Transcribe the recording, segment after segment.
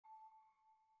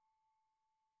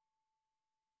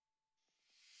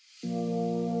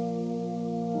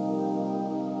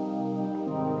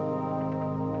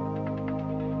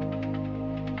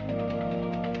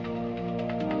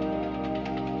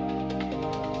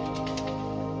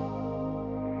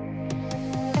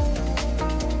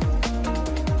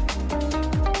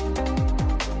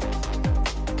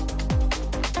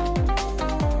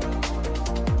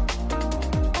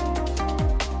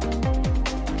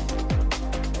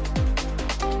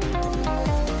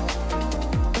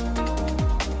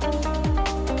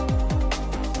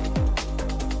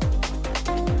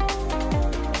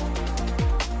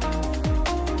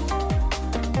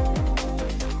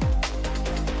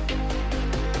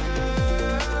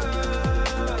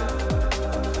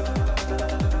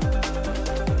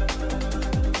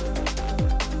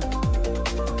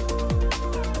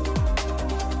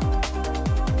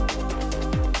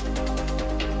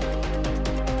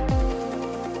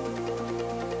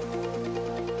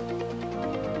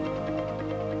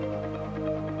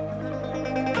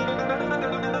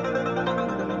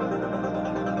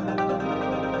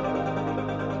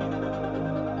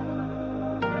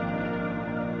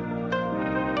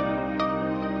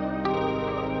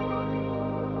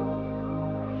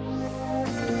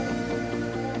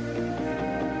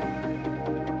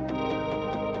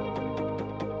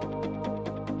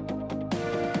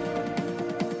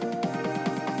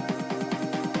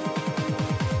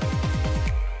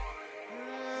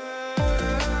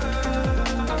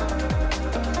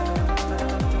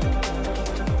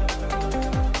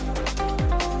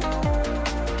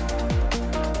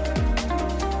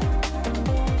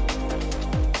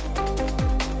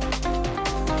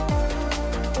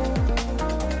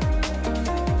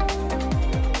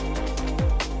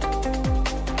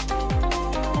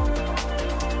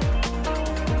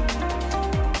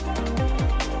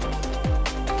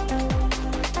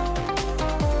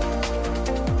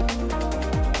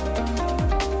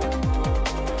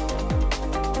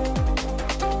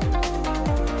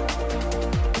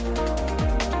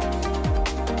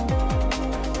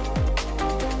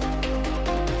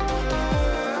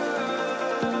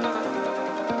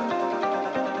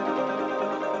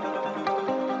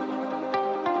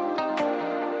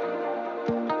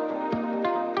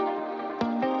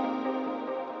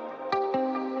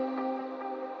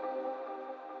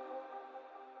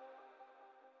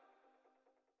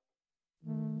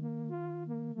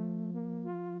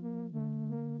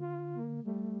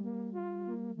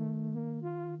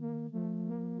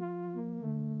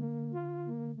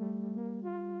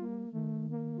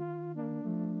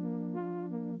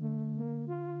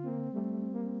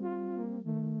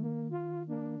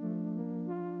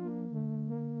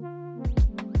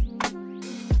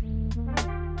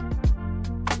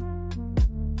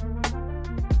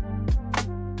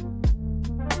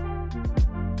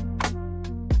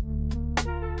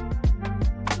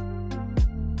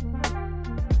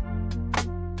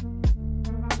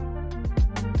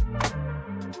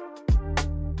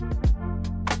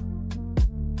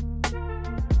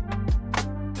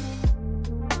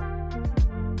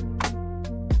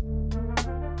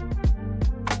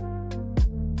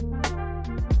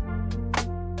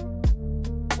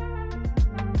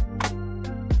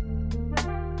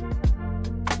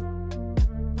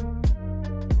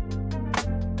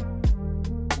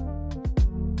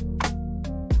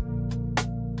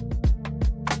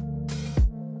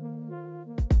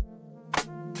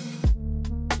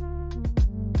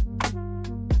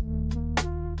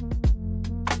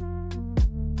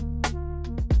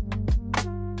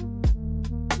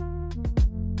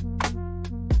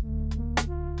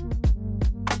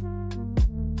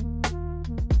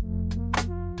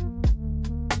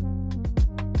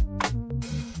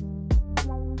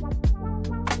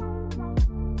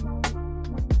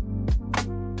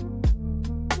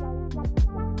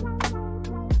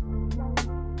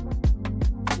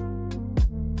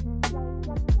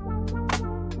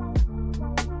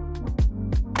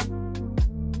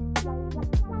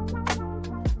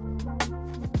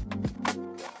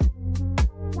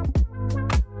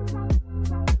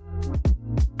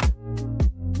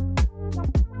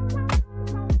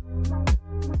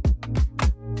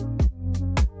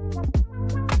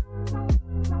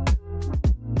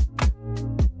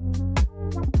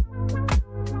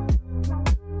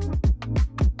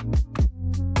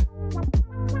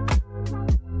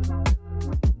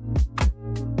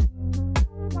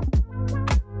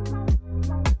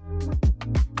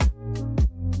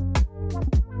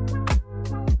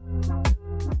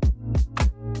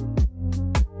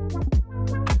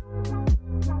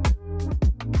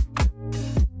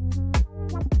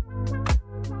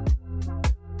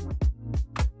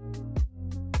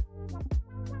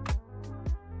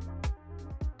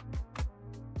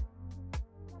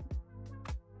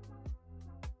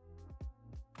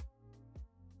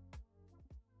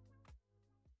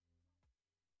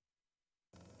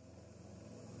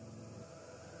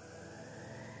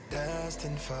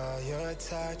Destined for your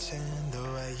touch and the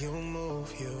way you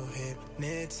move, you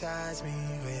hypnotize me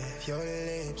with your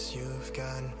lips. You've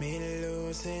got me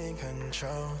losing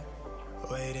control,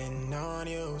 waiting on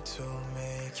you to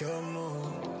make your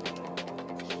move.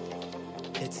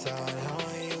 It's all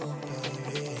on you,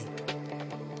 baby,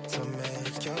 to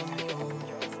make your move.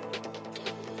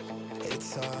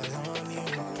 It's all on you,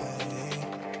 baby.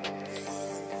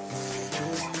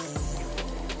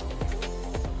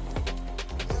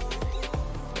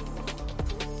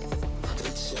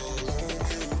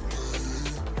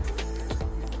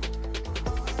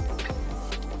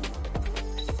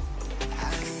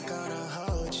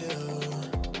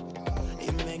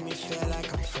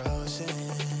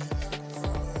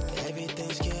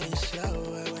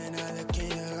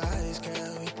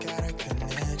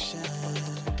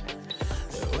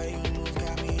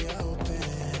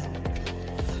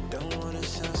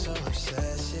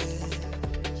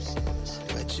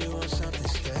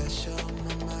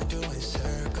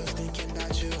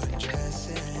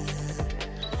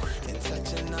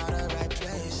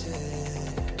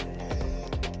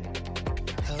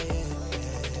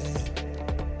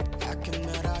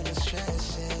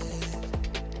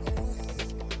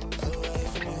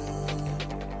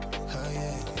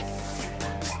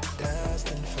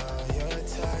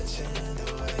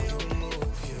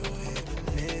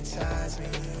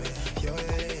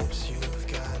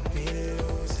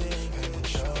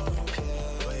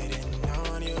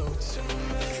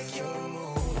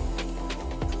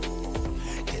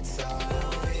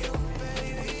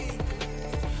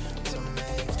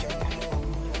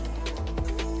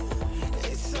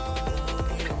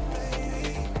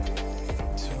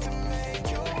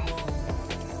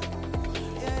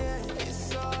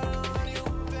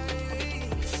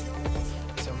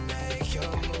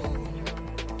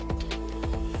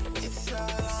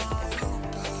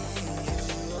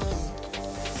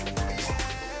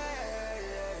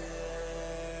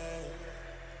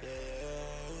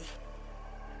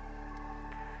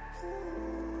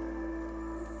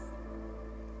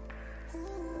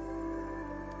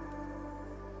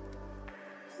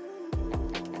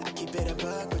 Bit of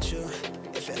bug with you,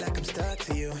 it feel like I'm stuck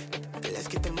to you. Let's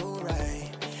get the mood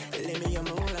right, leave me your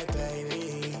moonlight,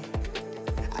 baby.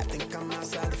 I think I'm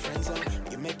outside the friend zone.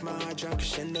 You make my heart jump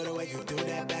crescendo, the way you do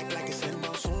that back like it's in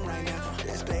motion right now.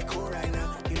 Let's play cool right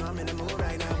now, you know I'm in the mood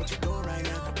right now. What you doing right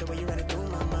now, the way you running through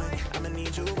my mind. I'ma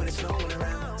need you when it's snowing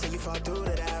around, so you fall through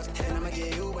the house, and I'ma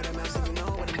get you what I'm out, so you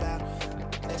know what I'm about.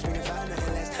 Let's bring it far,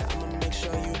 nothing less. I'ma make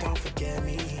sure you don't forget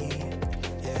me.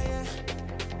 Yeah,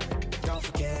 don't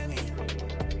forget me.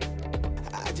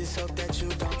 I just hope that you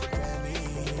don't regret me.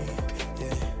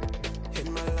 Yeah, hit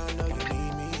my line, know you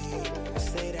need me.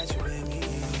 Say that you're in me.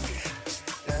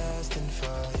 Destined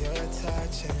for your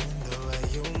touch and the way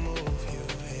you move, you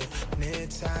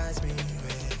hypnotize me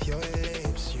with your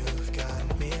lips. You've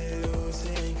got me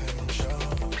losing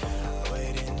control,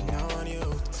 waiting on you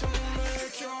to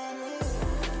make your move.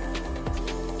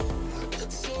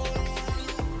 It's all on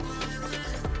you, baby.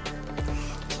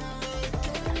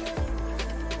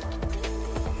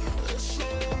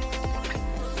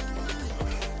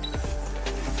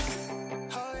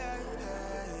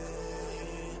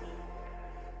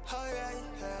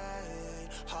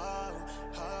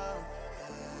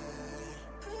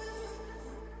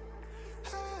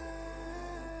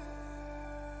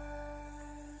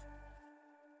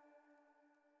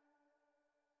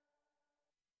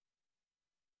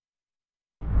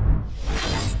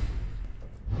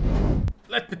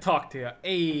 Let me talk to you.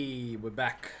 Hey, we're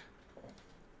back.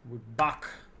 We're back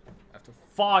after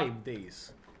 5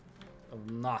 days of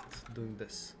not doing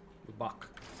this. We're back.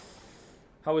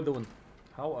 How we doing?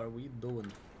 How are we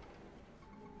doing?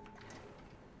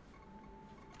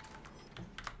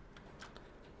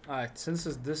 Alright, since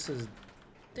this is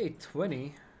day 20,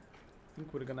 I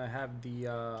think we're gonna have the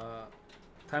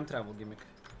time travel gimmick.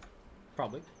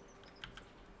 Probably.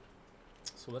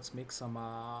 So let's make some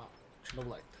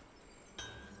Chernobylite.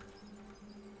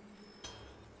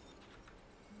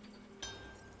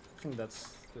 I think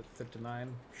that's the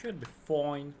 39. Should be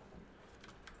fine.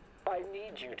 I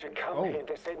need you to come here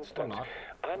this instant.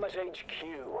 I'm at HQ.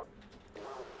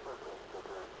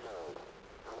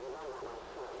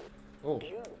 Oh.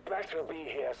 You better be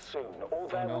here soon, or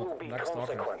there will be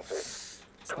consequences.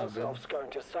 Kozlov's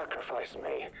going to sacrifice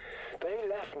me. They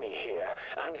left me here,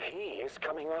 and he is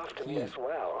coming after me as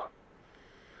well.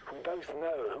 We both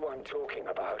know who I'm talking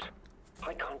about.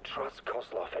 I can't trust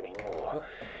Kozlov anymore.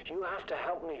 You have to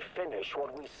help me finish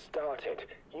what we started.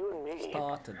 You and me.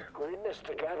 We're in this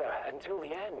together until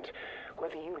the end,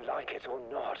 whether you like it or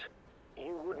not.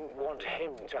 You wouldn't want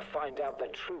him to find out the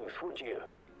truth, would you?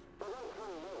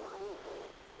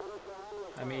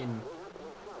 I mean,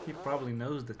 he probably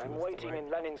knows the truth. I'm waiting right? in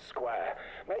Lenin Square.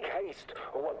 Make haste,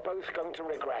 or we're both going to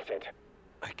regret it.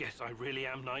 I guess I really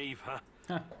am naive, huh?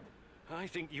 Huh. I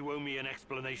think you owe me an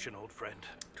explanation, old friend.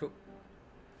 True.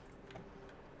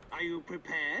 Are you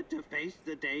prepared to face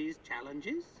the day's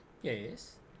challenges?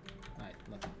 Yes. Right,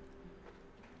 nothing.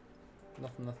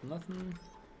 Nothing.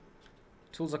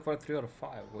 Tools acquired 3 out of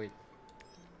 5. Wait.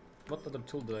 What other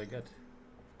tool did I get?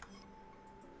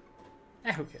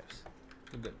 Who cares?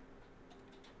 We're good.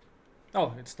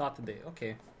 Oh, it's not today.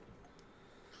 Okay.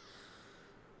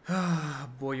 Ah,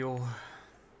 boyo.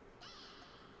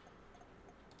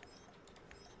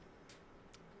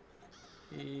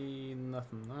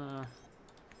 Nothing.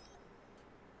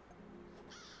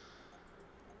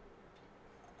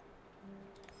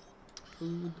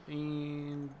 Food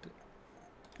and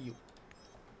you.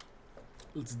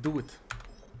 Let's do it.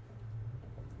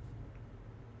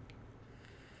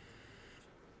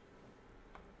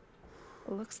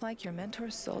 Looks like your mentor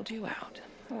sold you out.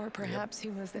 Or perhaps he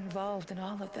was involved in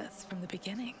all of this from the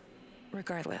beginning.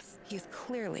 Regardless, he's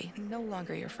clearly no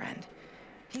longer your friend.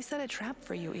 He set a trap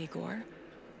for you, Igor.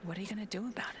 What are you gonna do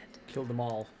about it? Kill them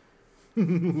all.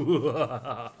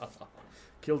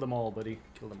 Kill them all, buddy.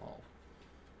 Kill them all.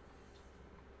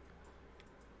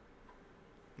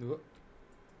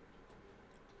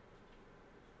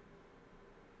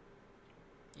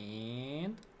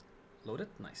 And load it.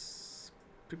 Nice.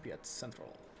 Pripyat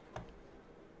Central.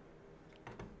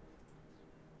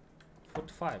 4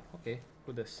 to 5. Okay,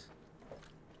 who this?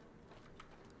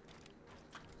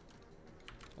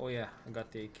 Oh yeah, I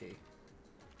got the AK.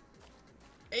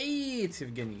 Hey, it's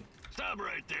Evgeny. Stop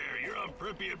right there. You're on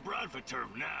Pripyat Bradford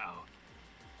term now.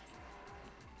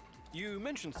 You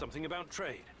mentioned something about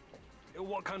trade.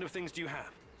 What kind of things do you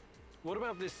have? What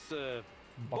about this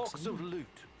box of loot?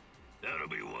 That'll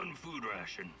be 1 food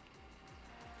ration.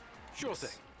 Sure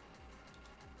thing.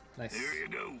 Nice. Here you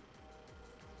go.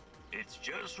 It's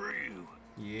just for you.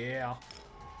 Yeah.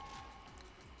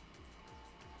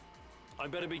 I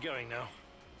better be going now.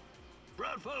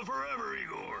 Bradford forever,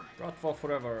 Igor. Bradford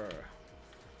forever.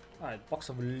 Alright, box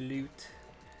of loot.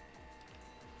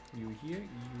 You here,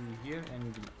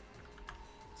 and you.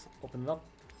 Let's open it up.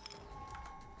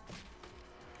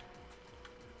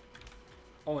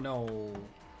 Oh no.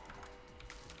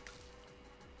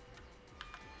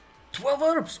 12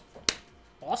 herbs!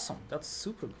 Awesome, that's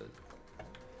super good.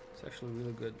 It's actually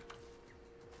really good.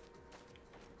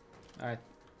 Alright,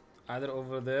 either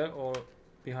over there or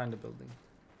behind the building.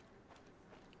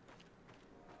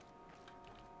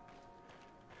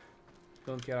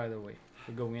 Don't care either way.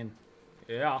 We're going in.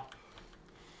 Yeah.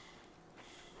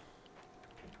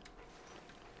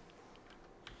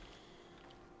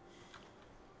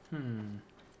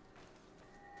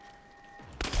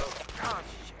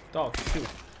 Oh shoot.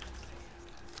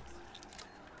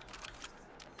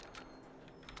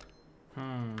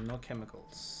 No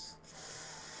chemicals.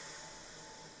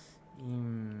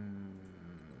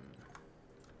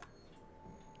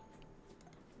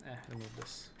 Remove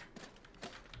this.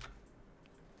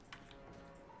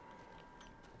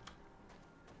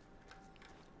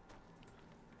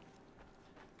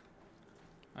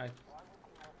 Alright.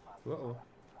 Uh-oh.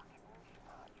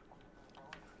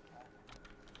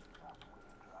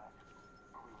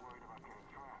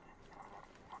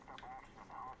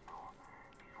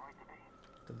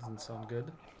 That doesn't sound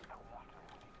good.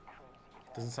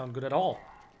 Doesn't sound good at all.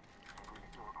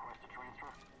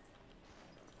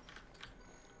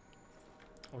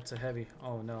 Oh, it's a heavy.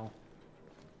 Oh no.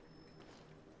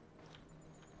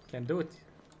 Can't do it.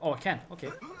 Oh, I can.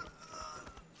 Okay.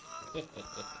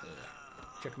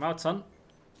 Check him out, son.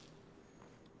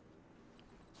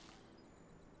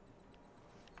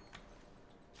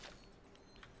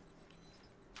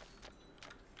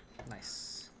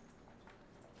 Nice.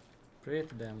 Pretty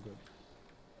damn good.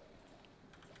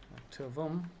 2 of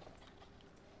them.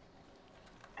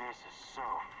 This is so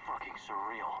fucking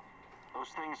surreal. Those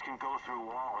things can go through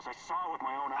walls. I saw it with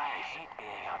my own eyes. I hate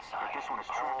being outside. But this one is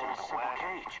trapped in a simple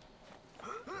cage.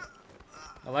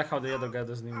 I like how the other guy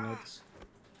doesn't even notice.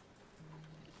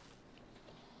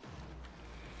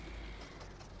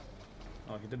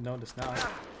 Oh, he didn't notice now.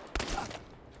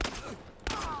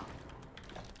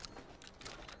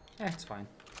 It's fine.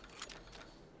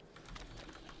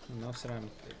 No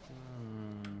ceramic plate.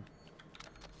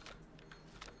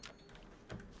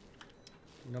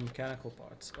 No mechanical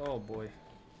parts. Oh boy.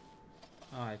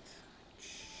 Alright.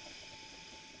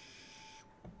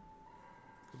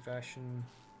 Food ration.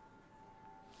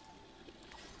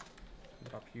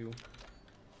 Drop you.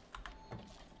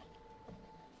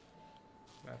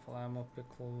 Rifle ammo,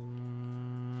 pickle.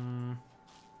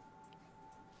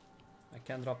 I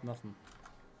can't drop nothing.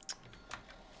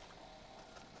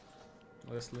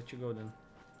 Let's let you go then.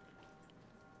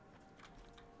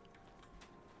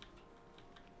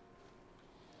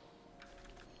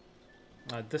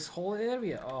 This whole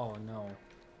area? Oh no.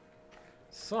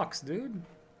 Sucks, dude.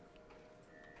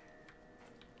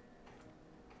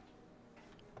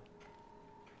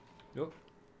 Yep,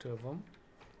 2 of them.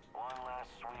 One last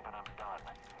sweep and I'm done.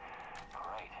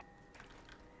 Great.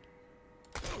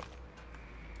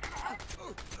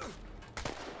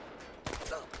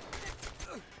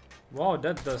 Wow,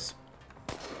 that does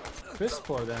piss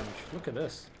poor damage. Look at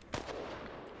this.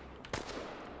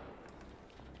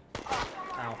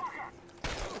 Ow.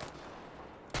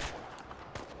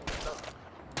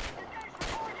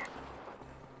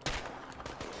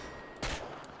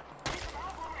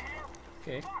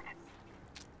 Okay.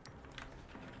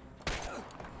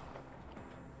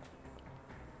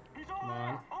 Come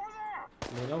on.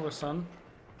 Lean over, son.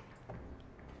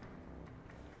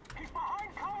 He's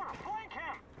behind cover. Flank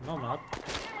him. No, I'm not. Get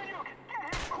him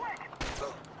quick.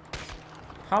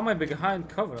 How am I behind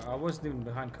cover? I wasn't even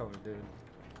behind cover, dude.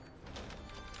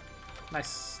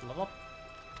 Nice. Level up.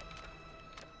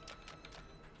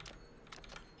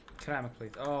 Ceramic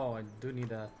plate. Oh, I do need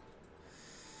that.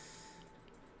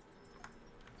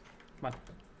 Come on.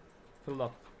 Fill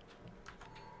up.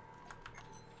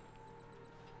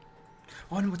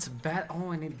 Oh, no, it's a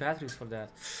oh, I need batteries for that.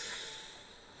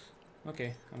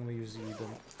 Okay, I'm gonna use the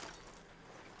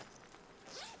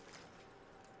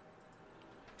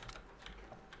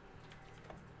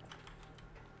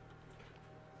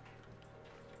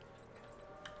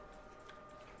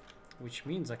which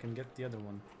means I can get the other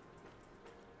one.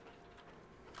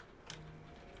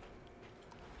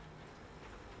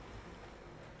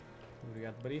 What do you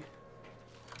got, buddy?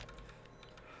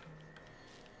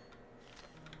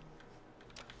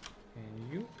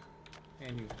 And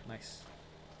you. Nice.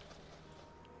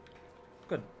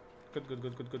 Good.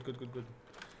 Good.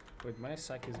 Wait, my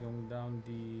sack is going down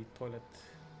the toilet.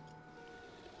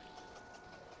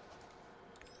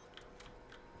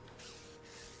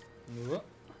 Whoa.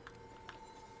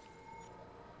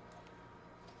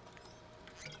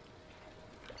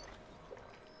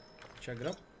 Check it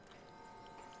up.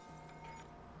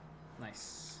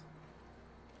 Nice.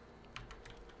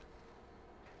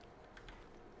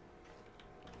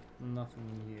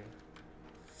 Nothing here.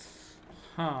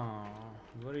 Huh.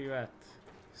 Where are you at?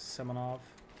 Semenov?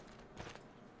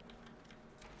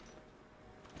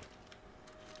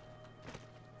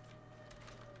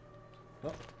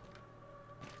 Oh.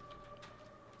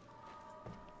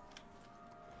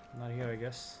 Not here, I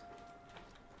guess.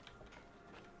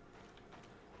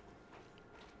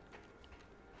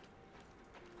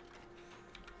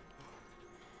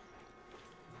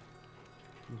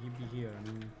 Can he be here? I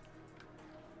mean,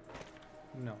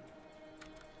 no.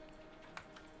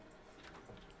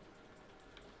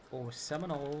 Oh,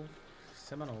 Semenov.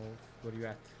 Where are you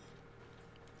at?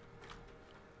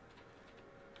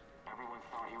 Everyone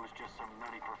thought he was just some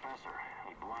nutty professor.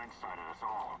 He blindsided us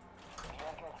all.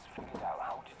 Gets figured out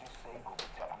how to disable the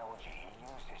technology he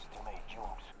uses to make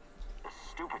jumps. The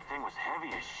stupid thing was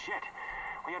heavy as shit.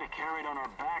 We had to carry it on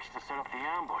our backs to set up the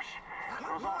ambush. It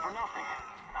was all for nothing.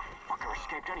 The fucker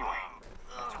escaped anyway.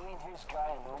 Between his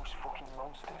guy and those fucking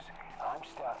monsters, I'm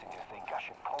starting to think I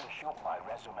should polish up my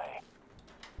resume.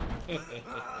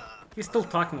 He's still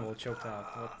talking about choked out.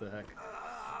 What the heck?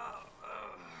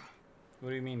 What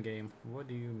do you mean, game? What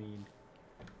do you mean?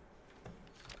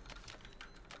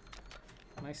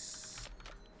 Nice.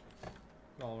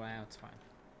 All around, it's fine.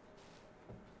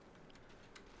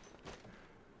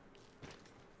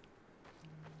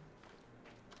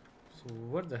 So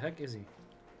where the heck is he?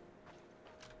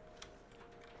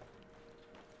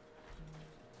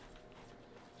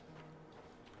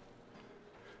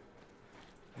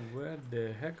 Where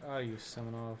the heck are you,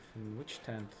 Semenov? In which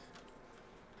tent?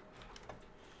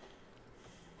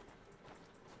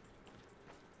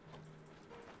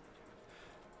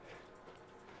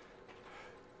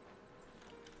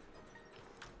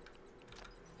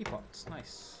 Teapots,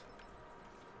 nice.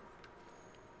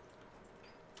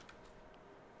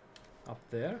 Up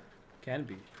there? Can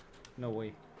be. No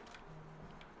way.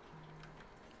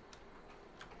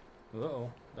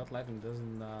 Uh-oh, that lighting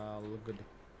doesn't look good.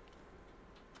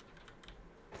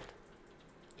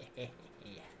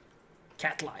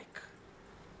 Cat-like.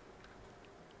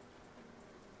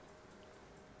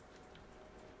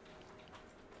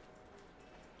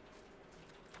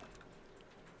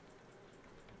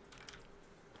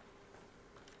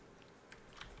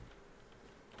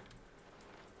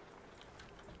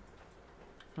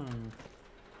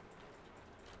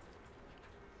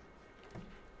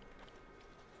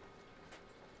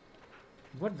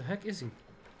 What the heck is he?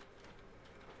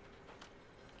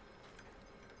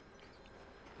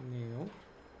 No.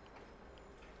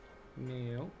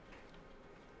 No.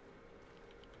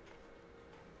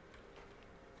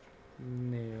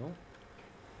 No.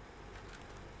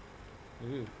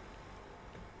 Ooh.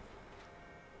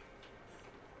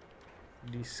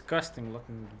 Disgusting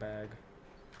looking bag.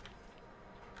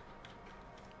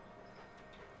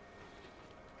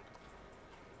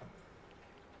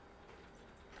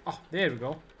 Oh, there we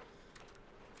go.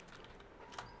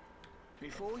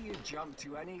 Before you jump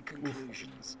to any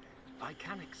conclusions, I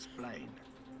can explain.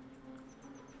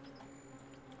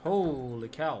 Holy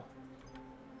cow.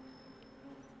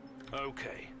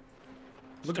 Okay.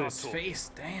 Look at his Start talking.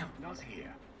 face, damn. Not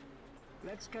here.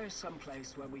 Let's go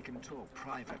someplace where we can talk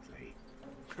privately.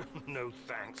 No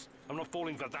thanks. I'm not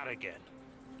falling for that again.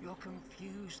 You're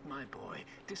confused, my boy.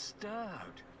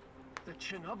 Disturbed. The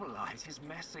Chernobylite is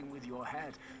messing with your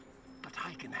head, but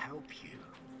I can help you.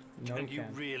 No, And you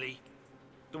can't. really?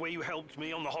 The way you helped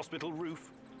me on the hospital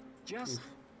roof? Just...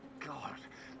 God,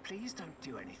 please don't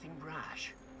do anything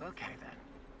rash. Okay then.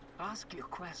 Ask your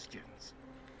questions.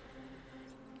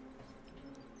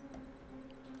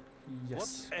 Yes.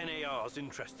 What's NAR's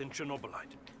interest in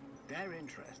Chernobylite? Their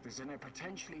interest is in a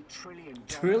potentially $1 trillion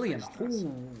Trillion. business.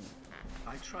 Ooh.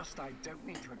 I trust I don't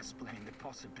need to explain the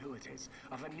possibilities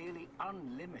of a nearly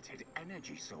unlimited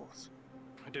energy source.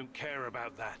 I don't care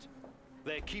about that.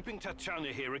 They're keeping Tatiana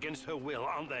here against her will,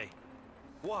 aren't they?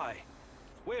 Why?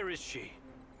 Where is she?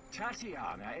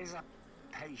 Tatiana is a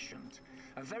patient,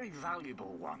 a very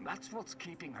valuable one. That's what's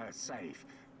keeping her safe,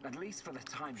 at least for the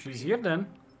time being. She's here then.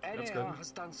 That's good. NAR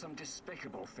has done some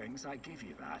despicable things, I give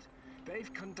you that.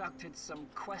 They've conducted some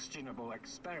questionable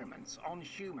experiments on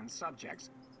human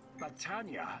subjects. But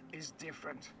Tanya is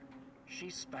different.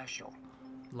 She's special.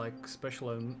 Like Special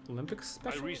Olympics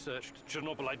special? I researched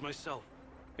Chernobylite myself.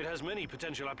 It has many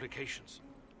potential applications.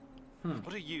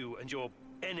 What are you and your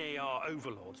NAR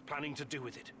overlords planning to do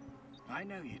with it? I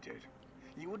know you did.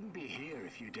 You wouldn't be here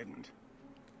if you didn't.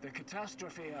 The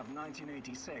catastrophe of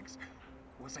 1986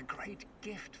 was a great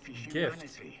gift for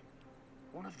humanity.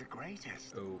 One of the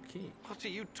greatest. Okay. What are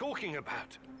you talking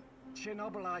about?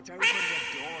 Chernobylite opened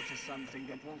a door to something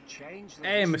that will change the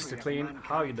Hey, history Mr. of Clean, mankind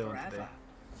how are you doing forever. today?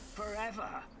 Forever.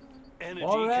 Energy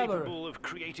Forever. capable of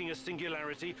creating a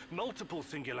singularity, multiple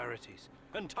singularities,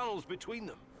 and tunnels between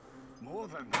them. More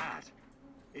than that,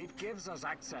 it gives us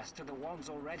access to the ones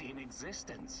already in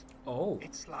existence. Oh.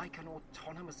 It's like an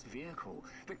autonomous vehicle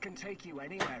that can take you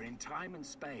anywhere in time and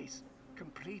space,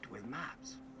 complete with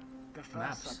maps. The first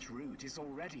Maps. such route is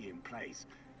already in place.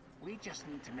 We just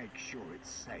need to make sure it's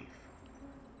safe.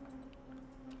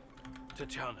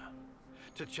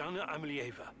 Tatiana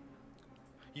Amelieva.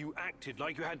 You acted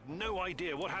like you had no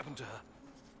idea what happened to her.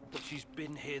 But she's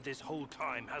been here this whole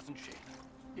time, hasn't she?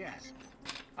 Yes,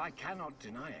 I cannot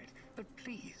deny it, but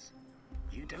please,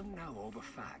 you don't know all the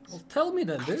facts. Well, tell me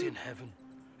then, God dude. in heaven.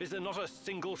 Is there not a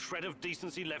single shred of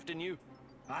decency left in you?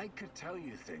 I could tell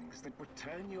you things that would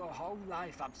turn your whole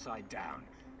life upside down,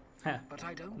 Heh. but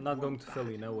I don't I'm not going want to that.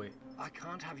 Philly, no way. I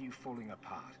can't have you falling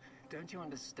apart. Don't you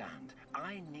understand?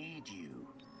 I need you.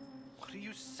 What are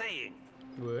you saying?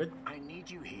 What? I need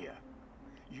you here.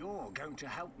 You're going to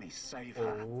help me save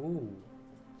her. Oh.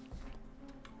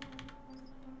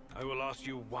 I will ask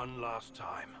you one last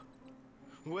time.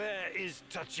 Where is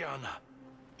Tatiana?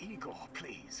 Igor,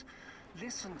 please.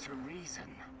 Listen to reason.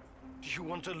 Do you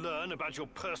want to learn about your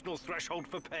personal threshold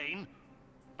for pain?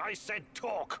 I said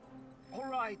talk! All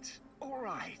right, all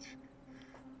right.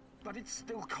 But it's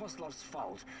still Kozlov's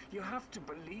fault. You have to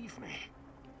believe me.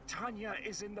 Tanya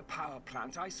is in the power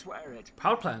plant, I swear it.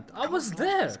 Power plant. I was Kozlov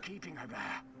there. is keeping her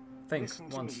there. Think Listen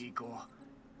once. to me, Igor.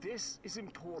 This is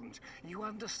important. You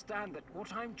understand that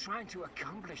what I'm trying to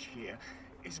accomplish here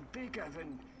is bigger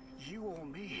than you or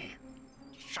me.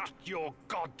 Shut your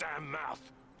goddamn mouth!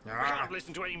 I can't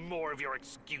listen to any more of your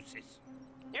excuses.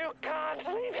 You can't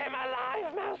leave him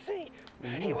alive, Mousy.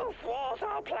 He will thwart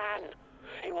our plan.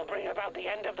 He will bring about the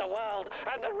end of the world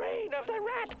and the reign of the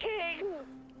Rat King.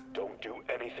 Don't do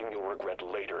anything you'll regret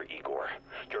later, Igor.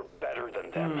 You're better than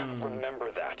them.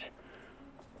 Remember that.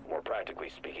 More practically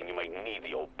speaking, you might need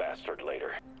the old bastard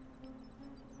later.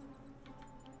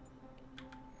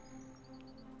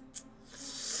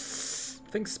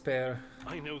 Think spare.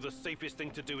 I know the safest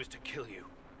thing to do is to kill you.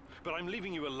 But I'm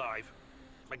leaving you alive.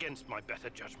 Against my better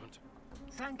judgment.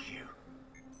 Thank you.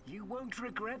 You won't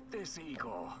regret this,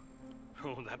 Igor.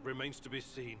 Oh, that remains to be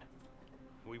seen.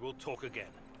 We will talk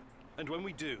again. And when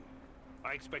we do,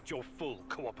 I expect your full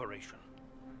cooperation.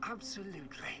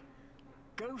 Absolutely.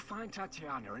 Go find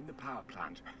Tatiana in the power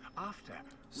plant. After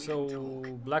we So can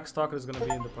talk. Black Stalker is gonna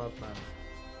be in the power plant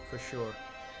for sure.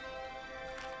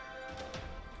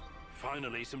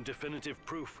 Finally, some definitive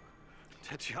proof.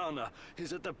 Tatiana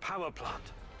is at the power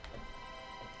plant.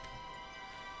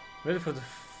 Ready for the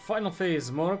final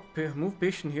phase. Move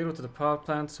patient hero to the power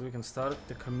plant so we can start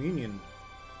the communion.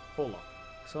 Hold on.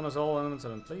 As soon as all elements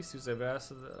are in place, use every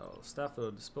asset staff at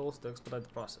our disposal to expedite the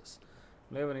process.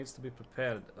 Whenever needs to be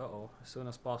prepared. As soon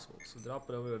as possible. So drop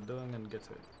whatever you're doing and get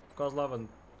to it. If Kozlov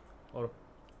or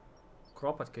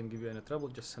Kropat can give you any trouble,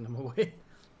 just send him away.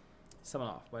 Summon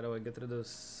off. By the way, get rid of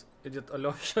this idiot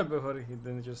Alyosha before he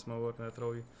damages my work and I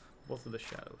throw you both to the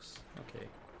shadows. Okay.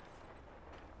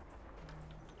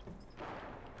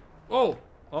 Oh!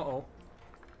 Uh-oh.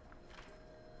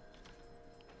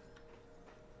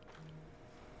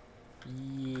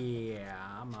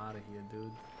 Yeah, I'm out of here,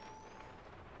 dude.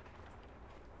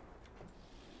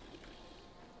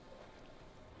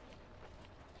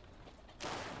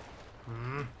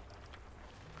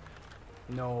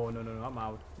 No, I'm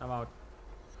out. I'm out.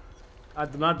 I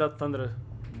do not that thunder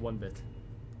one bit.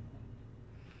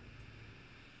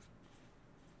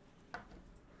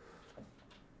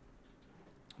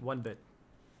 One bit.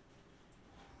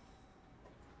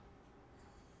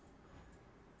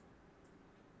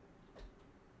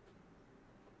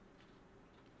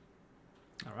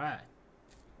 All right.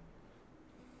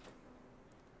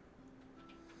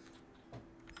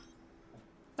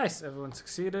 Nice, everyone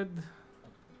succeeded.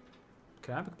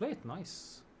 Ceramic plate,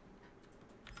 nice.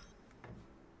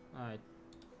 Alright.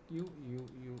 You.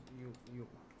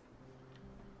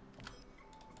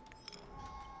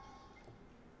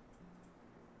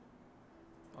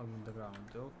 On the ground.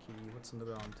 Okay, what's on the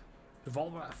ground?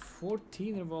 Revolver,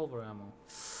 14 revolver ammo.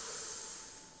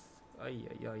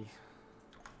 Ay.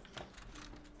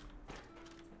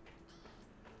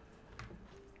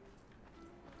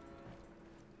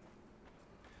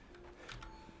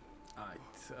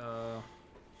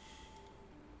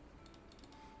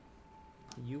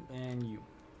 You and you.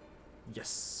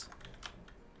 Yes.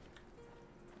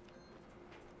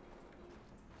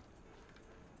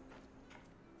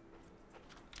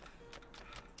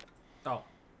 Oh.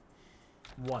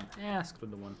 One. Screw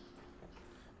the one.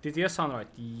 DTS sound right?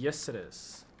 Yes, it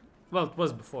is. Well, it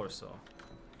was before, so.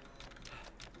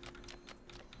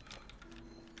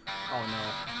 Oh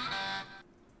no.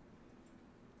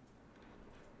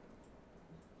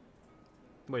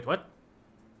 Wait, what?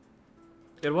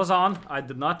 It was on. I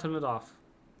did not turn it off.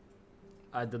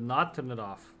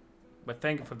 But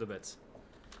thank you for the bits.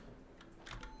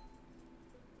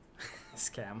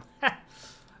 Scam.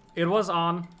 It was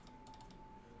on.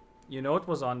 You know it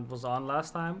was on. It was on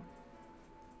last time.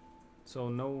 So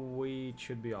no way it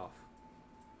should be off.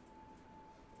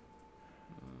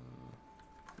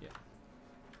 Yeah.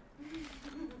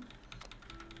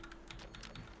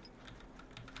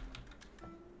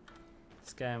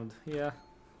 Scammed. Yeah.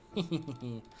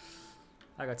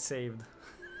 I got saved.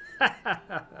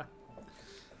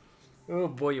 Oh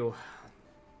boy. Oh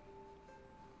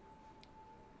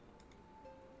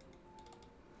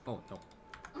no.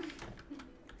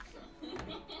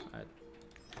 Alright.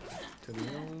 To the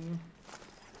room.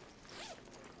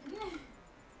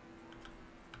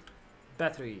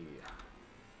 Battery.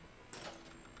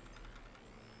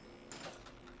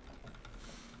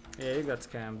 Yeah, you got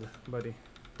scammed, buddy.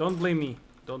 Don't blame me.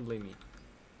 Don't blame me.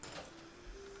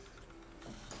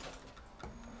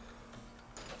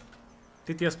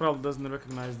 TTS probably doesn't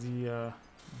recognize the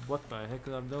what the heck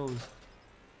are those?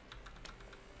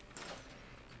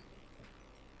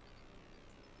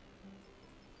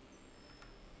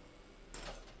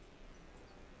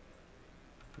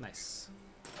 Nice.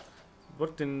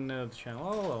 Worked in the channel.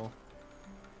 Oh, hello.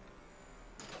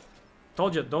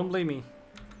 Told you, don't blame me.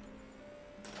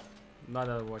 Not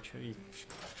a watcher.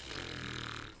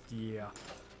 Yeah.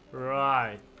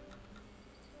 Right.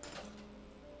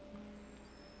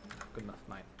 Good enough,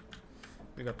 9.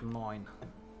 We got 9.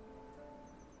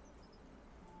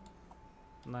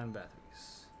 9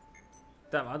 batteries.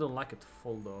 Damn, I don't like it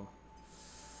full though.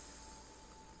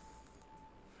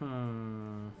 I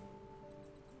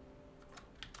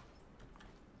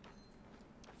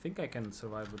think I can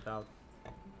survive without.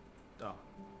 Oh.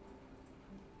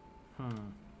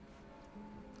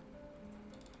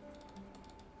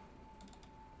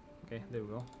 Okay, there we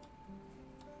go.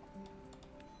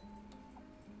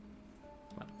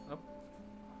 Come on, up.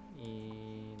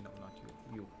 No, not you.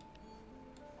 You.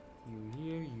 You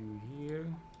here, you here.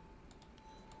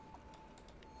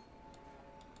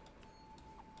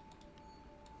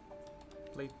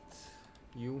 Plate.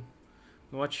 You.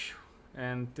 Watch.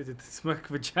 and smoke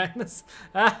vaginas.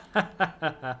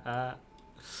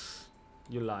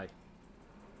 You lie.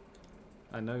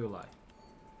 I know you lie.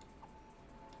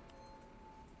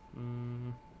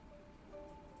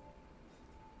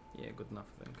 Yeah, good enough,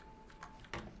 I think.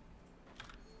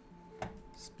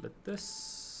 Split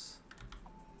this.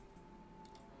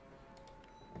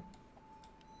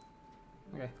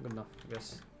 Okay, good enough, I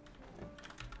guess.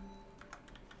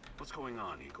 What's going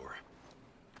on, Igor?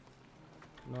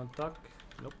 You want to talk?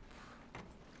 Nope.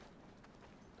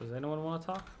 Does anyone want to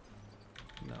talk?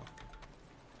 No.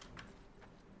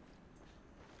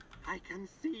 I can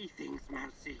see things,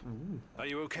 Mousy. Are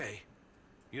you okay?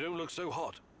 You don't look so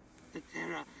hot. The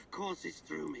terror courses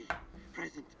through me.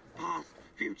 Present, past,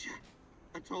 future.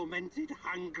 A tormented,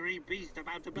 hungry beast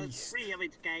about to burst free of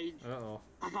its cage. Uh-oh.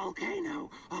 A volcano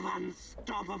of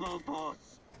unstoppable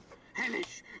force.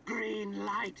 Hellish green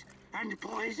light and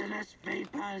poisonous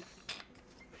vapors.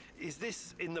 Is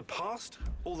this in the past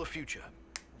or the future?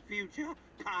 Future,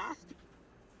 past.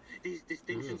 These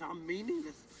distinctions are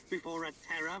meaningless before a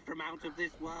terror from out of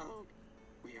this world.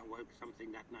 We awoke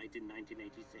something that night in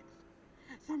 1986.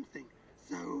 Something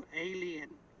so alien.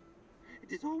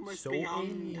 It is almost So beyond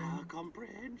alien. our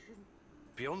comprehension.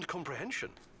 Beyond comprehension?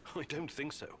 I don't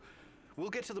think so. We'll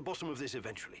get to the bottom of this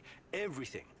eventually.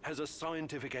 Everything has a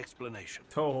scientific explanation.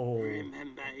 Oh.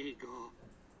 Remember, Igor,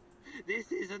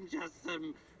 this isn't just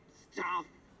some stuff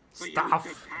for you Stuff.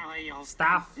 to power your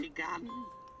Stuff. fancy gun.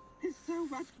 It's so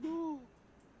much more.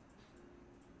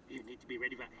 You need to be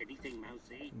ready for anything,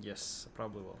 Mousy. Yes, I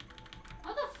probably will.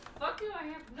 How the fuck do I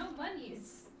have no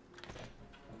monies?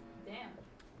 Damn.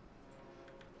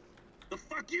 The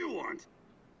fuck you want?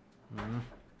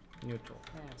 Neutral.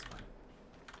 Yeah, it's fine.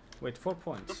 Wait, 4 The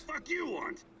points. fuck you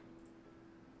want?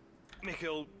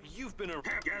 Mikhail, you've been a...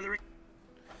 Gathering.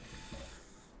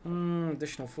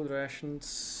 Additional food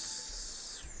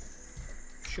rations.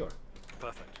 Sure.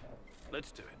 Perfect.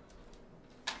 Let's do it.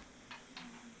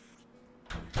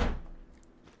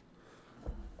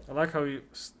 I like how you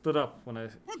stood up when I...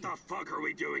 What the fuck are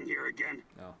we doing here again?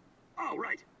 Oh. Oh,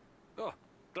 right. Oh,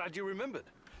 glad you remembered.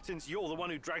 Since you're the one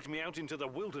who dragged me out into the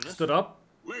wilderness. Stood up,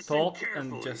 Listen talk, carefully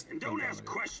and just... don't went ask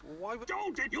down again. questions. Why would...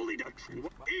 Don't. You'll need to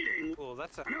eating. Oh,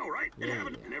 that's a... I know, right? Yeah, It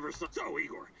happened. yeah. Never saw. So,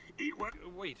 Igor, eat what?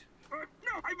 Wait. No,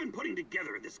 I've been putting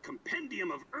together this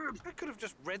compendium of herbs. I could have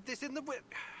just read this in the...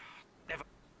 Never...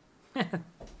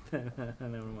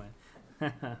 Never mind.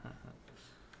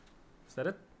 Is that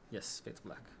it? Yes, Fate's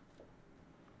Black.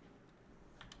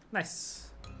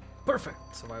 Nice. Perfect.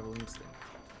 Survival instinct.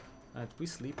 Alright, we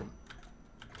sleeping.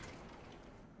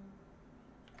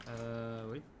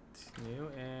 Wait. New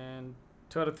and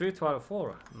 2 out of 3, 2 out of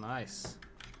 4. Nice.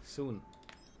 Soon.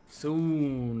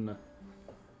 Soon.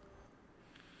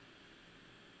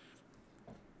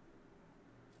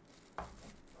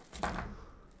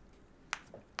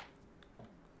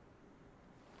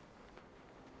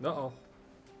 Uh-oh.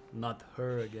 Not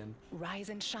her again. Rise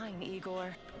and shine,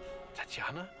 Igor.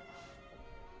 Tatiana?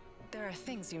 There are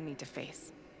things you need to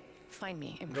face. Find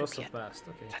me in Go so Pripyat. fast,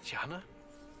 okay. Tatiana?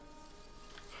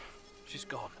 She's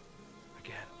gone.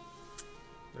 Again.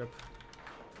 Rip.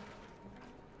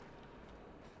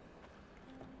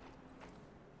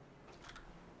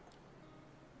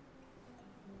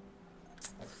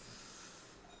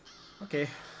 Okay.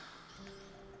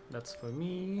 That's for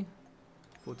me.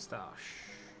 Food stash.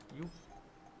 You.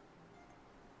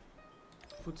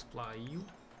 Food supply. You.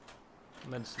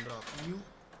 Medicine drop. You.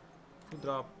 Food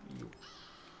drop. You.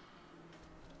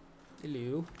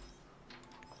 Hello.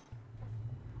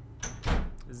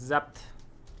 Zapped.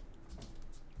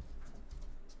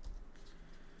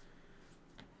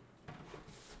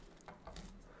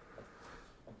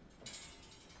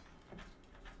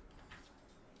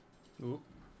 Ooh.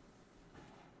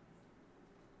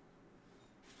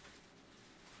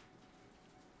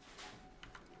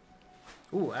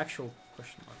 Ooh, actual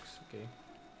question marks. Okay.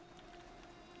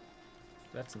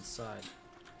 That's inside.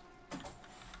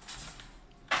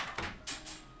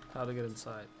 How to get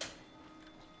inside?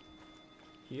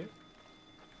 Here?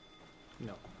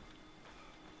 No.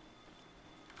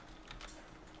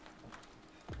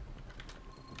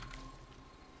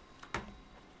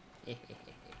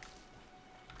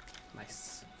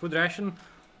 Nice. Food ration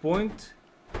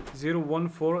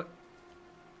 0.014008.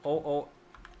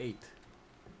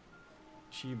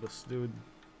 Jeebus, dude.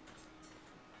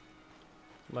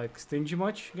 Like stingy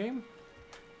much game?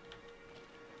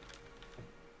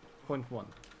 0.1.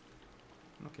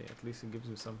 Okay, at least it gives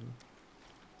me something.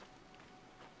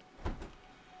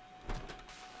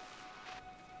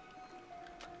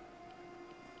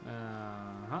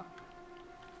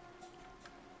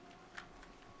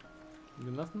 Do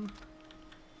nothing?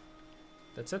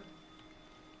 That's it.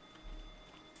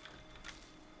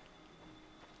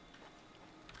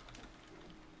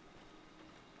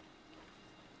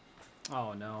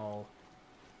 Oh no.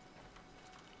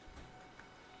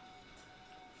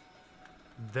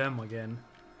 Them again.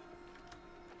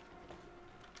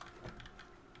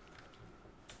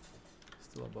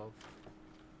 Still above.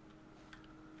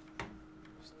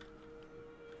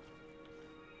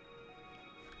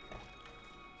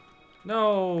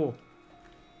 No!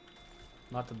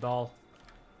 Not the doll.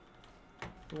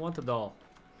 Don't want the doll.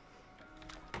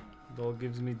 Doll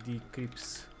gives me the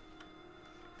creeps.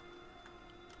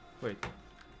 Wait.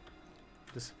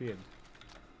 Disappeared.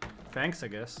 Thanks, I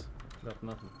guess. Got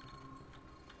nothing.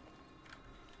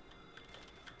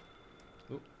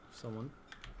 Oh, someone.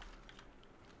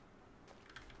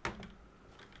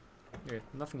 Okay,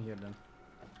 nothing here then.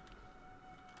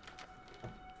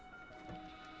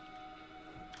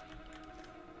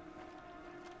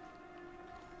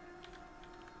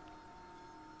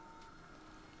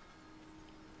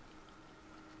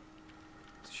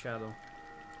 It's a shadow.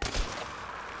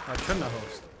 I shouldn't have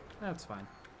host. That's fine.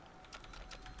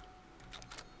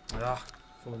 Ah,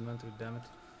 full inventory, damn it.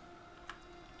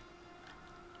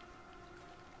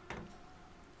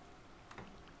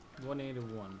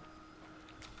 $181.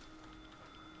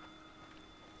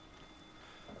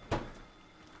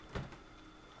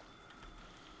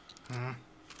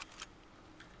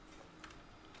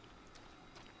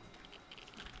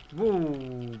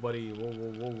 Whoa, buddy. Whoa,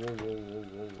 whoa, whoa, whoa, whoa, whoa,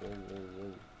 whoa, whoa,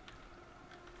 whoa.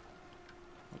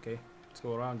 Okay, let's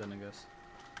go around then, I guess.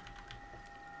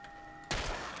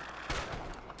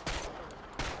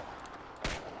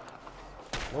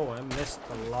 Whoa, I missed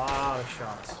a lot of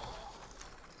shots.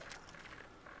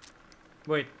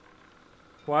 Wait.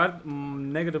 What?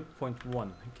 Negative 0.1. Are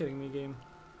you kidding me, game?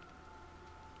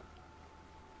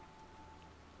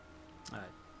 Alright.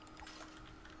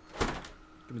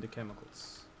 Give me the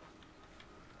chemicals.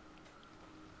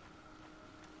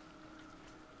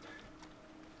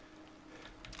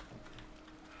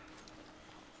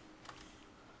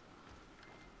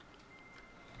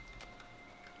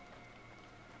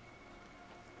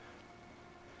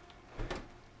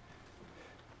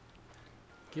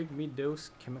 Give me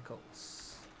those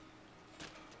chemicals.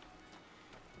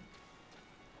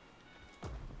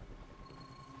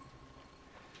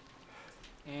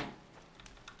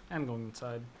 I'm going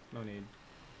inside. No need.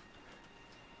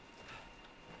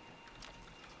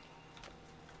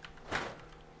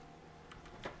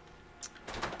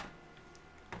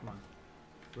 Come on.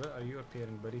 Where are you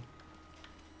appearing, buddy?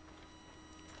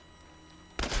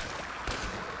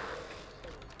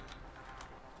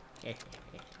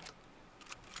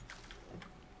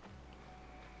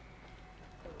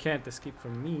 Can't escape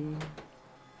from me.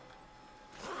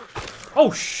 Oh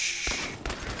shh!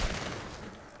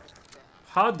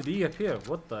 How did he appear?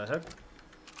 What the heck?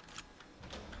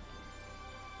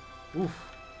 Oof.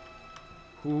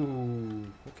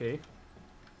 Ooh. Okay.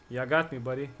 You got me,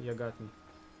 buddy. You got me.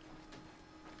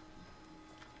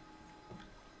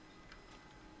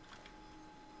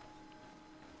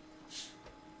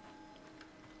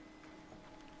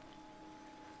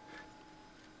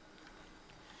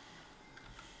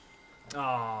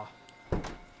 Ah,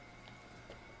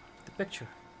 the picture.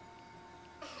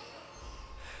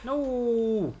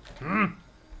 No.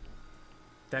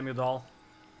 Damn you, doll.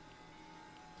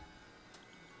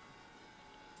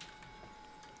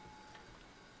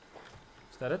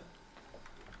 Is that it?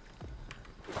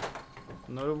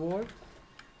 No reward?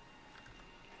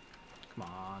 Come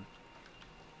on.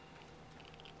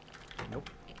 Nope.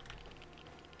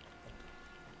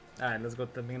 Alright, let's go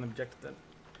to the main objective then.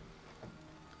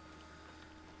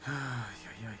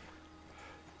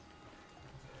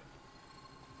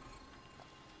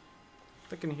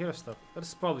 I can hear stuff.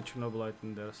 There's probably Chernobylite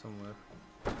in there somewhere.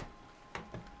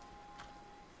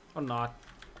 Or not.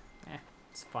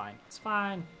 It's fine. It's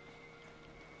fine.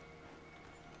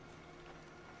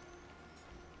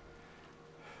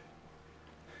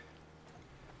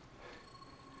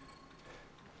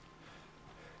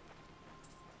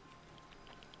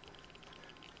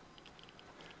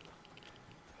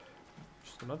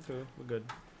 Just not through. We're good.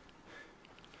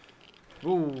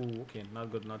 Ooh, okay.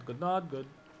 Not good, not good, not good.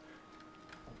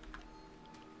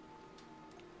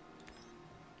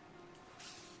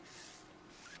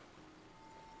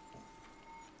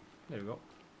 There we go.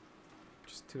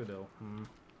 Just two though. One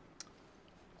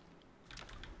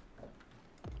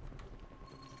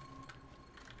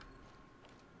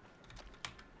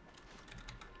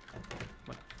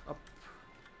up.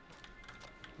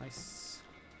 Nice.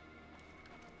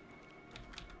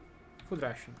 Food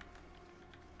ration.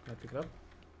 Can I pick it up?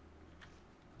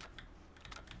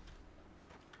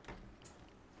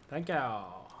 Thank you.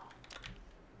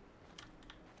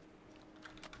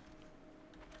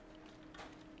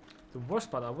 The worst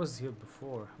part, I was here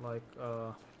before, like,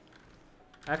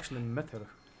 actually met her.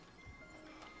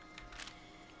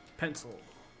 Pencil.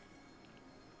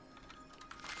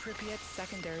 Pripyat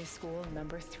Secondary School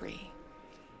number 3.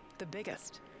 The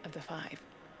biggest of the 5.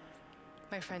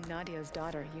 My friend Nadia's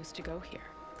daughter used to go here.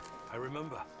 I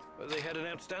remember. They had an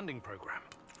outstanding program.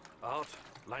 Art,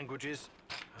 languages,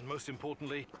 and most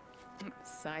importantly...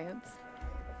 Science?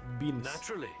 Beans.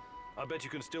 Naturally. I bet you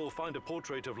can still find a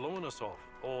portrait of Lomonosov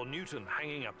or Newton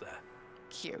hanging up there.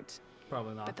 Cute.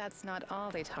 Probably not. But that's not all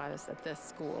they taught us at this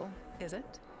school, is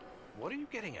it? What are you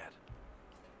getting at?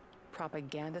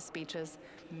 Propaganda speeches,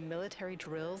 military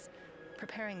drills,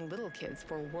 preparing little kids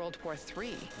for World War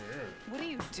III. What do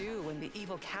you do when the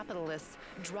evil capitalists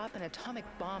drop an atomic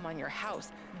bomb on your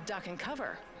house? Duck and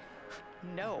cover.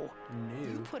 No.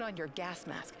 You put on your gas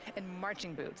mask and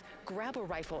marching boots, grab a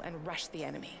rifle and rush the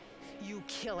enemy. You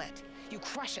kill it. You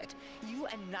crush it. You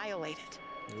annihilate it.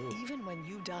 Even when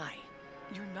you die,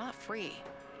 you're not free.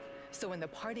 So when the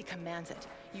party commands it,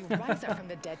 you rise up from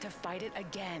the dead to fight it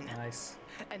again. Nice.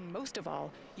 And most of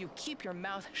all, you keep your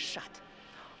mouth shut.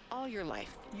 All your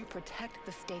life, you protect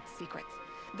the state's secrets.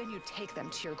 Then you take them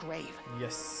to your grave.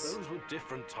 Yes. Those were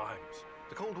different times.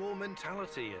 The Cold War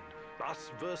mentality and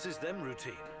us versus them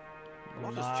routine. A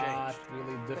lot has changed.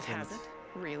 Really different. But has it?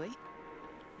 Really?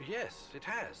 Yes, it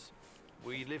has.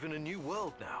 We live in a new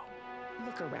world now.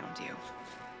 Look around you.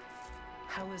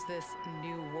 How is this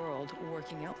new world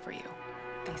working out for you?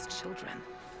 These children,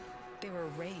 they were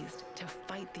raised to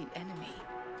fight the enemy.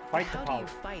 Fight How the do power. you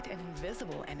fight an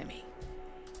invisible enemy?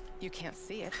 You can't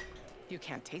see it. You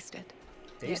can't taste it.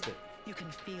 Taste Yet it. You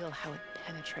can feel how it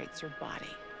penetrates your body,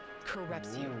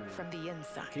 corrupts you from the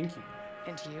inside. Kinky.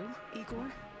 And you,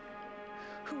 Igor?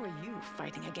 Who are you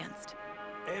fighting against?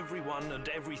 Everyone and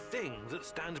everything that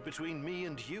stands between me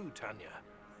and you, Tanya.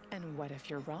 And what if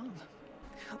you're wrong?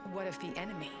 What if the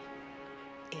enemy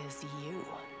is you?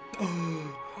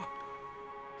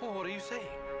 What are you saying?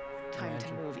 Time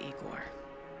to move, Igor.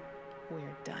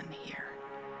 We're done here.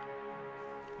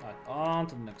 Alright, on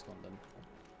to the next one then.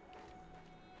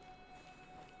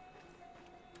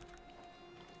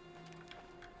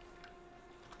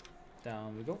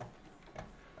 Down we go.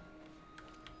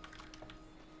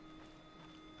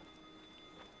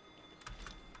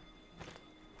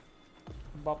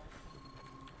 Bop.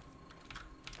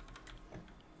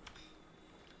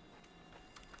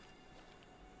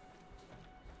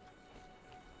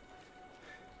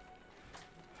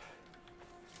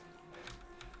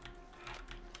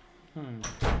 Hmm,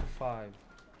 5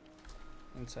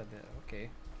 inside there, okay.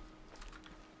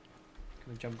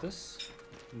 Can we jump this?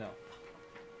 No.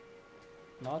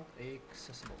 Not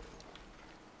accessible.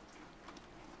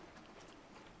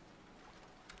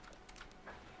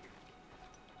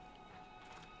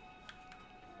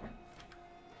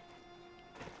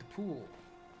 The pool.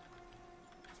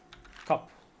 Cup.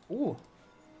 Ooh!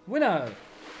 Winner!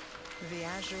 The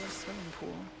Azure swimming pool.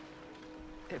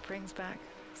 It brings back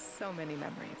so many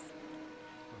memories.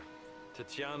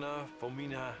 Tatiana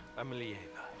Fomina Amelieva,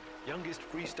 youngest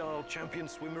freestyle champion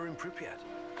swimmer in Pripyat.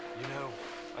 You know,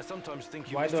 I sometimes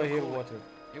think you Why missed do I your hear calling. water?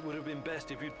 It would have been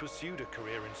best if you'd pursued a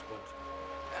career in sport.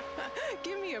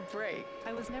 Give me a break.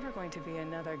 I was never going to be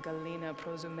another Galina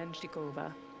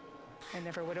Prozumenchikova. I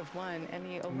never would have won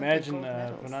any Olympic Imagine gold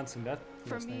medals. pronouncing that.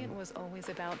 For last me, name. it was always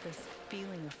about this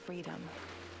feeling of freedom,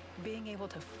 being able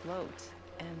to float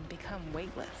and become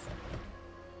weightless.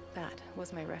 That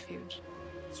was my refuge.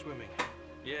 Swimming.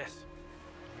 Yes.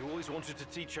 You always wanted to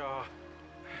teach our...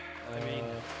 I mean...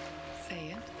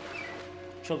 Say it.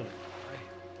 Children.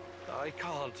 I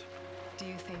can't. Do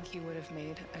you think you would have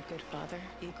made a good father,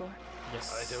 Igor?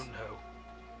 Yes. I don't know.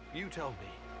 You tell me.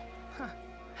 Huh.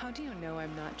 How do you know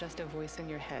I'm not just a voice in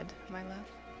your head, my love?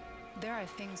 There are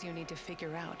things you need to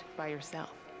figure out by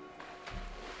yourself.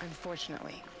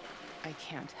 Unfortunately, I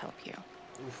can't help you.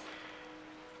 Oof.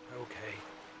 Okay.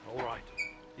 All right.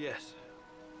 Yes.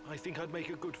 I think I'd make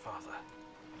a good father.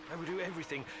 I would do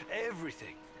everything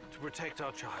to protect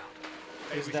our child.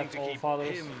 Is Everything that to all keep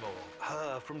fathers? him or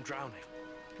her from drowning.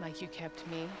 Like you kept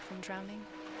me from drowning?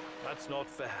 That's not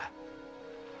fair.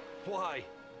 Why?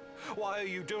 Why are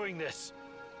you doing this?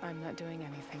 I'm not doing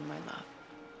anything, my love.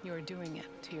 You're doing it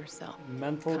to yourself.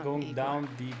 Mental Come, going Igor. down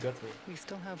the gutter. We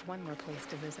still have one more place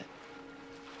to visit.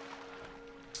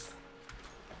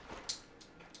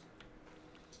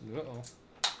 Uh-oh.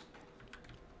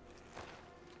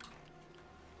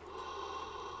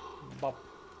 Bop.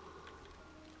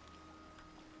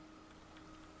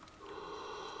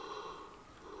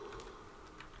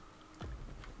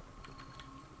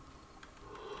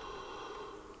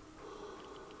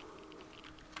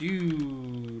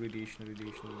 Radiation.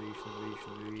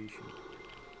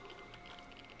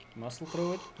 Muscle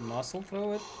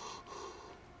through it.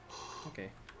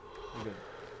 Okay, we're good.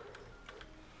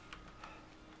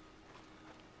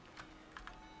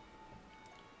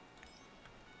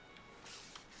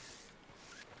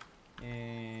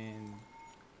 And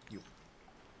you.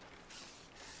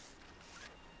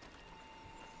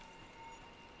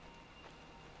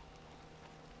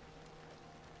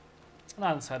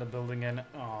 Not inside the building and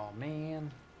oh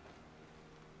man.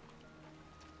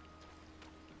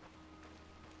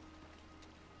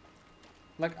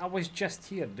 Like I was just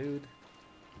here, dude.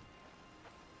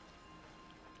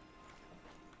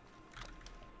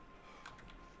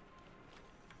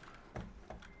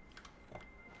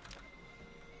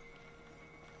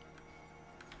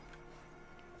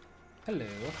 Hello.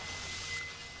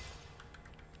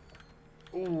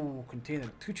 Oh, container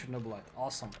 2 Chernobylite.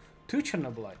 Awesome. 2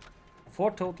 Chernobylite.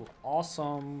 4 total.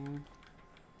 Awesome.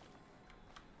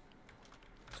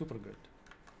 Super good.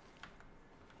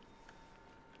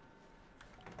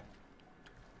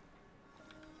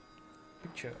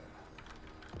 Picture.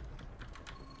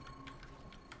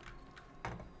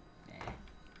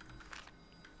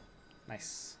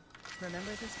 Nice.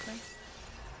 Remember this place?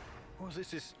 Oh,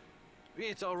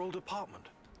 it's our old apartment.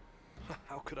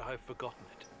 How could I have forgotten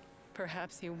it?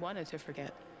 Perhaps you wanted to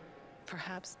forget.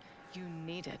 Perhaps you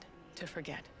needed to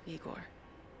forget, Igor.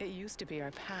 It used to be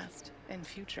our past and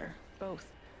future, both.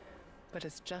 But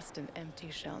it's just an empty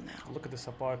shell now. Look at this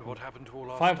apartment. What happened to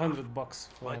all our $500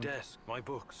 stuff? for My him. desk, my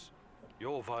books,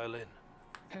 your violin.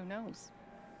 Who knows?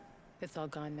 It's all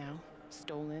gone now.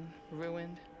 Stolen,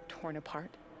 ruined, torn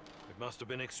apart. It must have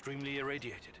been extremely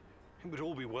irradiated. It would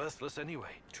all be worthless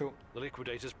anyway. True. The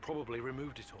liquidators probably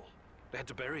removed it all. They had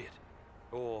to bury it.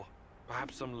 Or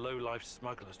perhaps some low-life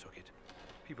smugglers took it.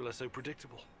 People are so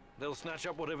predictable. They'll snatch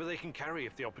up whatever they can carry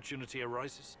if the opportunity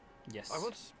arises. Yes. I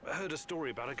once heard a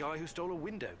story about a guy who stole a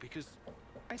window because...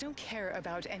 I don't care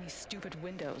about any stupid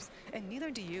windows, and neither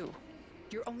do you.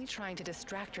 You're only trying to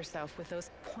distract yourself with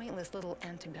those pointless little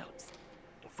antidotes.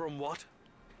 From what?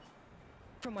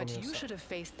 From what you should have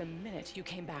faced the minute you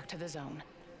came back to the zone.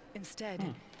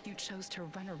 Instead, you chose to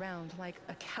run around like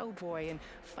a cowboy and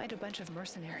fight a bunch of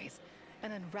mercenaries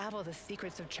and unravel the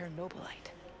secrets of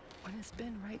Chernobylite. When it's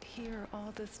been right here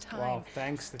all this time, wow,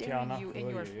 thanks, staring Tatiana. you in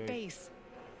your face,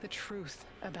 the truth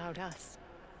about us.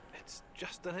 It's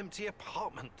just an empty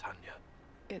apartment, Tanya.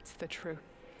 It's the truth.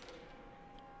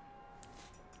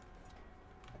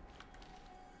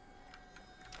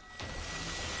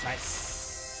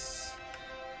 Nice.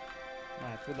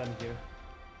 Alright, we're done here.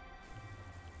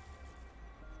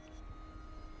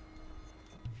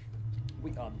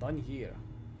 We are done here.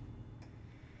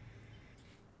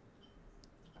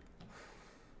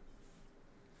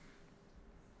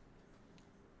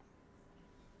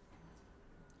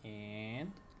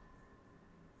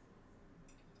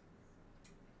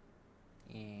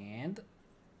 And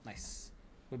nice.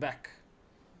 We're back.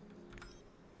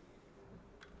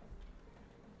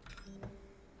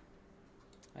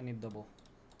 I need double.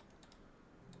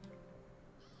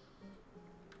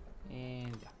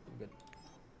 And yeah, we're good.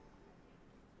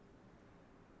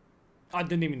 I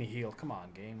didn't even heal. Come on,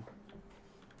 game.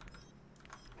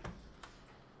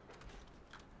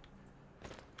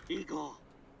 Igor,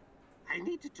 I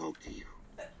need to talk to you.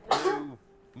 Oh,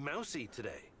 mousy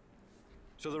today.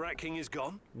 So the Rat King is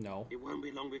gone? No. It won't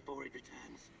be long before it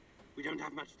returns. We don't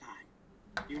have much time.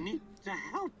 You need to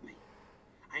help me.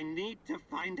 I need to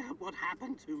find out what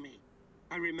happened to me.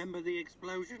 I remember the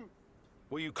explosion.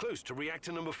 Were you close to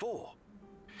reactor number 4?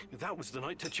 That was the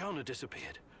night Tatiana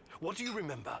disappeared. What do you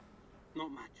remember?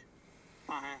 Not much.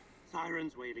 Fire,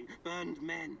 sirens wailing, burned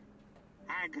men,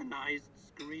 agonized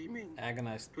screaming.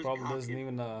 Agonized probably doesn't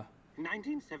even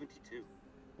 1972.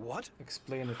 What?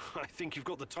 Explain it. I think you've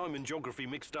got the time and geography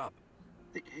mixed up.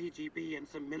 The KGB and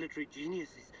some military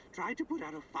geniuses tried to put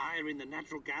out a fire in the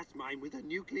natural gas mine with a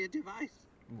nuclear device.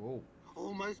 Whoa.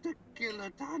 Almost a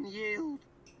kiloton yield.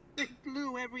 They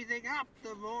blew everything up,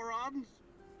 the morons.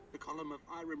 The column of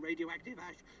fire and radioactive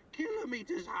ash,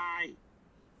 kilometers high.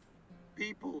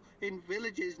 People in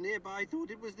villages nearby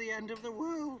thought it was the end of the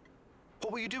world.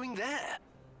 What were you doing there?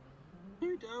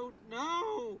 I don't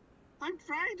know. I'm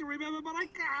trying to remember, but I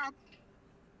can't.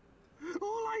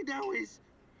 All I know is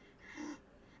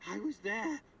I was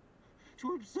there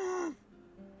to observe.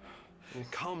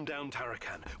 Calm down,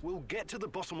 Tarakan. We'll get to the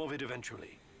bottom of it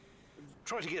eventually.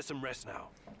 Try to get some rest now,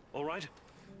 all right?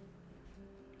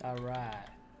 All right.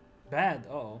 Bad.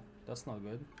 Uh-oh, that's not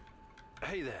good.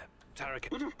 Hey there, Tarakan.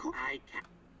 But of course I can.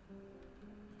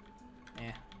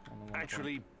 Yeah.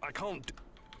 Actually, I can't.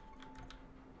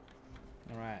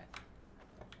 Alright.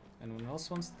 Anyone else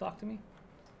wants to talk to me?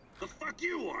 The fuck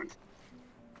you want?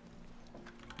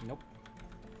 Nope.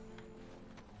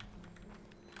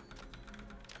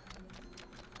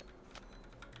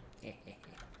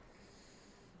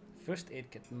 First aid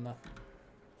kit, nothing.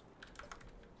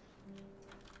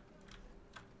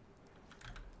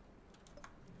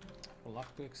 For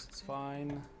lockpicks, it's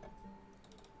fine.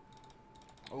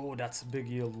 Oh, that's a big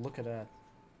yield. Look at that.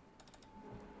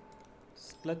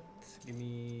 Split. Give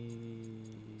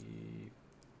me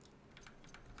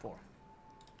 4.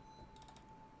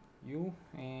 You,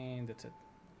 and that's it.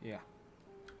 Yeah.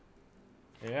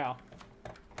 Yeah.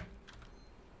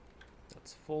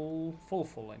 That's full,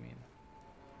 I mean.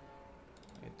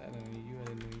 Wait, I don't need you,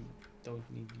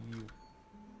 don't need you.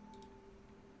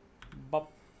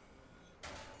 Bop.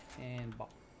 And bop.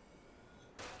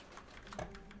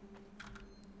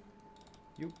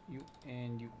 You,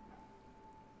 and you.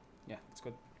 Yeah, it's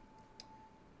good.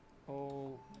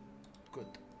 All good.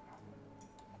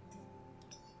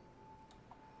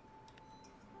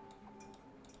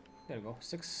 There we go.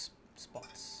 6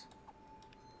 spots.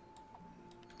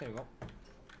 There we go.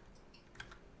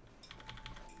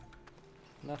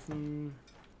 Nothing.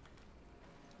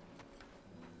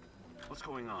 What's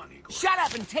going on, Igor? Shut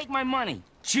up and take my money!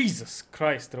 Jesus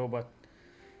Christ, robot.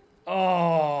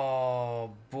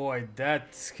 Oh boy,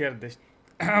 that scared the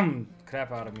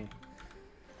crap out of me.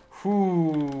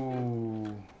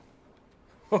 Whoo.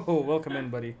 Oh, welcome in,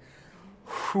 buddy.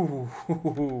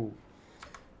 Whoo.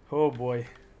 Oh boy.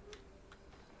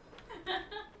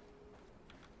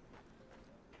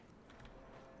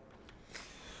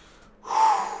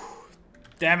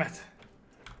 Damn it.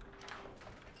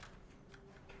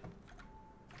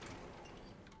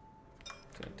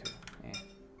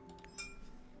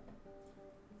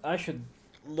 I should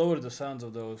lower the sounds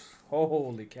of those.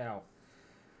 Holy cow.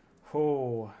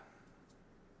 Oh.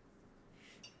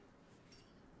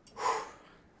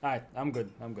 Alright, I'm good.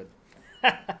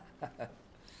 I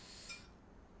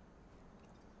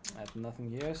have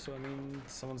nothing here, so I mean,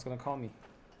 someone's gonna call me.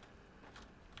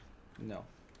 No.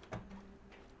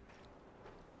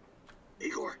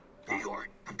 Igor,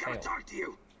 I've got to talk to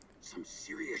you. Some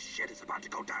serious shit is about to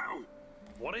go down.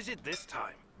 What is it this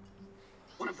time?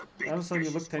 One of the big Also, you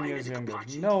fish look is 10 flying years into younger.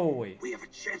 Kabachi. No way. We have a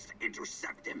chance to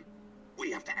intercept him. We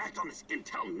have to act on this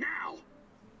intel now.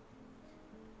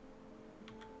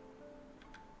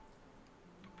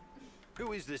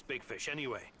 Who is this big fish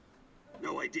anyway?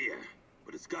 No idea,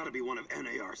 but it's got to be one of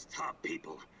NAR's top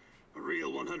people. A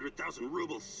real 100,000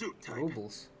 ruble suit type.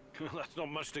 Rubles? That's not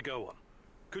much to go on.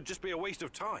 Could just be a waste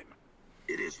of time.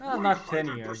 It is not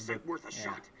 10 years, 100% but worth a yeah.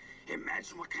 shot.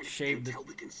 Imagine what kind of Shaved intel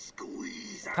we can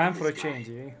squeeze out time of for a this change,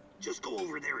 guy. eh? Just go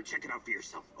over there and check it out for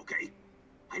yourself, okay?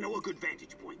 I know a good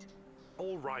vantage point.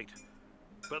 All right.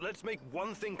 But let's make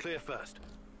one thing clear first.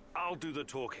 I'll do the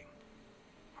talking.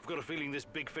 I've got a feeling this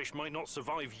big fish might not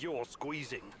survive your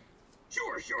squeezing.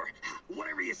 Sure.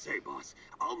 Whatever you say, boss.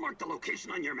 I'll mark the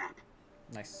location on your map.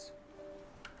 Nice.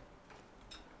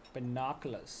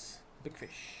 Binoculars. Big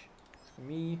fish. For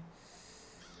me.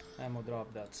 Ammo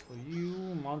drop, that's for you.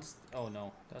 Monster. Oh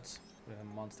no, that's for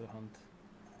a monster hunt.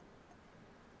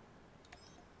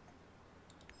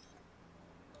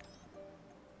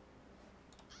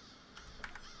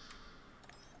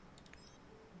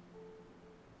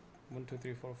 One, two,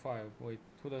 three, four, 5. Wait,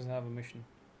 who doesn't have a mission?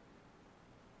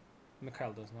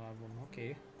 Mikhail does not have one.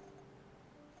 Okay.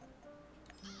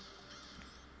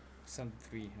 Send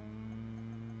 3.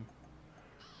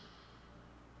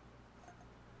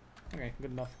 Okay,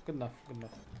 good enough.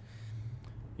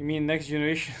 You mean next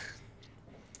generation?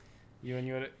 You and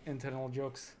your internal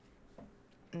jokes.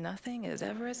 Nothing is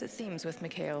ever as it seems with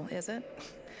Mikhail, is it?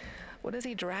 What is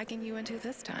he dragging you into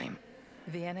this time?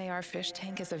 The NAR fish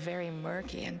tank is a very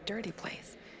murky and dirty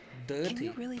place. Dirty? Can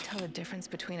you really tell a difference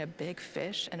between a big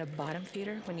fish and a bottom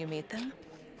feeder when you meet them?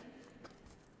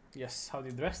 Yes, how they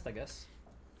dressed, I guess.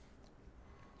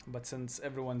 But since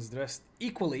everyone's dressed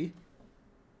equally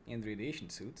in radiation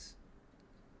suits,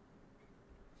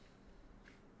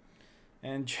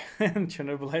 and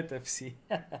Chernobylite FC.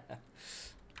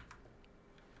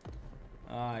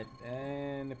 Alright,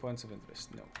 any points of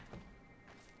interest? No.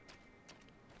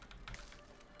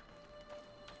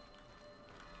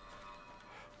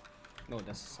 No,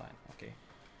 that's a sign. Okay.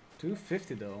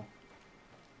 250 though.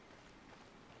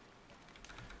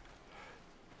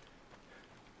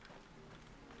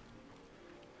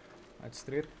 Right,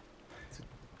 straight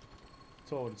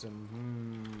towards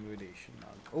him. Radiation.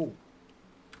 Oh.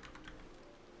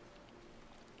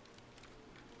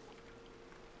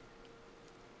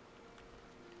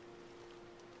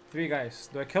 Three guys.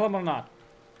 Do I kill him or not?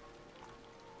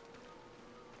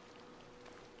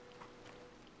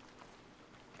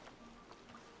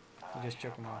 Just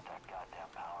choke him out.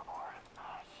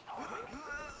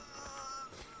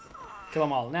 Kill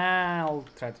them all. Nah, I'll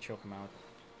try to choke him out.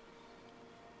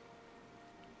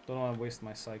 Don't want to waste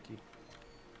my psyche.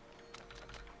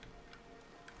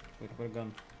 Wait, where a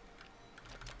gun?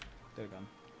 There, gun.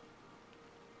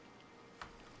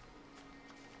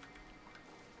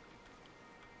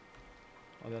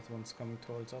 Oh, that one's coming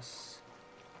towards us.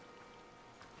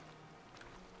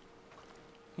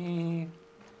 Move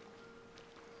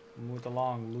it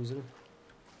along, loser.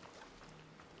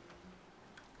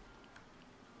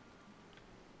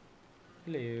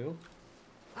 Hello.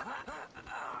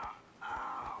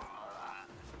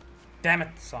 Damn it,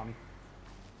 saw me.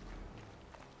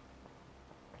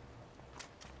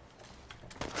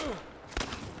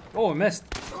 Oh, I missed.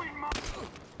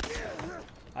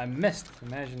 I missed.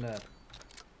 Imagine that.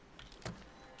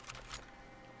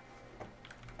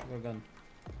 Go gun.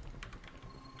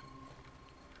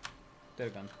 There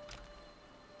gun.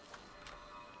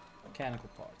 Mechanical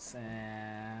parts.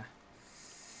 Can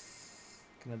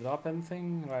I drop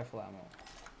anything? Rifle ammo.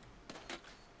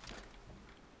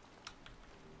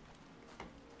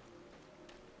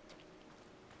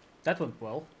 That went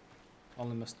well.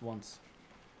 Only missed once.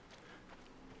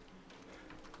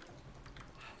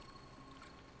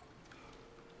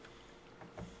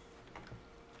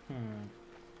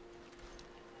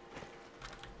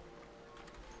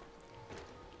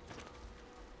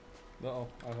 Uh-oh,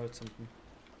 I heard something.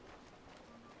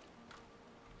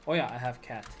 Oh yeah, I have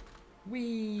cat.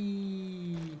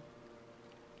 Whee!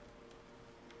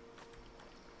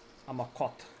 I'm a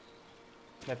cat.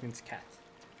 That means cat.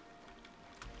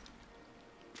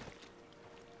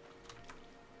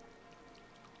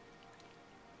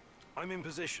 I'm in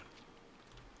position.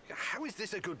 How is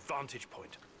this a good vantage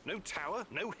point? No tower,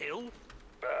 no hill?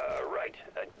 Right.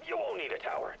 You won't need a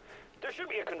tower. There should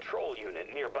be a control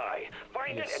unit nearby.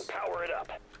 Find it and power it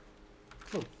up.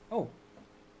 Cool. Oh.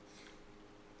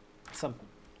 Some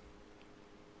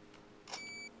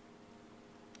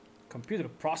computer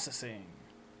processing.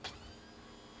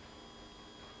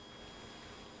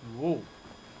 Whoa.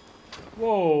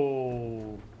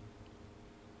 Whoa.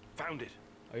 Found it.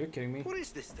 Are you kidding me? What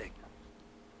is this thing?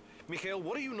 Mikhail,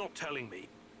 what are you not telling me?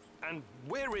 And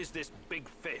where is this big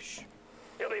fish?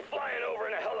 He'll be flying over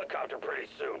in a helicopter pretty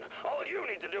soon. All you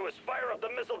need to do is fire up the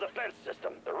missile defense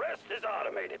system. The rest is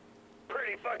automated.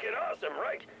 Pretty fucking awesome,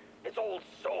 right? It's old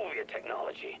Soviet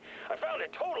technology. I found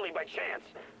it totally by chance.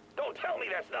 Don't tell me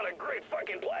that's not a great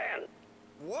fucking plan.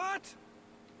 What?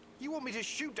 You want me to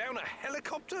shoot down a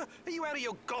helicopter? Are you out of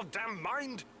your goddamn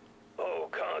mind? Au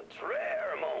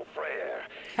contraire, mon frère.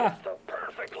 It's the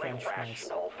perfectly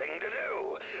rational thing to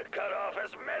do. Cut off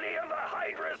as many of the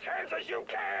Hydra's heads as you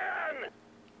can!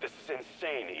 This is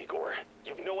insane, Igor.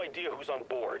 You've no idea who's on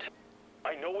board.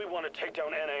 I know we want to take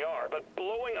down NAR, but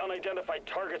blowing unidentified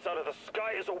targets out of the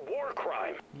sky is a war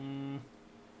crime.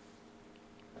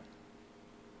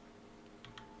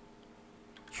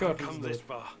 Sure, come this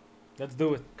far. Let's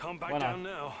do it. Come back down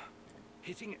now.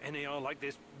 Hitting NAR like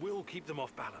this will keep them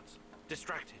off balance.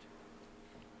 Distracted.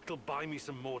 It'll buy me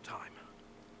some more time.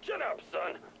 Chin up,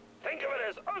 son. Think of it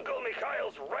as Uncle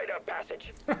Mikhail's rite of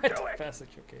passage. Rite of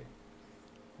passage, okay.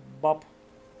 Bop.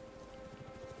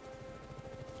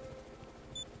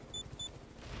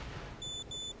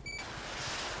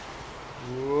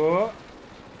 Whoa.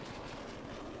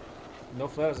 No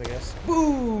flares, I guess.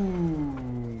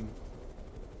 Boom!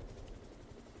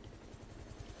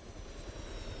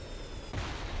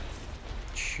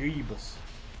 Jeebus.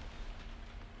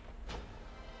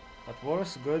 Got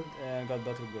worse, good, and got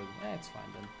better, good. It's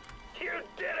fine then. You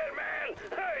did it, man!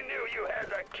 I knew you had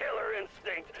the killer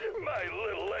instinct, my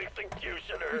little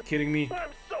executioner. Are you kidding me?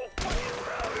 I'm so fucking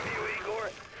proud of you,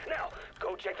 Igor. Now,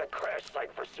 go check the crash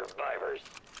site for survivors.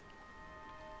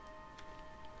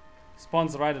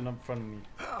 Spawns right in front of me.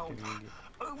 Help!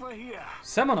 Over here!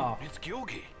 Semenov! It's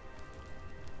Georgi.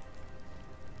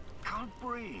 Can't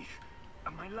breathe.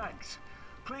 And my legs.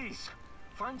 Please,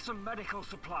 find some medical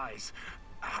supplies.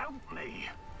 Help me.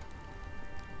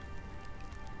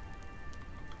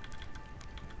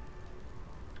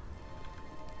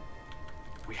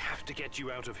 We have to get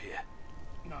you out of here.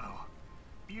 No.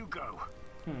 You go.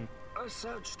 A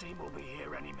search team will be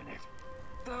here any minute.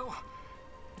 Though,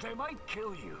 they might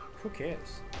kill you. Who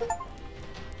cares?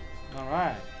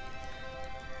 Alright.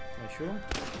 Can I shoot him?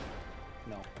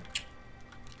 No.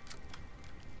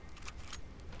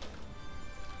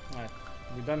 Alright.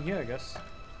 We're done here, I guess.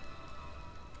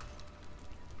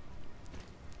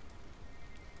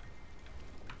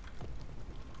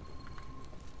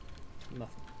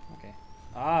 Nothing. Okay.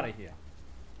 Out of here.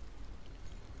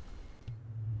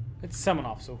 It's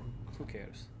Semenov, so who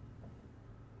cares?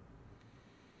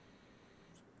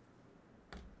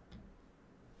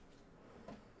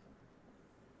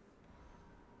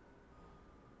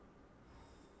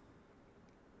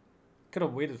 Could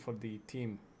have waited for the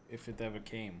team if it ever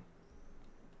came.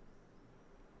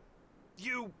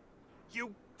 You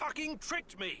fucking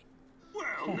tricked me!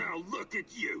 Well, now look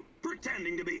at you,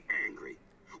 pretending to be angry.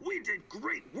 We did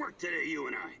great work today, you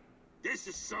and I. This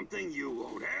is something you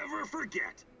won't ever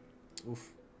forget.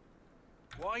 Oof.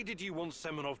 Why did you want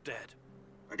Semenov dead?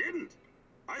 I didn't.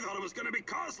 I thought it was going to be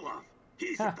Kozlov.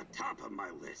 He's at the top of my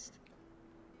list.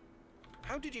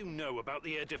 How did you know about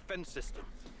the air defense system?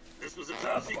 This was a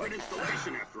top-secret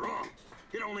installation, after all.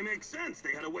 It only makes sense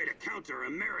they had a way to counter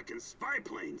American spy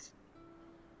planes.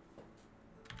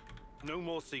 No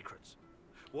more secrets.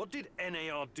 What did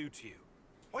NAR do to you?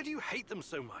 Why do you hate them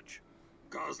so much?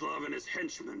 Kozlov and his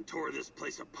henchmen tore this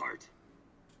place apart.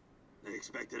 They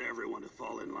expected everyone to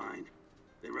fall in line.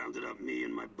 They rounded up me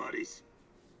and my buddies,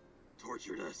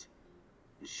 tortured us,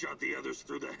 and shot the others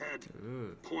through the head,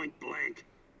 point blank.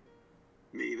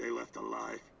 Me, they left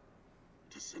alive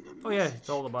to send a message. Oh yeah, it's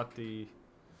all about the...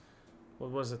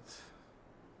 What was it?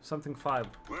 Something 5.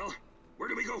 Well, where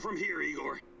do we go from here,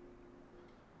 Igor?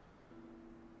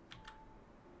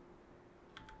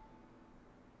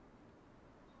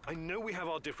 I know we have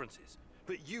our differences,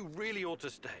 but you really ought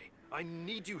to stay. I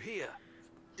need you here.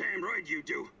 Damn right you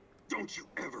do. Don't you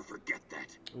ever forget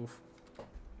that. Oof.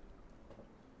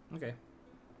 Okay.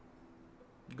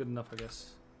 Good enough, I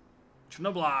guess.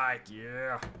 Chernobylite,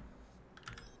 yeah.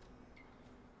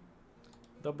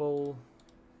 Double.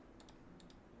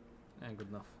 And good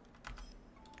enough.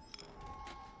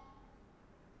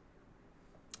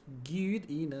 Good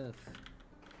enough.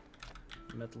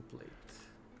 Metal plate.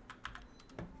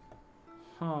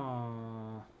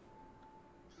 Huh.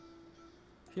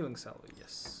 Healing salve,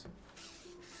 yes.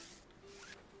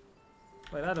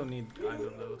 Wait, I don't need either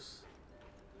of those.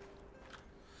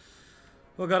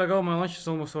 Well, gotta go. My lunch is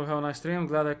almost over. Have a nice stream.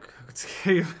 Glad I could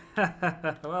scare you.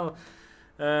 Well,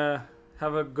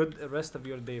 have a good rest of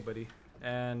your day, buddy.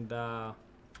 And I'll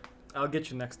get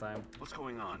you next time. What's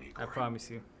going on, Igor? I promise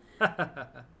you.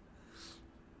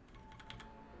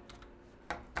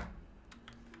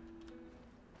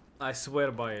 I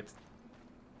swear by it.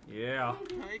 Yeah.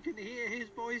 I can hear his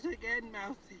voice again,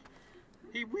 Mousy.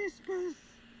 He whispers.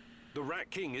 The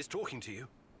Rat King is talking to you.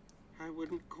 I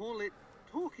wouldn't call it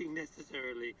talking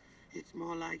necessarily. It's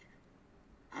more like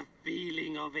a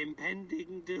feeling of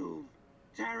impending doom.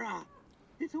 Terror.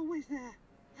 It's always there,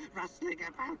 rustling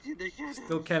about in the shadows.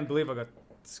 Still can't believe I got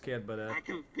scared by that. I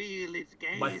can feel its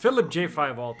gaze. By Philip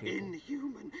J5, all people.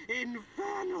 Inhuman,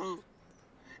 infernal,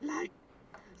 like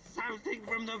something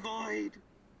from the void.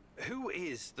 Who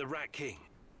is the Rat King?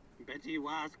 Bet you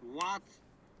ask, what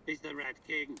is the Rat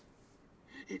King?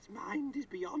 Its mind is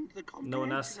beyond the comprehension. No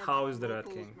one asks how is the Rat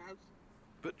King. Mouse.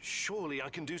 But surely I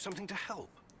can do something to help.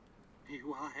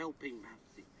 You are helping,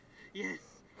 Mousy. Yes,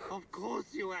 of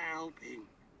course you are helping.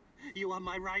 You are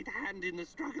my right hand in the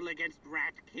struggle against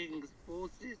Rat King's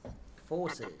forces.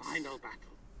 Forces. But the final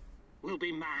battle will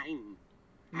be mine.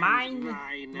 Mine.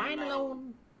 Mine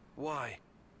alone. Why?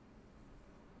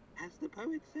 As the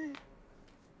poet said,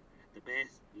 the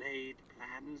best laid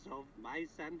plans of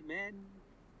mice and men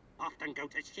often go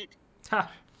to shit.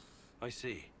 Ha! I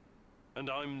see. And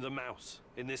I'm the mouse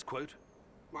in this quote?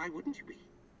 Why wouldn't you be,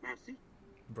 Mousy?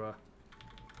 Bruh.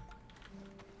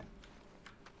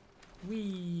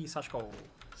 Wee, Sashko.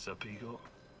 Sup, Igor?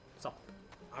 Sup?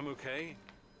 I'm okay.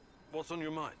 What's on your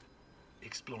mind?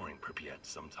 Exploring Pripyat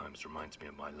sometimes reminds me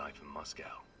of my life in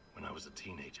Moscow when I was a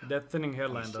teenager. That thinning I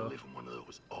hairline, used to though. live in one of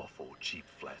those awful cheap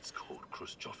flats called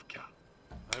Khrushchevka.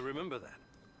 I remember that.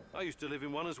 I used to live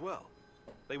in one as well.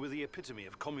 They were the epitome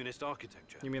of communist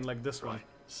architecture. You mean like this one? Right.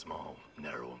 Small,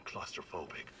 narrow, and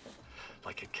claustrophobic.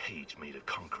 Like a cage made of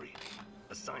concrete.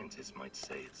 A scientist might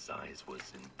say its size was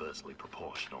inversely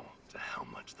proportional to how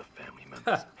much the family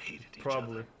members hated each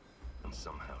other. And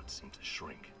somehow it seemed to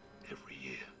shrink every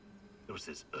year. There was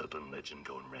this urban legend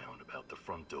going round about the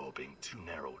front door being too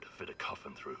narrow to fit a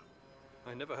coffin through.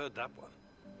 I never heard that one.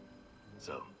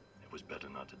 So, it was better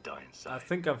not to die inside. I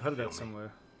think I've heard Feel that me?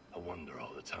 somewhere. I wonder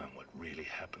all the time what really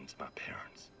happened to my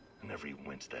parents. I never even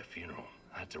went to their funeral.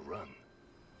 I had to run.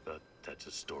 But that's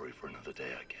a story for another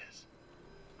day, I guess.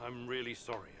 I'm really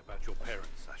sorry about your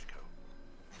parents, Sashko.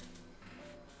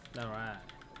 Alright.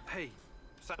 Hey,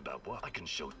 About what? I can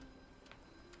show...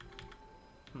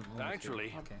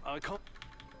 Actually, okay. I can't...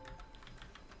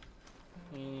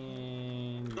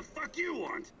 And The fuck you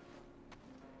want?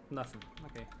 nothing.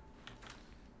 Okay.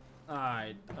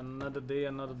 Alright, another day,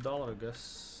 another dollar, I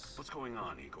guess. What's going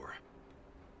on, Igor?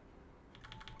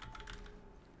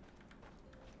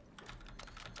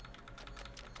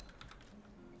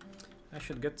 I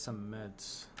should get some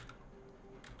meds.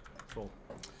 Cool.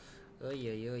 Oy,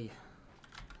 oy, oy.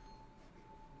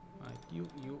 You,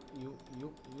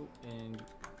 and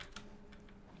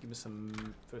give me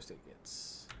some first aid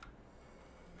kits.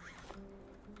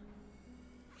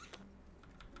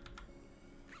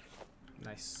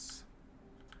 Nice.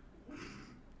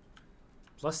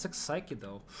 Plus 6 psyche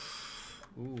though.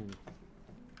 Ooh.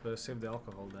 Better save the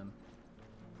alcohol then.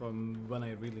 From when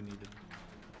I really need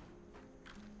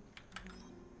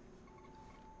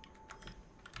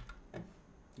it.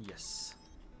 Yes.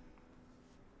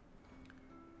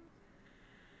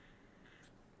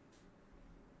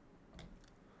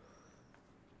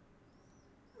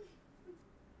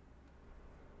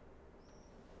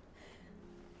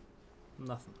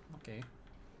 Nothing. Okay.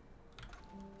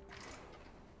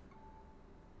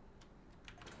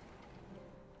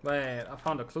 Wait, I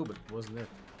found a clue, but it wasn't it.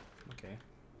 Okay.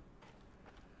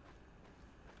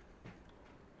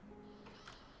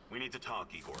 We need to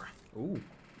talk, Igor. Ooh.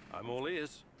 I'm all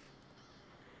ears.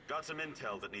 Got some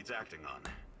intel that needs acting on.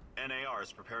 NAR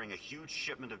is preparing a huge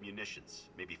shipment of munitions,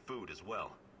 maybe food as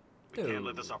well. We can't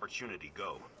let this opportunity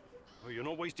go. Well, you're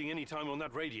not wasting any time on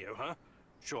that radio, huh?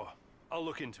 Sure, I'll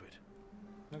look into it.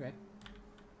 Okay.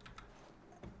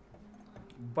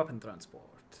 Weapon transport.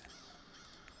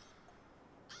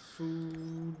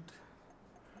 Food.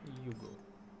 You go.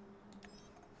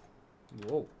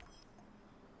 Whoa.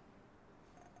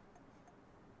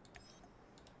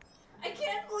 I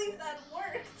can't believe that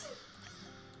worked.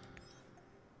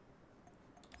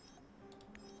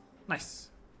 Nice.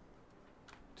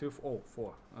 4.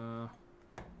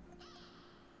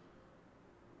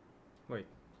 Wait.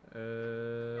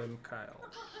 Kyle.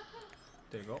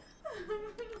 There you go.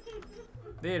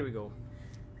 There we go.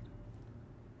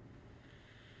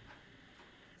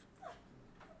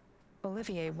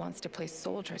 Olivier wants to play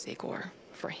soldiers, Igor.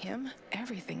 For him,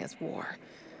 everything is war.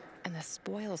 And the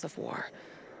spoils of war.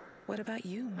 What about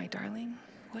you, my darling?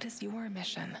 What is your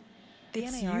mission? The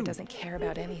NAR doesn't care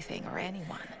about anything or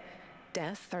anyone.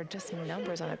 Deaths are just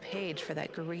numbers on a page for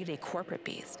that greedy corporate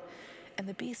beast. And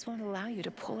the beast won't allow you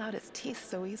to pull out its teeth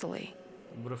so easily.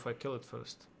 What if I kill it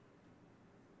first?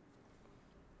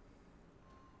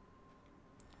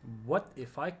 What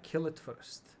if I kill it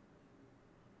first?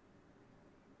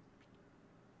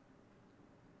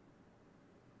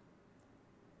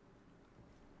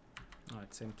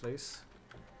 Alright, same place.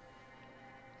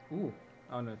 Ooh.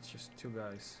 Oh no, it's just 2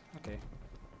 guys. Okay.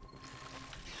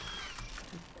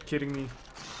 Kidding me?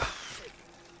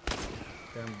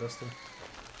 Damn Duster.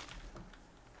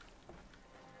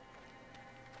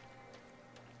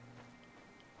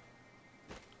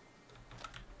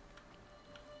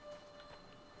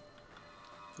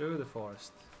 Through the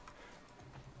forest.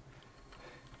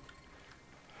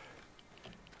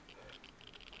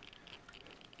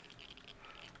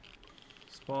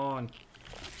 Spawn.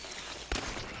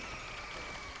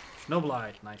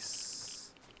 Chernobylite,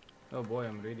 nice. Oh boy,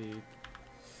 I'm ready.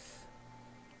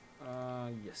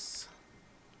 Yes.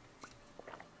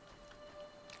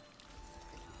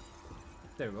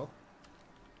 There we go.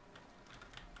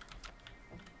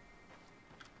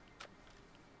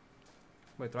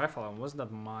 Wait, rifle, wasn't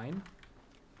that mine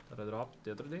that I dropped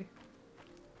the other day?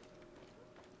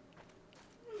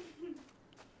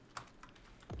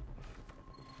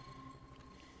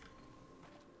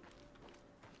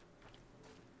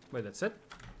 Wait, that's it?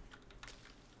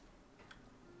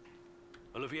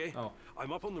 Olivier, oh.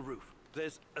 I'm up on the roof.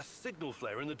 There's a signal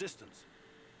flare in the distance.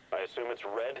 I assume it's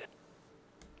red?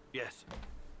 Yes.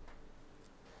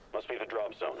 Must be the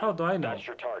drop zone. How do I know? That's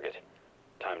your target.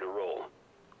 Time to roll.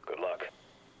 Good luck.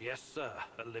 Yes, sir.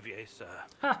 Olivier, sir.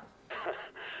 Ha!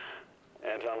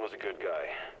 Anton was a good guy.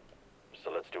 So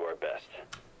let's do our best.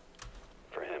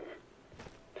 For him.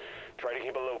 Try to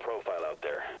keep a low profile out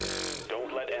there.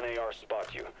 Don't let NAR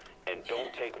spot you. And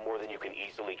don't take more than you can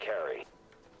easily carry.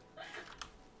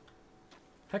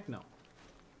 Heck no.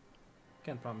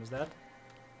 Can't promise that.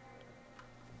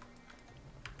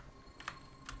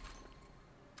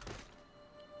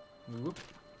 Whoop.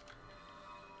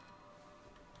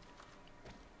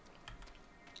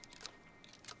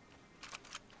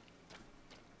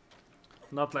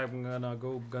 Not like I'm gonna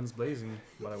go guns blazing,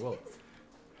 but I will.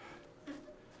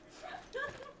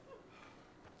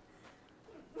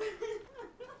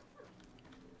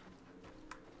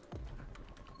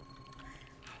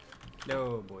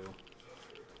 Oh boy.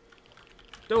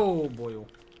 Oh boy.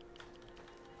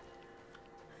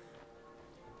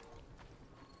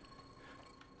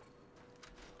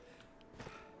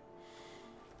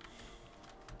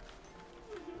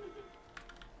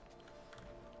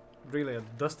 Really, a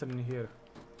duster in here.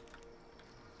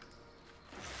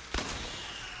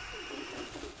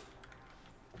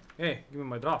 Hey, give me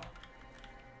my drop.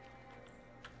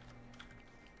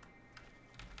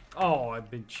 Oh, I've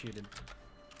been cheated.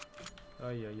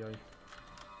 Ay, ay, ay.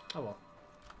 Oh well.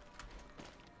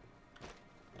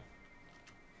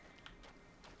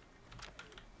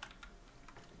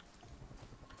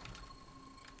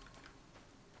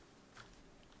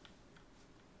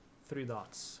 Three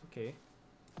dots. Okay.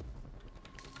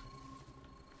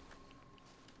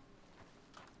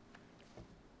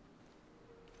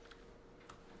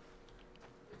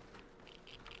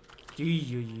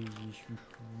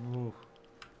 Ooh.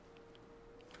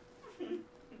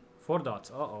 4 dots.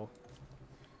 Uh-oh.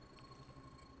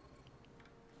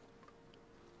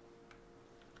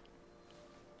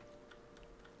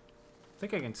 I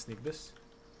think I can sneak this.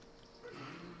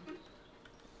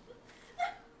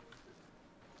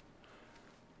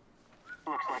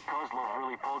 Looks like Kozlov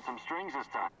really pulled some strings this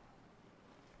time.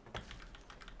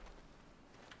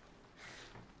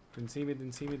 Didn't see me,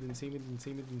 didn't see me, didn't see me, didn't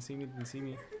see me, didn't see me, didn't see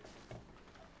me.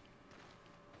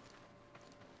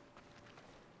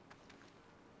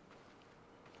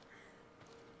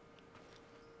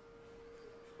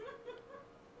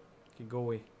 Okay, go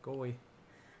away, go away.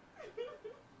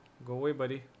 Go away,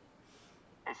 buddy.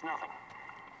 It's nothing.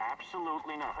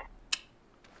 Absolutely nothing.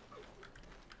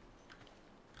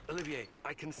 Olivier,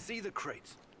 I can see the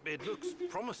crates. It looks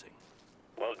promising.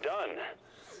 Well done.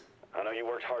 I know you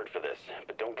worked hard for this,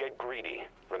 but don't get greedy.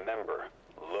 Remember,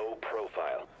 low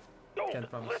profile. Don't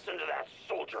listen to that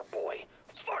soldier boy.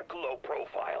 Fuck low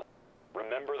profile.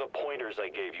 Remember the pointers I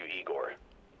gave you, Igor.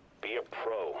 Be a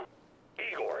pro.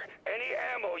 Igor, any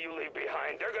ammo you leave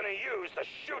behind, they're gonna use to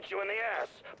shoot you in the ass.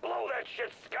 Blow that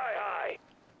shit sky high.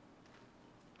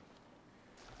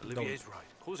 Olivier's right.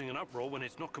 Causing an uproar when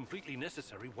it's not completely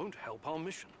necessary won't help our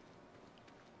mission.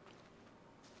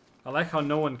 I like how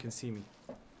no one can see me.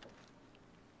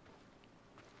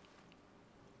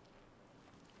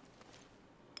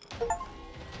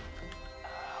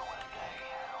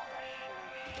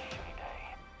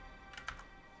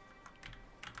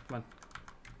 Come on.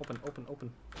 Open, open,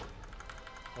 open.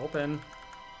 Open.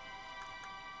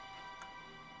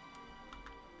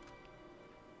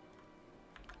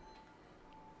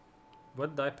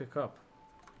 What did I pick up?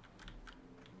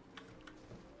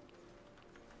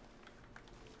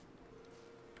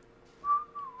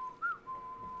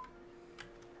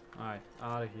 Alright,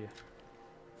 out of here.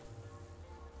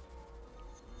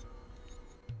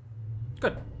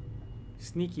 Good.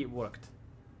 Sneaky, it worked.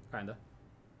 Kinda.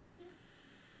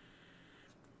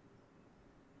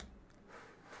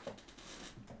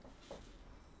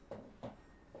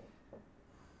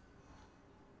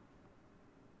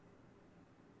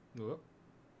 Whoop.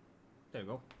 There you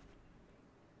go.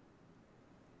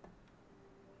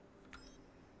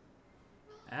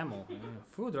 Ammo. Yeah.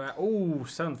 Food ration. Oh,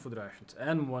 7 food rations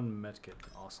and 1 medkit.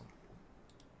 Awesome.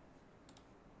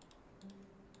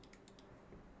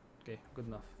 Okay, good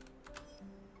enough.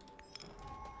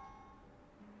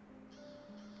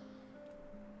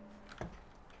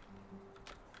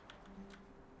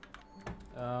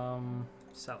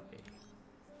 Salary.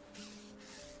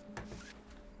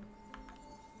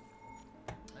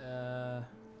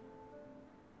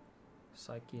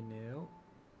 Psyche, no.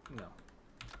 No.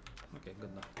 Okay,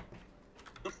 good enough.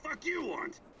 The fuck you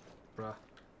want? Bruh.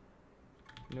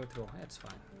 Neutral, that's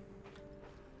fine.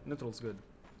 Neutral's good.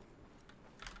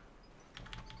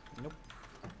 Nope.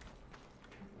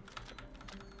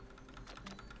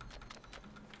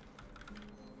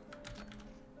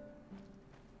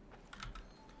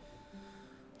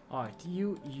 Alright,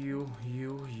 you,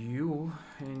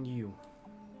 and you.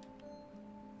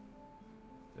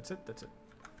 That's it, that's it.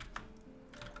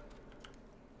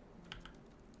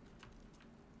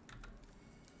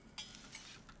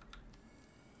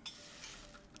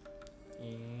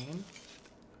 And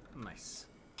nice.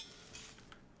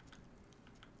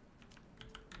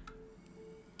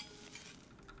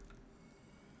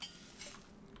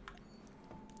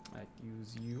 I'd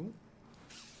use you.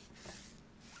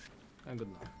 And good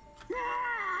enough.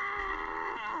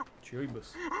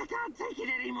 Cheebus. I can't take it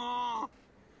anymore.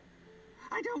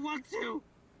 I don't want to.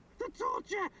 The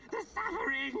torture, the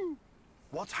suffering.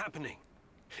 What's happening?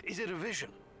 Is it a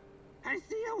vision? I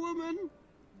see a woman.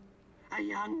 A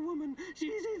young woman.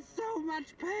 She's in so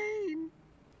much pain.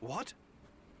 What?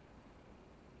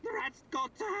 The rats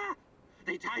got to her.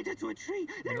 They tied her to a tree.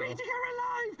 They're eating her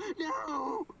alive.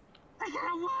 No. I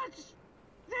cannot watch.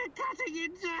 They're cutting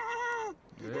into her.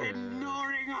 They're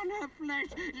gnawing on her flesh,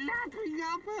 lapping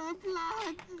up her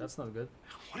blood. That's not good.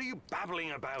 What are you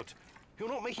babbling about? You're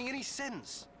not making any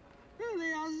sense.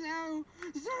 They are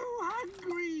so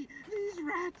hungry, these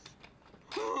rats.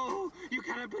 Oh, you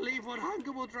cannot believe what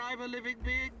hunger will drive a living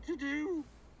being to do.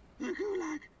 The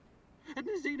Gulag and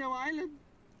the Xeno Island.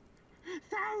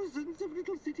 Thousands of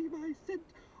little city mice sent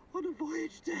on a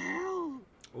voyage to hell.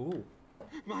 Ooh.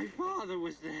 My father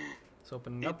was there. It's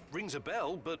opening It up. rings a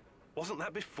bell, but wasn't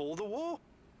that before the war?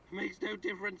 Makes no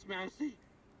difference, Mousy.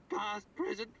 Past,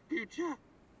 present, future.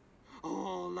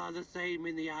 All are the same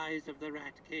in the eyes of the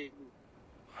Rat King.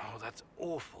 Oh, that's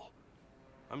awful.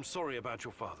 I'm sorry about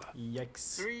your father.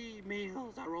 Yikes. 3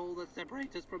 meals are all that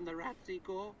separate us from the rats,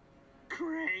 Igor.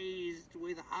 Crazed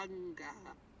with hunger.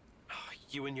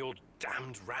 You and your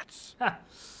damned rats. Ha!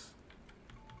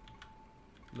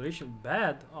 Relation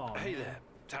bad? Oh. Hey there,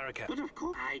 Tarakat. But of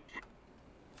course I can.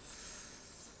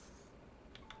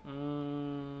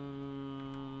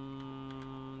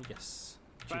 Yes.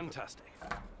 Fantastic.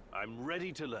 I'm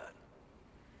ready to learn.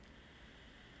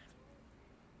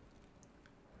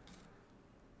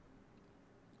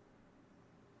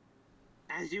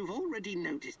 As you've already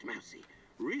noticed, Mousy,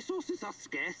 resources are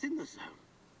scarce in the zone.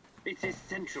 It's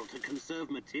essential to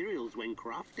conserve materials when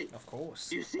crafting. Of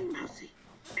course. You see, Mousy,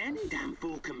 any damn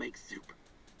fool can make soup.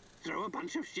 Throw a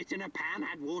bunch of shit in a pan,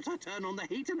 add water, turn on the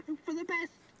heat, and hope for the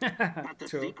best. But the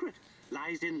secret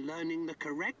lies in learning the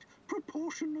correct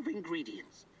proportion of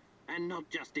ingredients. And not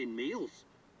just in meals.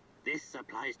 This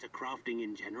applies to crafting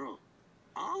in general.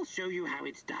 I'll show you how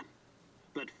it's done.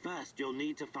 But first, you'll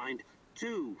need to find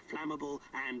 2 flammable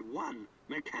and 1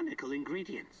 mechanical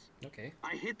ingredients. Okay.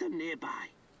 I hid them nearby.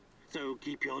 So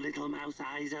keep your little mouse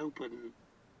eyes open.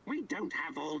 We don't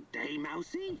have all day,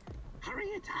 Mousy. Hurry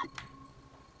it up.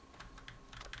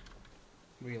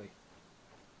 Really?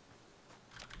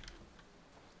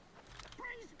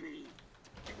 Praise be.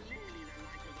 Clearly the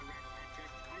light of the rat catcher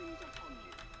shines upon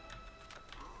you.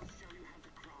 I'll show you how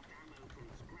to craft ammo from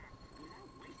scrap without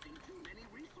wasting too many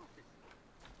resources.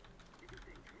 Is it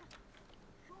dangerous?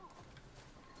 Sure.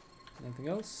 Anything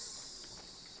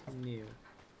else? New.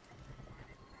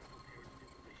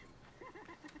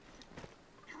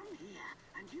 Come here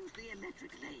and use the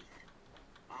electric lathe.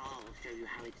 I'll show you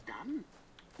how it's done.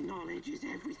 Knowledge is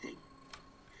everything.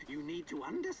 You need to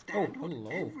understand what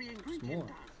every ingredient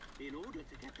does in order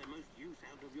to get the most use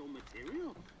out of your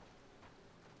materials.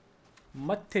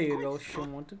 Material she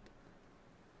wanted.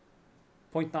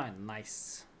 0.9.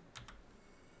 Nice.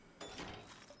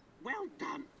 Well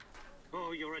done.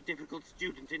 Oh, you're a difficult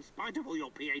student in spite of all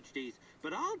your PhDs,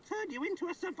 but I'll turn you into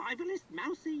a survivalist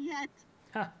Mousy yet.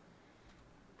 Ha.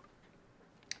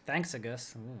 Thanks, I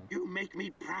guess. Mm. You make me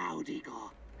proud,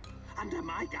 Igor. Under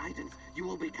my guidance, you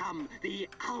will become the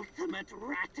ultimate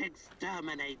rat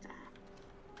exterminator.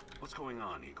 What's going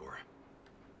on, Igor?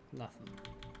 Nothing.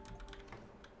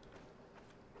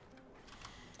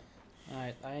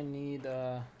 Alright, I need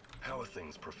How are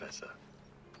things, Professor?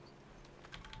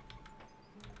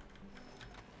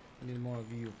 I need more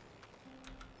of you.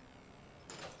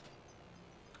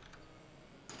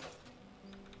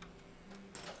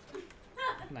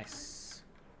 Nice.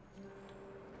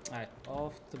 Alright,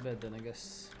 off to bed then, I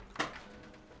guess.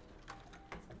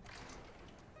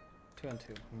 2 and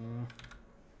 2.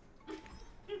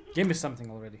 Give me something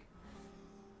already.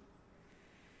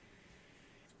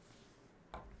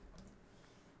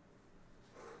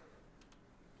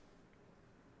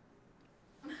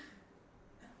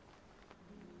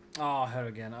 Oh, her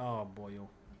again. Oh, boy.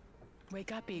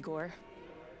 Wake up, Igor.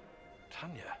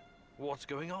 Tanya, what's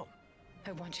going on?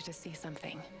 I want you to see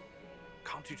something.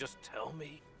 Can't you just tell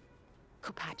me?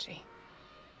 Kopachi.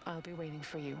 I'll be waiting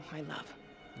for you, my love.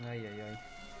 Ay, ay, ay.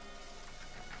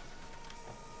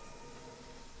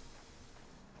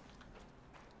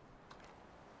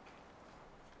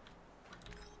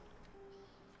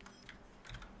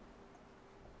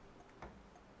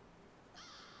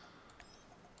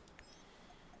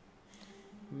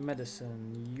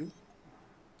 Medicine, you.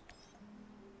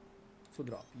 So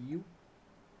drop you.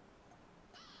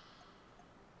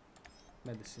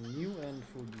 Medicine, you, and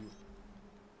food, you.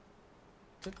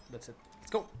 That's it. That's it. Let's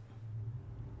go.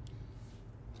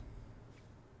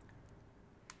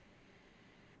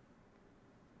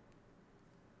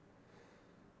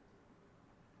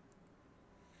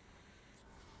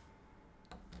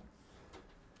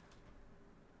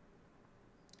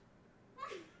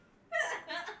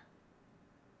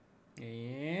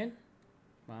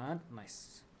 And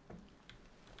nice.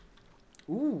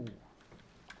 Ooh.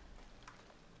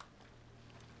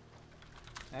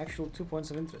 Actual 2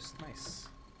 points of interest. Nice.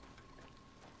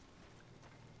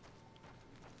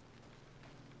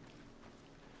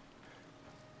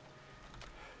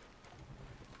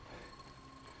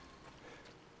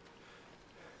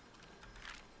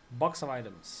 Box of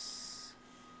items.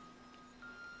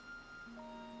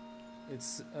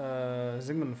 It's a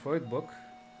Sigmund Freud book.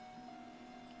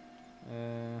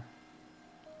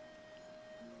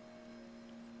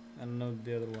 I don't know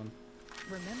the other one.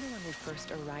 Remember when we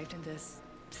first arrived in this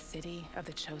city of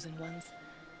the Chosen Ones?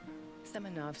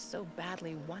 Semenov so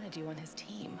badly wanted you on his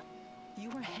team.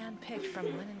 You were handpicked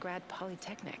from Leningrad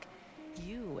Polytechnic.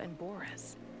 You and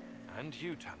Boris. And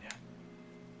you, Tanya.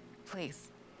 Please,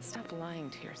 stop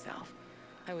lying to yourself.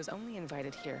 I was only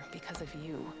invited here because of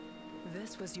you.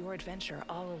 This was your adventure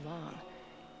all along.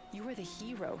 You were the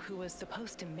hero who was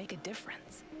supposed to make a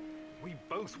difference. We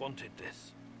both wanted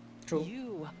this. True.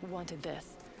 You wanted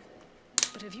this.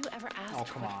 But have you ever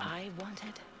asked come what on. I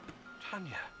wanted?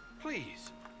 Tanya,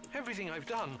 please. Everything I've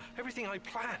done, everything I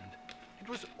planned, it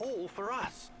was all for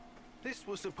us. This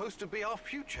was supposed to be our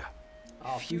future.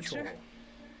 Our future?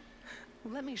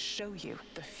 Let me show you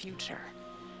the future.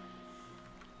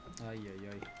 Ay, ay,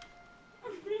 ay.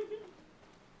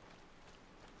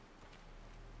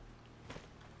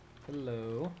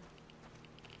 Hello.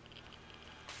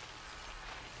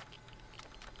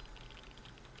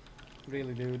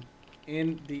 Really, dude.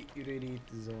 In the irradiate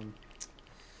zone.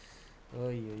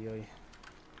 Ay, ay, ay.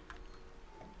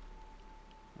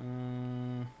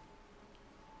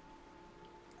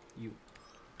 You.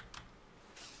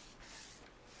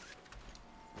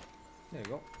 There you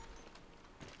go.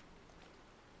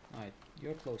 Alright,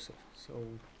 you're closer. So,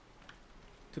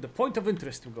 to the point of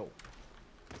interest we go.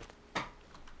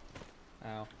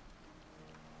 Ow.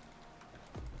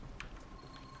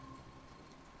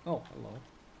 Oh, hello.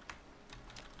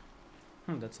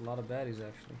 That's a lot of baddies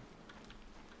actually.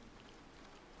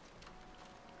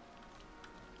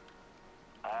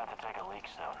 I have to take a leak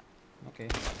soon. Okay.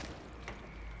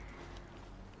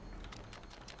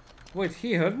 Wait,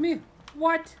 he heard me?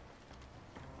 What?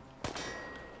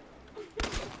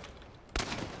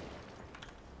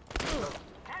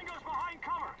 Tango's behind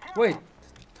cover. Wait,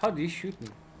 how did he shoot me?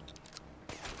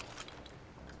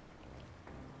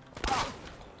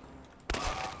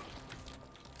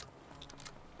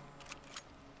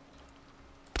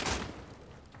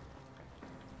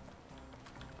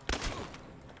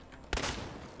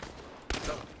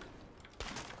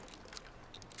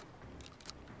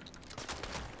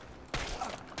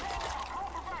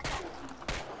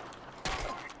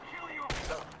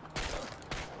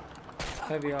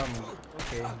 Heavy armor.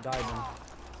 Okay, died then.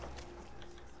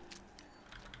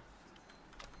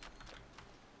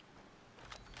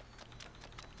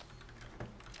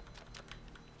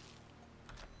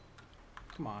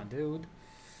 Come on, dude.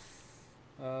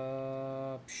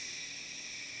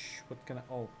 What can I?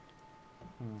 Oh.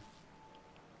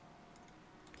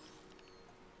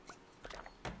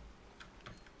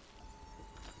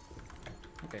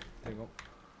 Okay, there you go.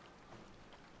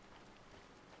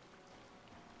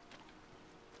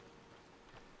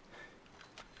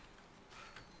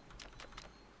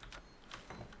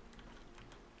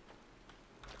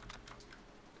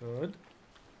 Good.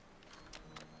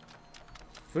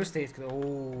 First aid.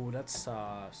 Oh, that's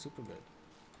super good.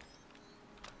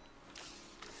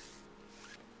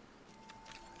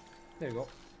 There you go.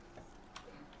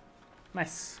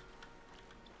 Nice.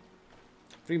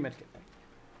 Free medkit.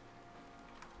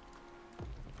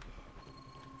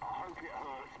 I hope it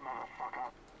hurts, motherfucker.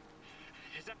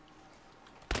 Is that...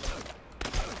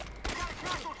 We got a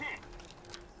casualty!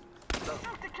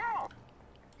 Shoot to kill!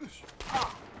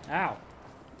 Ow.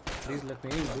 Please let me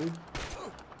in, dude.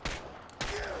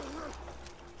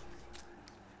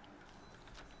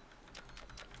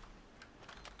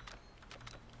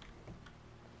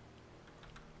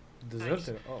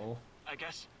 Deserter. Uh-oh. I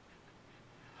guess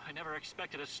I never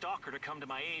expected a stalker to come to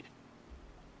my aid.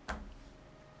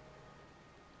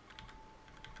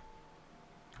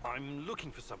 I'm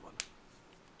looking for someone.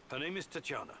 Her name is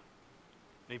Tatiana.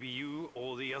 Maybe you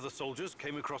or the other soldiers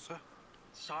came across her?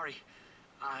 Sorry,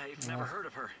 I've never heard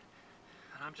of her.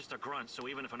 I'm just a grunt, so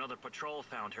even if another patrol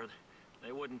found her,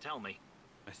 they wouldn't tell me.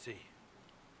 I see.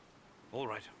 All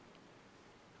right.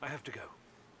 I have to go.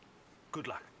 Good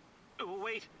luck.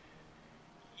 Wait.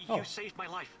 Oh. You saved my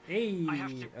life. Hey, I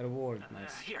have to... a reward.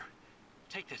 Nice. Here,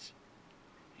 take this.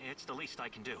 It's the least I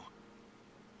can do.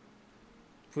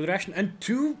 Food ration and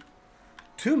two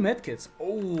medkits.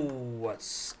 Oh,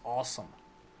 that's awesome.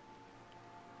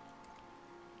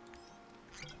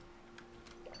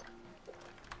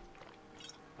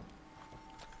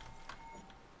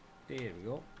 There we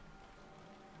go.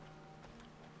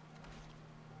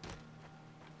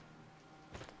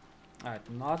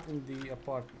 Alright, not in the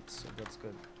apartment, so that's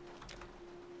good.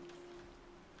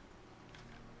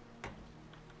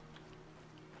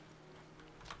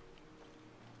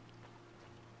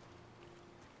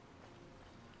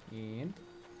 And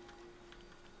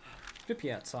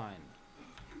Pripyat sign.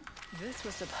 This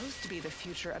was supposed to be the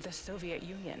future of the Soviet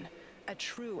Union, a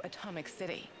true atomic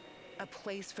city. A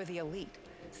place for the elite.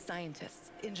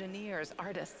 Scientists, engineers,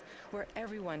 artists, where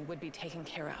everyone would be taken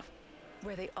care of.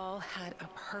 Where they all had a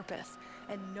purpose,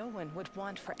 and no one would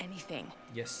want for anything.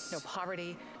 Yes. No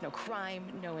poverty, no crime,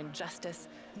 no injustice,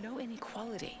 no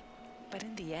inequality. But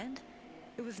in the end,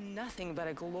 it was nothing but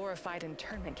a glorified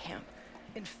internment camp,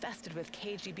 infested with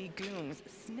KGB goons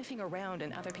sniffing around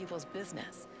in other people's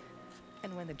business.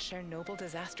 And when the Chernobyl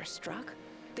disaster struck,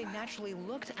 they naturally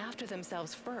looked after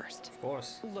themselves first. Of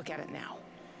course. Look at it now.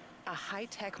 A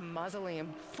high-tech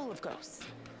mausoleum full of ghosts.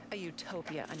 A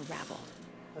utopia unraveled.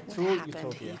 A true what happened,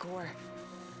 utopia. Igor?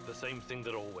 The same thing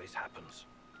that always happens.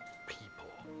 People.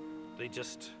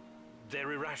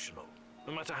 They're irrational.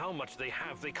 No matter how much they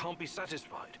have, they can't be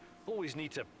satisfied. Always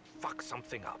need to fuck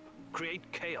something up. Create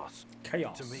chaos.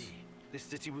 Chaos. To me, this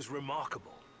city was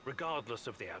remarkable, regardless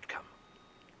of the outcome.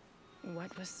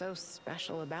 What was so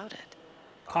special about it?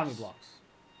 Commie blocks.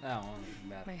 No,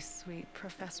 bad. My sweet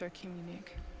Professor Komunik.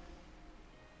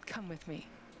 Come with me.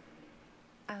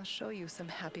 I'll show you some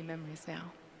happy memories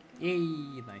now. Yay,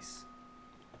 nice.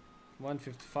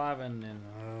 155 and then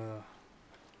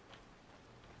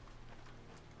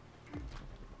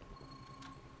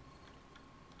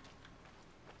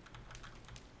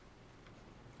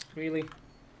really?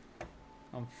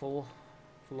 I'm full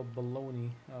of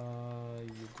baloney.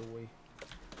 You go away.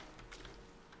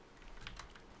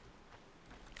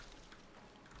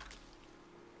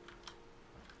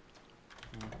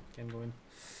 Can't go in.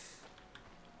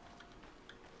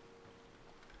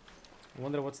 I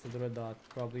wonder what's the red dot.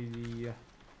 Probably the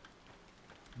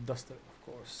duster, of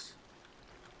course.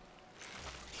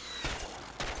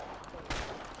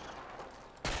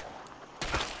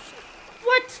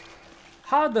 What?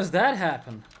 How does that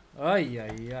happen? Ay,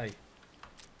 ay, ay.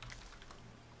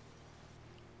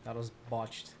 That was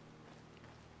botched.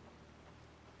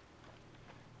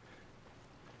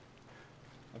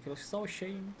 I feel so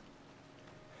ashamed.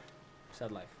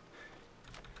 Sad life.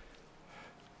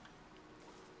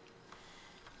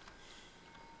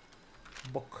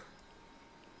 Book.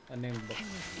 A name book. Can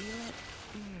you feel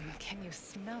it? Can you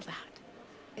smell that?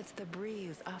 It's the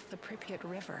breeze off the Pripyat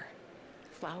River.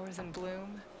 Flowers in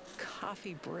bloom,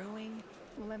 coffee brewing,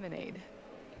 lemonade.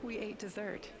 We ate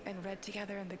dessert and read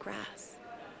together in the grass.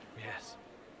 Yes.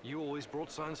 You always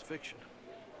brought science fiction.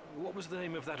 What was the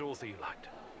name of that author you liked?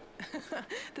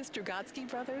 The Strugatsky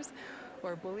brothers?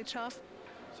 Or Bulichov?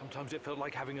 Sometimes it felt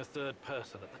like having a third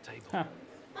person at the table. Huh.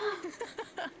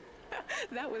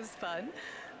 That was fun.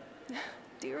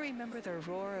 Do you remember the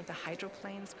roar of the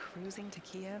hydroplanes cruising to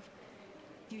Kiev?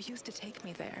 You used to take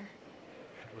me there.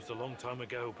 It was a long time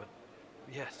ago, but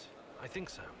yes, I think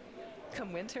so.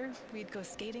 Come winter, we'd go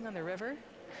skating on the river,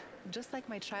 just like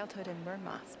my childhood in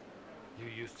Murmansk. You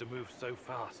used to move so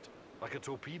fast, like a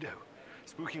torpedo,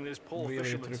 spooking those poor Really,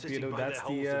 fishermen sitting by their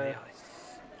holes in the ice.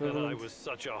 And I was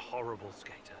such a horrible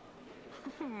skater.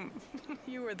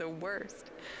 You were the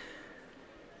worst.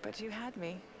 But you had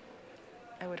me.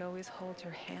 I would always hold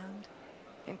your hand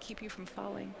and keep you from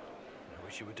falling. I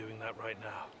wish you were doing that right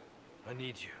now. I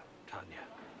need you, Tanya,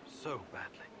 so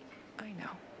badly. I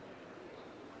know.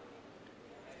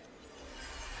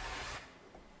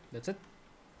 That's it.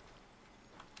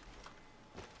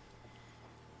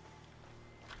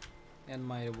 And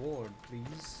my reward,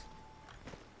 please.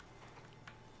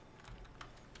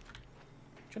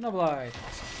 Chernobylite.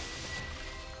 Awesome.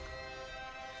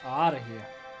 Out of here.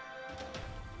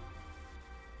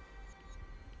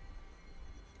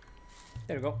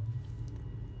 There we go.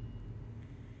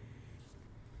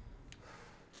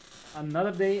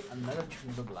 Another day, another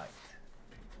Chernobylite.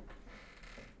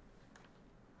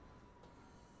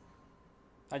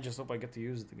 I just hope I get to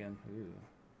use it again. Ew.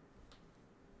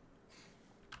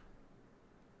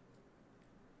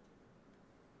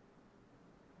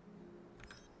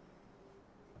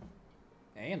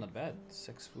 Hey, not bad.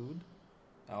 6 food,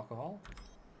 alcohol.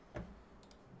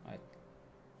 Alright.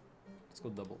 Let's go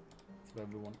double for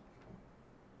everyone.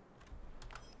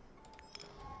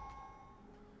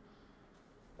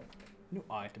 New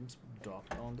items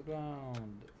dropped on the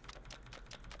ground.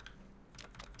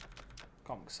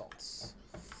 Comic salts.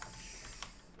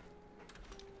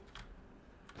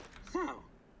 So,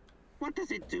 what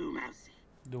does it do, Mousy?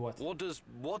 Do what? What does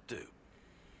what do?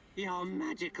 Your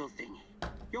magical thingy.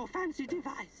 Your fancy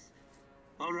device.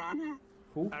 Orana?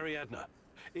 Who? Ariadna.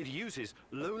 It uses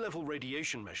low-level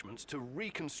radiation measurements to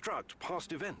reconstruct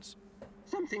past events.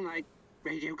 Something like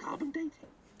radiocarbon dating.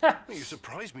 You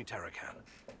surprised me, Tarakan.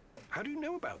 How do you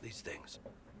know about these things?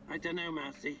 I don't know,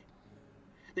 Mousy.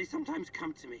 They sometimes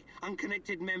come to me,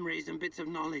 unconnected memories and bits of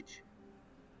knowledge.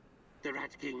 The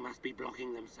Rat King must be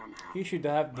blocking them somehow. He should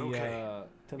have the Okay.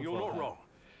 tinfoil You're not hat. wrong.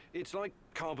 It's like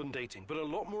carbon dating, but a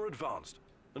lot more advanced,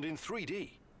 and in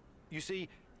 3D. You see,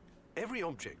 every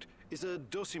object is a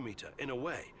dosimeter in a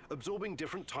way, absorbing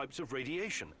different types of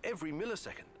radiation every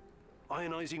millisecond.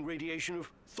 Ionizing radiation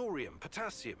of thorium,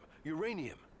 potassium,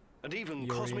 uranium, and even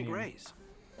cosmic rays.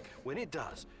 When it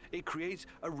does, it creates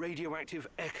a radioactive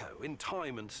echo in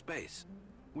time and space.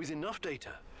 With enough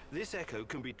data, this echo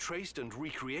can be traced and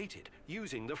recreated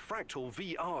using the fractal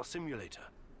VR simulator.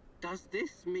 Does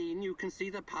this mean you can see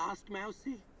the past,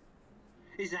 Mousy?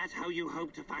 Is that how you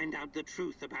hope to find out the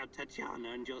truth about Tatiana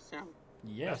and yourself?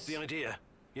 Yes. That's the idea,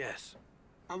 yes.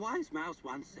 A wise mouse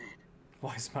once said,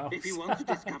 Wise mouse. if you want to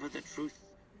discover the truth,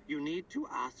 you need to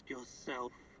ask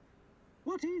yourself,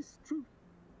 what is truth?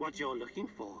 What you're looking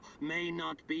for may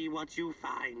not be what you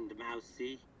find,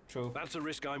 Mousy. True. That's a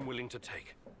risk I'm willing to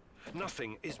take.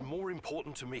 Nothing is more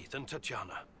important to me than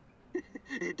Tatiana.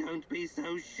 Don't be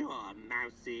so sure,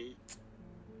 Mousy.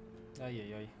 Ay,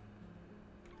 ay,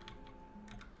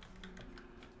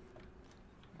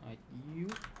 ay. You...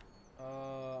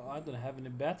 I don't have any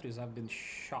batteries. I've been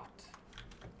shot.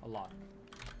 A lot.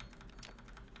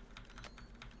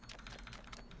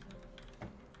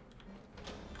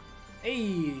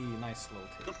 Hey, nice slow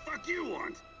tip. The fuck you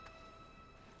want?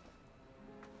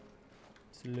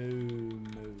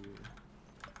 Slow-mo.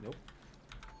 Nope.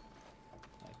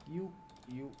 Like you,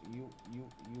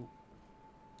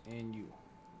 and you.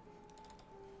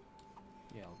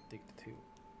 Yeah, I'll take the 2.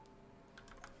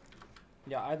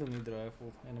 Yeah, I don't need the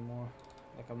rifle anymore.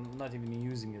 Like, I'm not even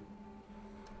using it.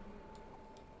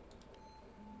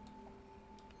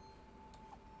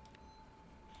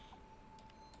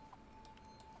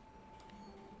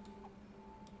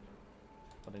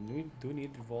 But I do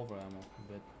need revolver ammo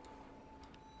a bit.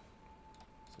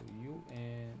 So you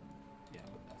and... yeah,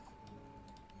 good enough.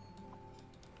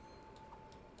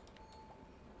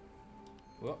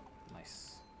 Well,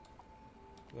 nice.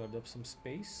 Guard up some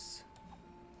space.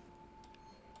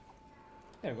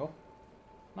 There we go.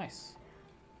 Nice.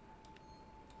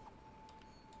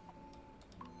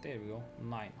 There we go.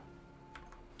 9.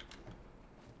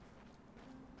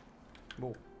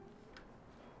 Whoa.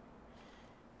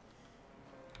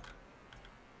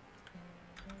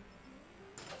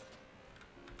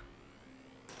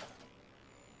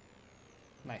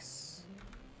 Nice.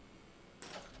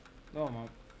 Oh, I'm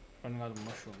running out of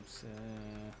mushrooms.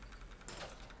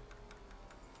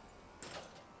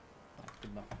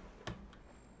 Good enough.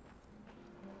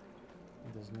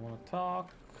 He doesn't want to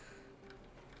talk.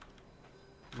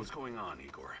 What's going on,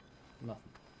 Igor?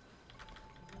 Nothing.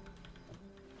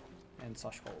 And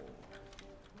Sashko.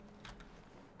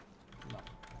 No.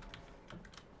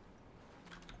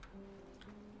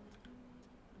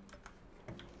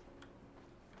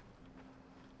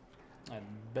 At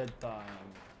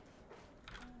bedtime.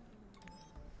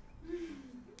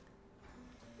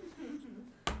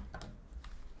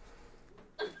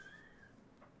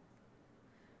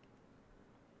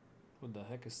 Who the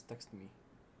heck is texting me?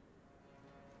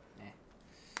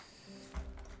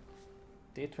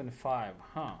 Day 25,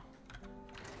 huh?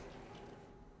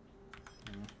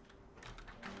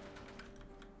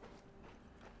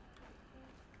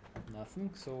 Nothing,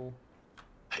 so...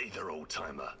 Hey there,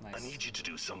 old-timer. Nice. I need you to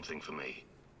do something for me.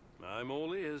 I'm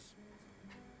all ears.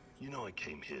 You know I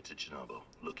came here to Chernobyl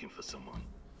looking for someone.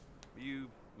 You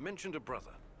mentioned a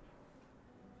brother.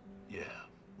 Yeah,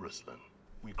 Ruslan.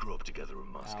 We grew up together in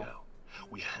Moscow.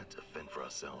 We had to fend for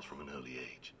ourselves from an early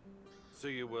age. So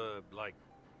you were, like,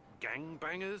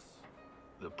 gangbangers?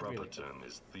 The proper term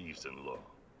is thieves-in-law,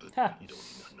 but you don't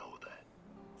even know that.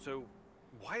 So,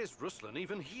 why is Ruslan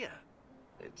even here?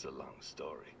 It's a long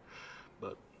story,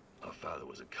 but our father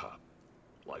was a cop.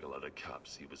 Like a lot of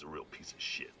cops, he was a real piece of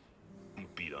shit. He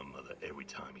beat our mother every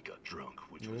time he got drunk,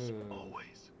 which was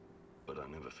always. But I'll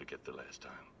never forget the last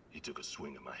time. He took a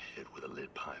swing at my head with a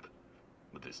lead pipe.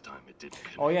 But this time it didn't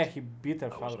connect. Oh yeah, he beat her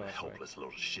father. I wasn't a helpless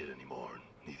little shit anymore, and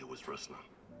neither was Ruslan.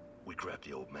 We grabbed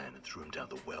the old man and threw him down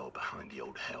the well behind the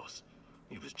old house.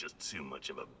 He was just too much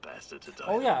of a bastard to die.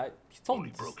 Oh yeah, he told Only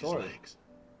me broke the story. his legs.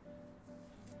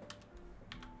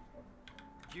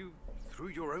 You threw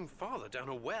your own father down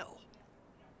a well.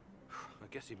 I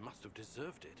guess he must have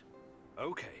deserved it.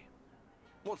 Okay.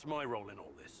 What's my role in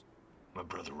all this? My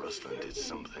brother Ruslan did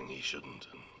something he shouldn't,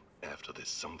 and after this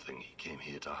something, he came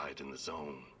here to hide in the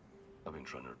zone. I've been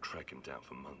trying to track him down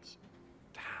for months.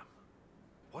 Damn.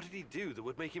 What did he do that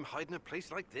would make him hide in a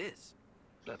place like this?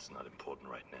 That's not important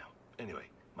right now. Anyway,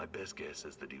 my best guess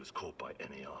is that he was caught by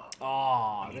NAR.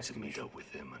 Ah, I need to meet up with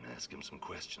him and ask him some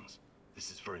questions.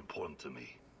 This is very important to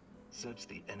me. Search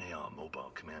the NAR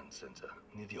Mobile Command Center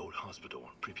near the old hospital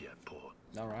in Pripyat Port.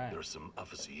 Alright. There are some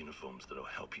officer uniforms that'll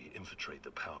help you infiltrate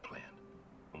the power plant.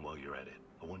 And while you're at it,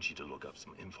 I want you to look up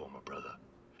some info on my brother.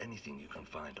 Anything you can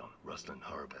find on rustling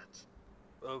horribeds.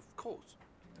 Of course.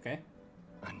 Okay.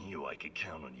 I knew I could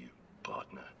count on you,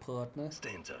 partner. Partner.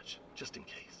 Stay in touch, just in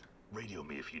case. Radio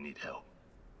me if you need help.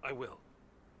 I will.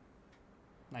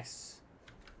 Nice.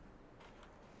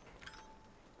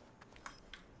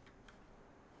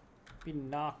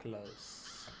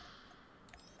 Binoculars.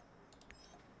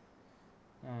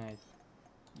 Alright.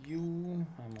 You,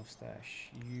 my mustache.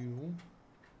 You.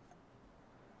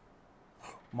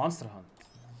 Monster Hunt.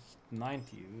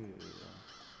 90. Ew.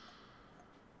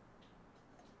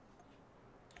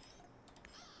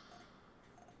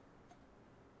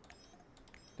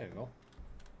 There we go.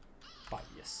 5,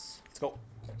 yes. Let's go.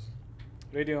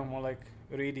 Radio, more like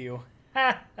radio.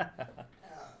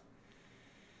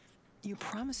 You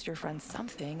promised your friend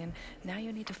something, and now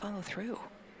you need to follow through.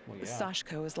 Well, yeah.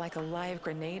 Sashko is like a live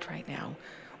grenade right now.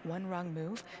 One wrong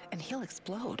move, and he'll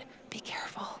explode. Be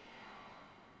careful.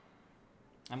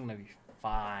 I'm gonna be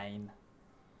fine.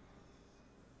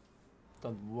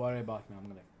 Don't worry about me, I'm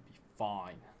gonna be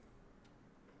fine.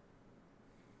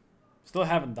 Still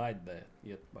haven't died there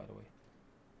yet, by the way.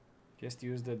 Just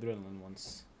used the adrenaline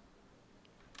once.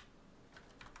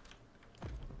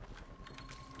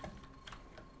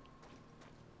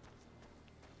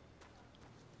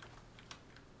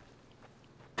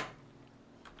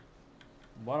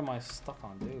 What am I stuck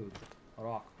on, dude? A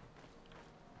rock.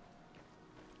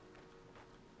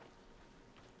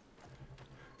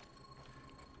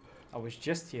 I was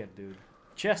just here, dude.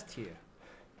 Just here.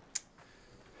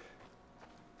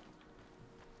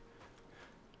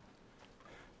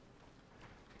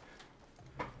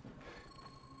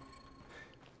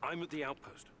 I'm at the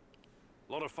outpost.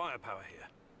 A lot of firepower here.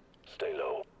 Stay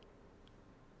low.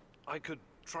 I could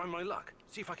try my luck.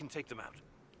 See if I can take them out.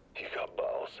 You got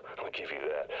balls, I'll give you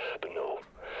that. But no,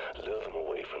 lure them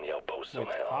away from the outpost Wait,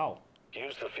 somehow. how?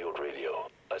 Use the field radio.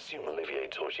 I assume Olivier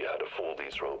taught you how to fool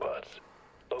these robots.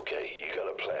 Okay, you got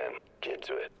a plan. Get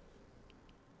to it.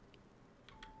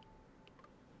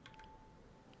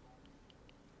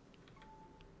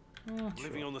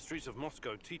 Living on the streets of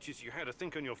Moscow teaches you how to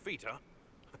think on your feet, huh?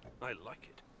 I like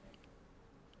it.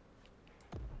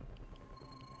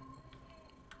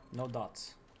 No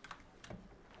dots.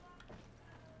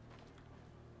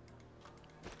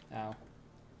 Ow.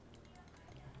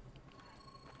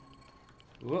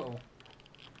 Whoa.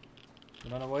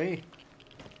 Run away.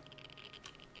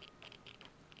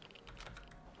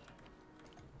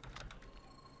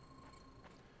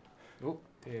 Oh,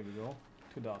 there we go.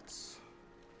 2 dots.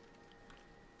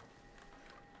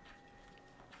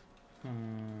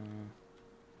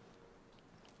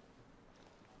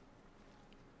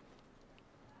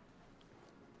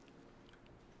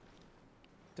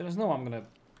 There's no way I'm gonna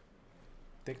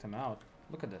take them out.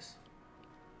 Look at this.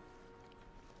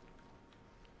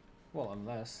 Well,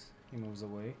 unless he moves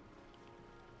away.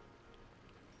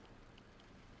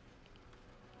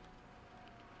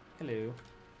 Hello.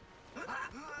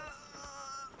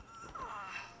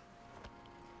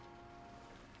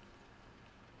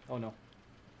 Oh no.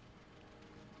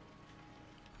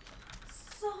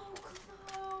 So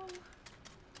close.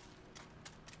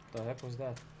 The heck was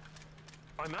that?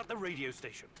 I'm at the radio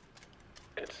station.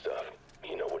 Good stuff.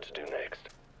 You know what to do next.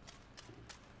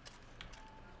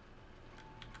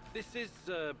 This is,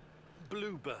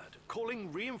 Bluebird,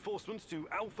 calling reinforcements to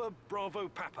Alpha Bravo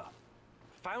Papa.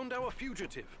 Found our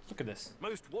fugitive. Look at this.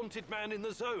 Most wanted man in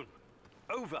the zone.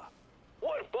 Over.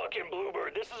 What fucking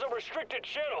Bluebird? This is a restricted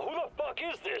channel. Who the fuck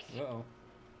is this? Uh-oh.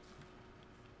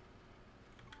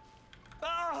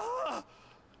 Ah!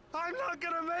 I'm not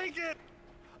gonna make it!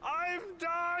 I'm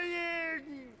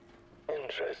dying!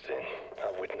 Interesting.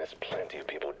 I've witnessed plenty of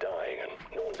people dying, and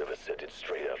no one's ever said it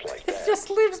straight out like that. It just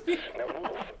leaves me. Now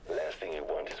move. Last thing you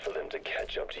want is for them to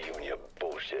catch up to you and your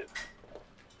bullshit.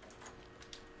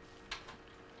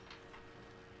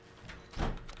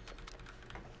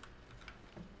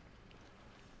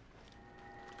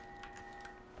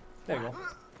 There you go.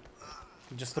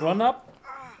 Just run up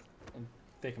and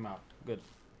take him out. Good.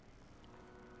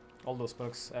 All those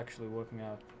perks actually working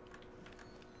out.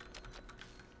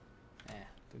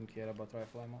 Didn't care about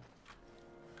rifle ammo.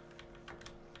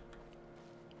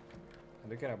 I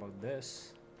do care about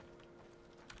this.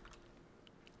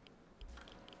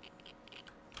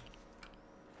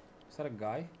 Is that a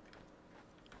guy?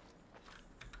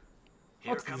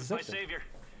 Here comes my savior.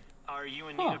 Are you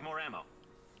in need of more ammo?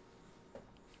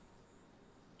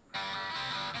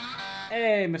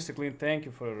 Hey, Mr. Clean, thank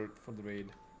you for the raid.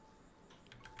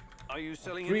 Are you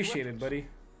selling? Appreciate it, buddy.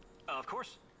 Of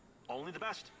course. Only the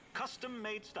best.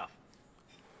 Custom-made stuff.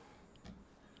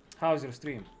 How's your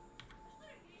stream?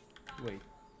 Wait.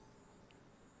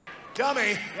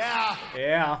 Dummy, yeah.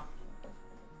 Yeah.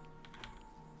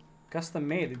 Custom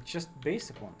made, it's just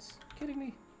basic ones. Kidding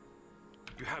me?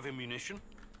 You have ammunition?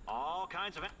 All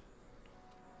kinds of it.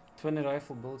 20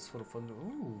 rifle bullets for a fun.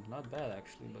 Ooh, not bad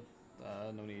actually, but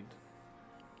no need.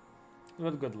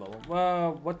 Not good level.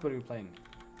 Well, what were you playing?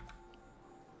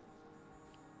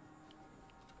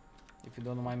 If you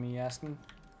don't mind me asking.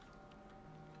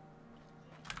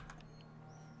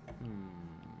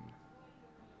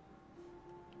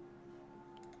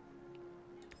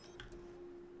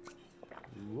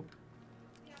 Whoop.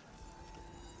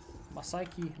 My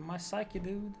psyche,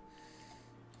 dude.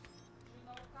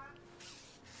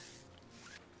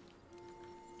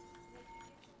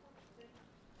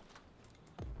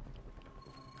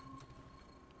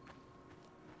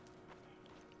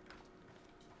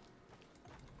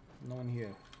 No one here.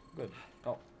 Good.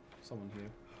 Oh, someone here.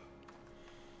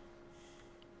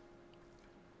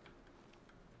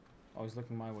 Oh, he's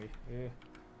looking my way. Yeah.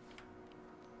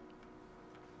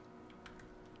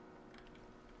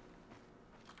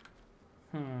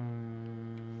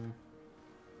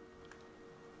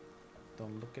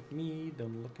 Don't look at me,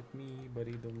 don't look at me,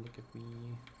 buddy, don't look at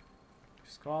me.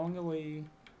 Just crawling away.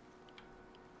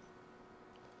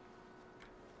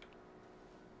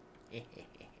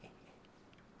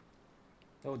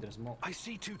 Oh, there's more. I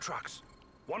see 2 trucks.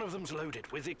 One of them's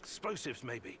loaded with explosives,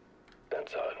 maybe.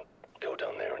 That's odd. Go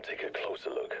down there and take a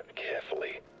closer look,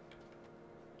 carefully.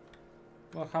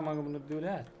 Well, how am I going to do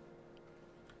that?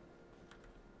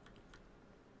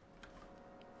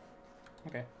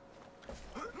 Okay.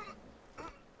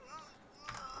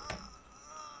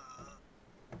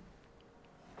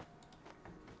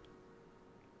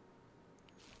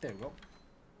 There we go.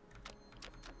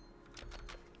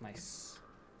 Nice.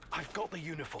 I've got the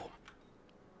uniform.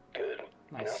 Good.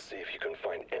 Nice. Now see if you can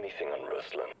find anything on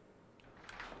Ruslan.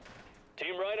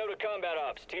 Team Rhino to combat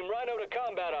ops. Team Rhino to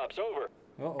combat ops. Over.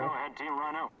 Uh-oh. Go ahead, Team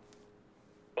Rhino.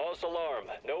 False alarm.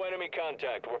 No enemy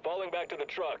contact. We're falling back to the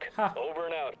truck. Ha. Over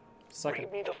and out. Second.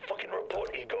 Read me the fucking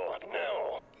report, Igor,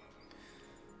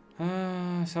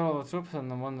 now. Several troops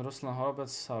and one Russian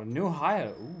hobbits are new hire.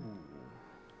 Ooh.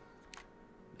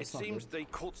 It seems they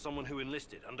caught someone who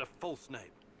enlisted under false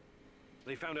name.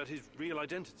 They found out his real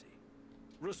identity,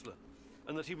 Ruslan,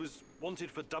 and that he was wanted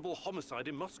for double homicide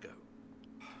in Moscow.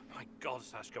 My God,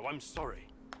 Sashko, I'm sorry.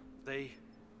 I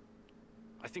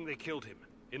think they killed him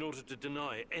in order to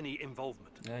deny any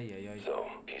involvement. Yeah. So,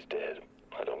 he's dead.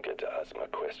 I don't get to ask my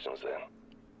questions then.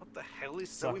 What the hell is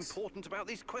so important about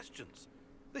these questions?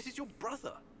 This is your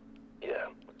brother. Yeah,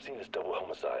 seen as double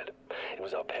homicide. It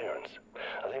was our parents.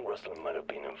 I think Ruslan might have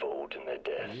been involved in their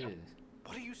deaths. Yeah.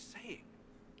 What are you saying?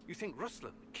 You think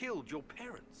Ruslan killed your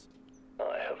parents?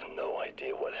 I have no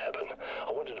idea what happened.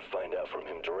 I wanted to find out from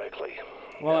him directly.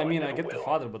 Well, Now I mean, I never get the will.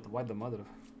 father, but why the mother?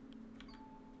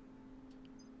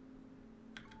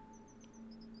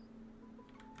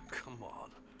 Come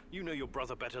on. You know your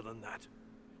brother better than that.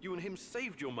 You and him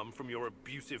saved your mum from your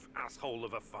abusive asshole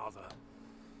of a father.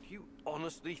 Do you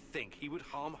honestly think he would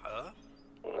harm her?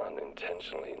 Not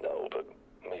intentionally, no, but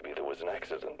maybe there was an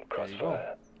accident, There you go.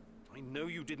 crossfire. I know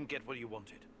you didn't get what you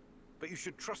wanted, but you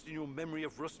should trust in your memory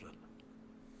of Ruslan.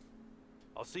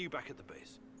 I'll see you back at the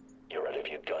base. You're out of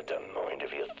your goddamn mind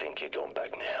if you think you're going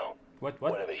back now. What?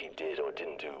 Whatever he did or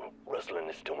didn't do, Ruslan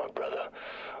is still my brother.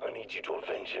 I need you to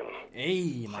avenge him.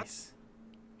 Hey, nice.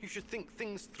 You should think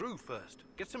things through first.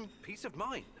 Get some peace of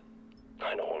mind.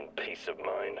 I don't want peace of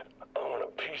mind. I want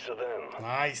a piece of them.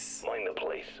 Nice. Mind the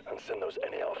place and send those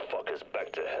NAR fuckers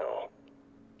back to hell.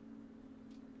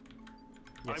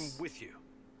 Yes. I'm with you.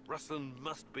 Ruslan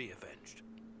must be avenged.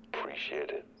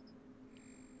 Appreciate it.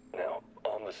 Now,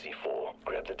 on the C4,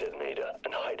 grab the detonator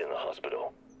and hide in the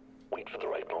hospital. Wait for the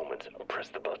right moment and press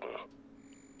the button.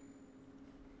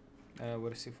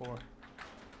 What is C4?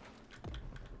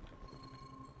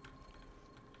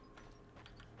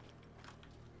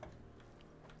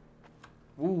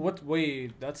 Ooh, what?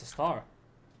 Wait, that's a star.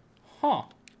 Huh.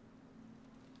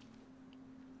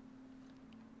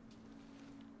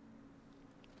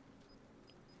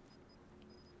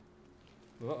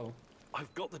 Uh-oh.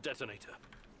 I've got the detonator.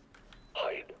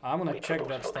 Hide. I'm gonna Wait for check those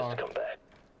that fuckers star. to come back.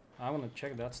 I'm gonna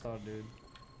check that star, dude.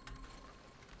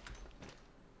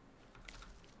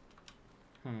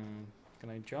 Can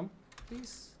I jump,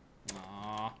 please?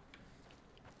 Aww.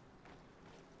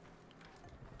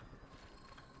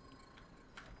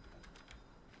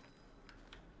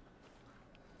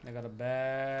 I got a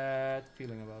bad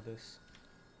feeling about this.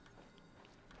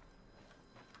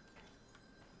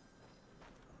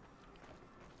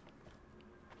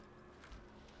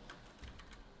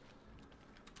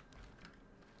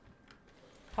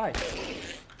 Hi.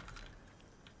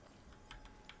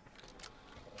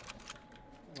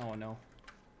 Oh no.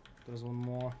 There's one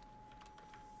more.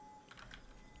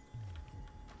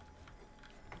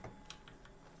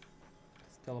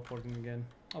 It's teleporting again.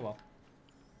 Oh well.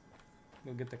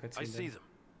 We'll get the cutscene. I see them.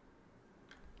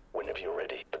 Whenever you're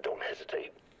ready, but don't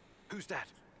hesitate. Who's that?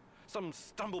 Some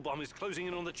stumblebomb is closing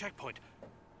in on the checkpoint.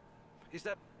 Is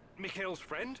that Mikhail's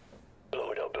friend?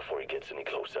 Blow it up before he gets any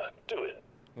closer. Do it.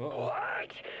 Uh-oh.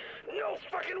 What? No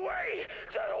fucking way!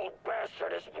 That old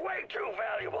bastard is way too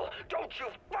valuable! Don't you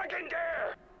fucking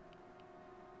dare!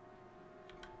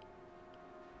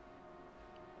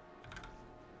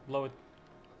 Blow it.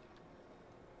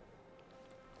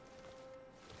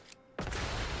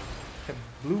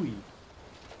 Bluey.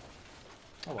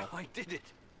 Oh well. I did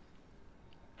it.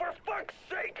 For fuck's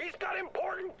sake, he's got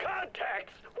important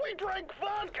contacts! We drank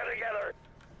vodka together!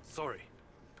 Sorry.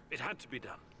 It had to be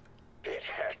done. It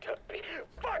had to be.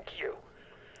 Fuck you!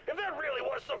 If that really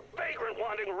was some vagrant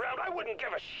wandering around, I wouldn't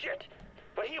give a shit.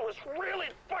 But he was really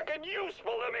fucking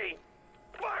useful to me!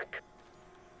 Fuck!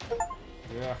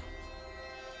 Yeah.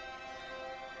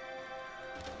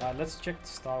 Let's check the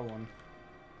star one.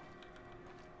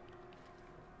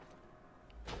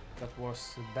 That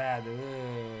was bad.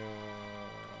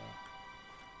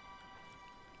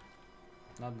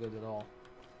 Not good at all.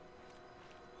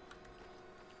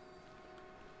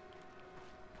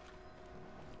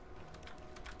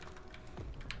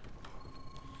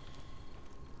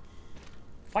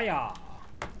 Fire!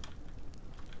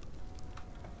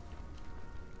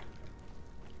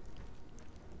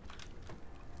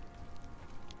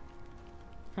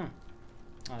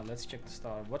 Let's check the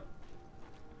star. What?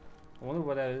 I wonder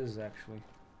what that is actually.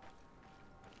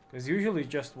 Because usually it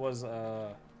just was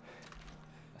a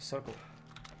circle.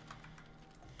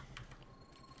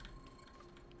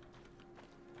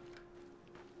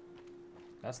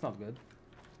 That's not good.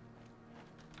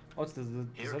 Oh, it's the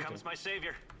Here comes my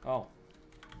savior. Oh.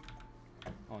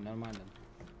 Oh, never mind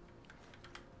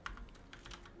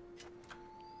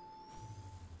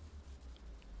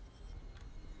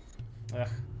then. Ugh.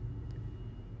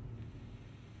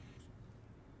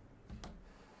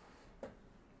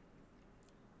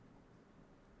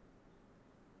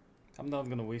 I'm not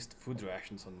gonna waste food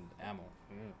rations on ammo.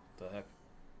 What the heck?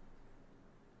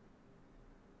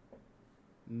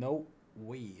 No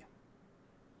way.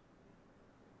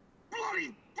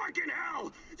 Bloody fucking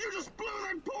hell! You just blew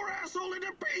that poor asshole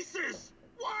into pieces!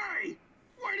 Why?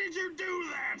 Why did you do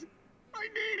that? I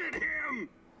needed him!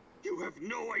 You have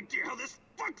no idea how this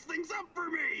fucks things up for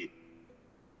me!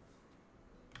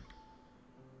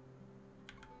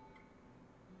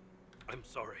 I'm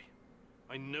sorry.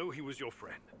 I know he was your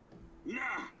friend.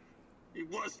 Nah, he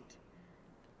wasn't.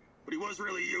 But he was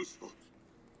really useful.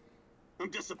 I'm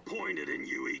disappointed in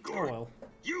you, Igor. Oh well.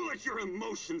 You let your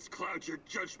emotions cloud your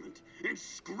judgment and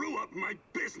screw up my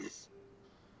business.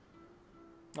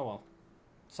 Oh well.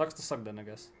 Sucks to suck then, I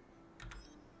guess.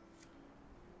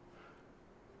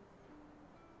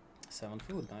 7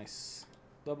 food, nice.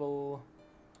 Double,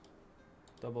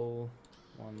 1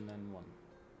 and 1.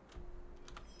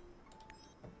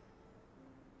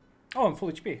 Oh, I'm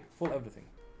full HP, full everything.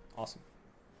 Awesome.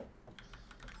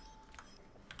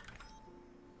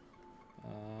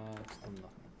 Still nothing.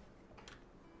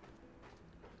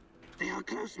 They are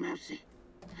close, Mousy.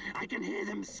 I can hear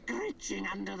them screeching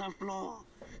under the floor.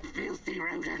 Filthy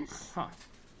rodents. Huh.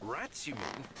 Rats, you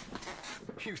mean?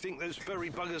 You think those furry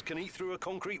buggers can eat through a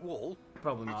concrete wall?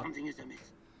 Probably But not. something is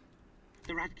amiss.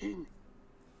 The Rat King.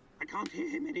 I can't hear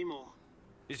him anymore.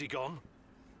 Is he gone?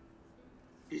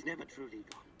 He's never truly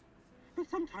gone. But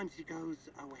sometimes he goes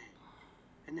away.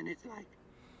 And then it's like...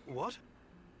 What?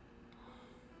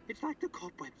 It's like the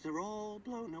cobwebs are all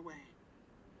blown away.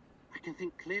 I can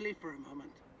think clearly for a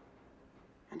moment.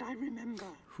 And I remember...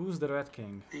 Who's the Rat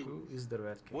King? Who is the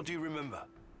Rat King? What do you remember?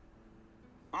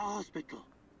 A hospital.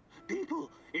 People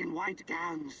in white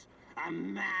gowns. A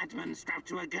madman strapped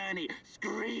to a gurney,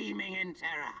 screaming in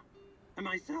terror. And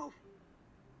myself.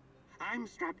 I'm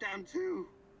strapped down too.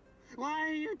 Why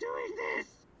are you doing this?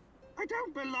 I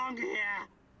don't belong here.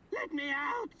 Let me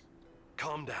out.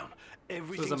 Calm down.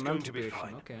 Everything's going to be patient,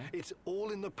 fine. okay. It's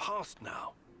all in the past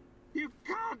now. You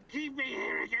can't keep me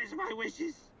here against my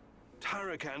wishes.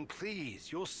 Tarakan,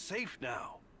 please. You're safe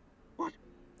now. What?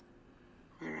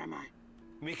 Where am I?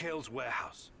 Mikhail's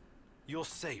warehouse. You're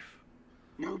safe.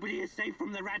 Nobody is safe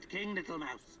from the Rat King, little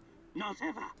mouse. Not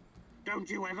ever. Don't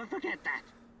you ever forget that.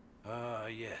 Ah,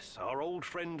 yes. Our old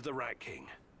friend, the Rat King.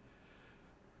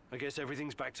 I guess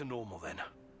everything's back to normal then.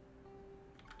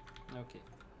 Okay.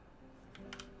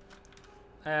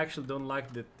 I actually don't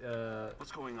like that.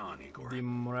 What's going on, Igor? The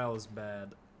morale is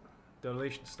bad. The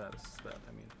relation status is bad.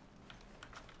 I mean.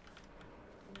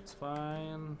 It's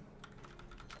fine.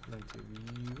 Like to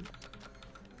view.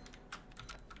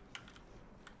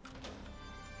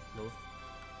 Both.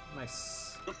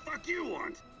 Nice. The fuck you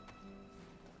want?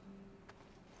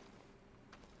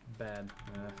 Bad.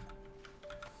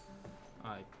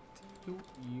 Alright. You.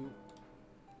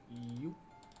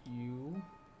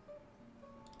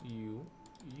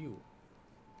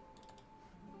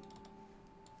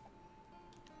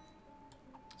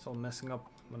 It's all messing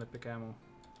up when I pick ammo.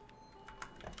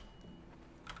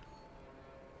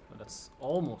 But that's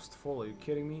almost full. Are you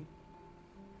kidding me?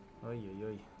 Oy oy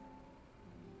oy.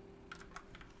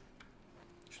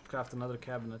 Should craft another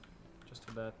cabinet just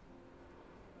for that.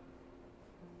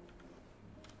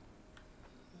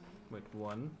 Wait,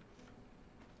 one.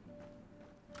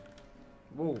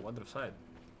 Whoa, other side.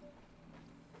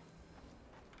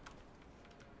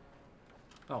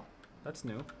 Oh, that's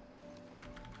new.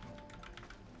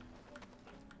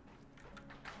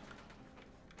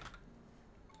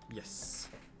 Yes.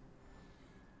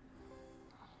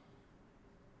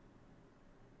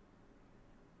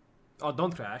 Oh,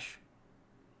 don't crash.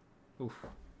 Oof.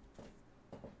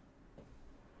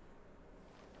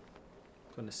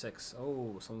 26.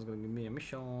 Oh, someone's gonna give me a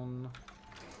mission.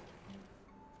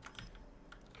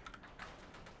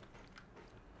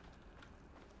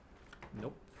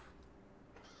 Nope.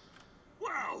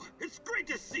 Wow, it's great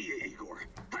to see you, Igor.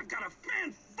 I've got a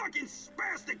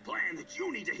fan-fucking-spastic plan that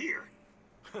you need to hear.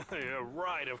 Yeah,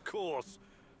 right, of course.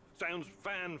 Sounds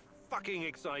fan-fucking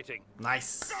exciting.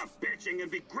 Nice. Stop bitching and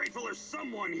be grateful there's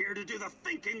someone here to do the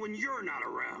thinking when you're not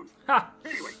around. Ha!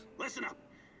 Anyway, listen up.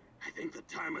 I think the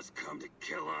time has come to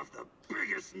kill off the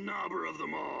biggest knobber of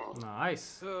them all.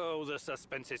 Nice. Oh, the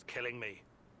suspense is killing me.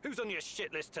 Who's on your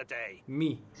shit list today?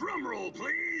 Me. Drum roll,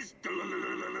 please.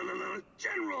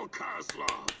 General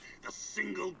Kozlov, the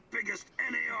single biggest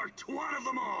NAR twat of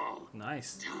them all.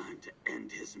 Nice. Time to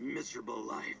end his miserable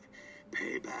life.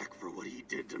 Pay back for what he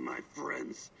did to my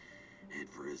friends. And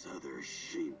for his other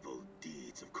shameful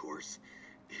deeds, of course.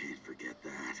 Can't forget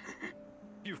that.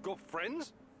 You've got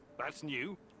friends? That's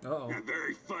new. Uh-oh.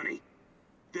 Very funny.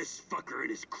 This fucker and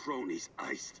his cronies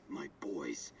iced my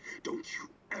boys. Don't you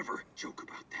ever joke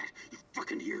about that. You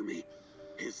fucking hear me?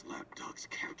 His lapdogs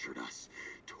captured us,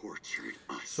 tortured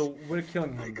us. So we're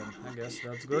killing him then, I guess.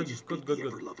 That's good. Good.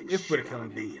 If we're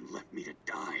killing him. And left me to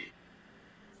die.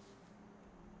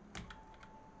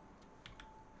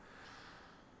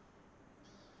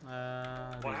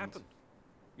 What happened?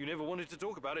 You never wanted to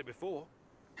talk about it before.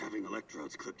 Having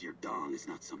electrodes clipped to your dong is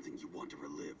not something you want to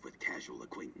relive with casual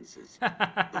acquaintances.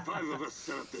 The five of us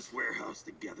set up this warehouse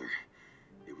together.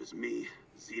 It was me,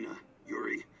 Zina,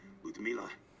 Yuri, Ludmila,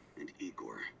 and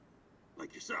Igor.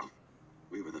 Like yourself,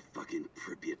 we were the fucking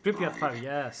Pripyat Five.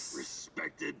 Yes.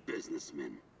 Respected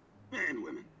businessmen and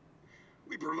women.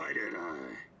 We provided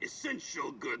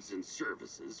essential goods and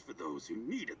services for those who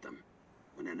needed them.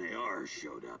 When NAR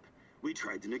showed up, we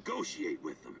tried to negotiate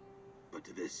with them. But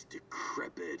to this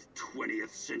decrepit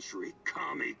 20th century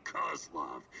commie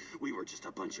Kozlov, we were just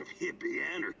a bunch of hippie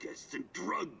anarchists and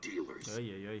drug dealers.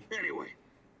 Anyway,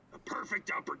 a perfect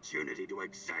opportunity to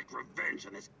exact revenge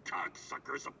on this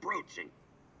cocksucker's approaching.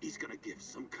 He's gonna give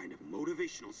some kind of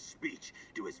motivational speech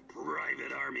to his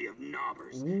private army of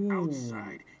knobbers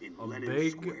outside in Lenin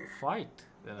Square. Big fight,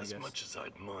 then, I guess. As much as I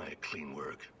admire clean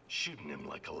work, shooting him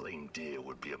like a lame deer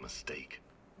would be a mistake.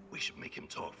 We should make him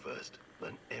talk first,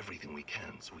 learn everything we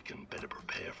can so we can better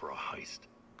prepare for a heist.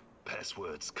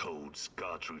 Passwords, codes,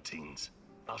 guard routines.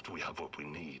 After we have what we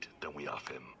need, then we off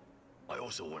him. I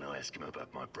also want to ask him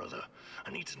about my brother.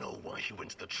 I need to know why he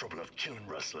went to the trouble of killing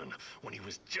Ruslan when he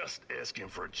was just asking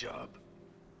for a job.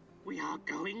 We are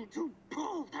going to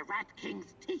pull the Rat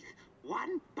King's teeth,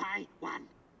 one by one.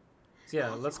 So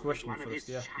yeah, let's question him first.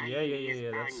 Yeah,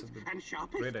 that's a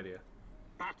great idea.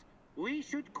 But we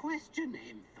should question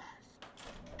him first.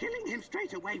 Killing him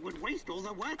straight away would waste all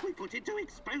the work we put into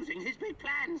exposing his big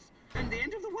plans, and the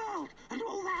end of the world, and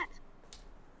all that.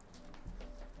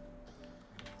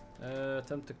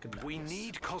 Attempt to kidnap. We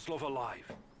need Kozlov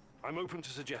alive. I'm open to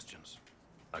suggestions.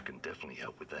 I can definitely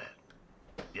help with that.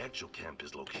 The actual camp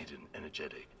is located in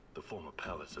Energetic, the former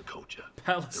Palace of Culture.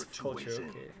 Palace there are of two Culture, ways in.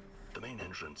 okay. The main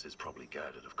entrance is probably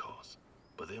guarded, of course,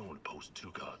 but they only post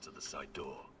 2 guards at the side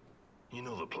door. You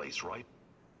know the place, right?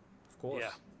 Of course.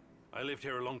 Yeah. I lived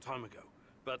here a long time ago,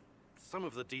 but some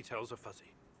of the details are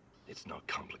fuzzy. It's not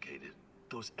complicated.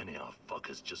 Those NAR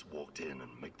fuckers just walked in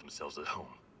and make themselves at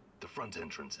home. The front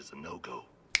entrance is a no-go,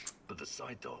 but the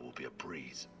side door will be a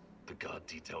breeze. The guard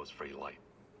detail is very light,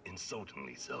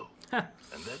 insultingly so.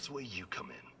 And that's where you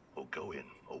come in, or go in,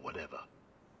 or whatever.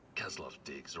 Kozlov's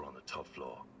digs are on the top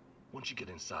floor. Once you get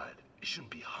inside, It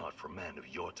shouldn't be hard for a man of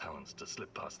your talents to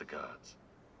slip past the guards.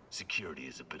 Security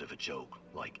is a bit of a joke,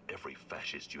 like every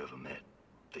fascist you ever met.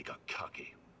 They got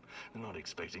cocky. They're not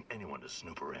expecting anyone to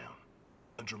snoop around.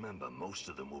 And remember, most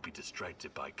of them will be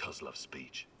distracted by Kozlov's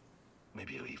speech.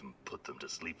 Maybe he'll even put them to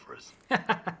sleep for us.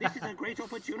 This is a great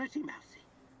opportunity, Mousy.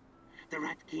 The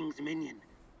Rat King's minion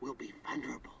will be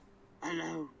vulnerable,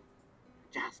 alone,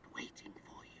 just waiting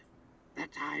for you. The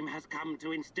time has come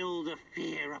to instill the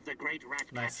fear of the great rat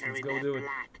catcher in their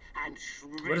black and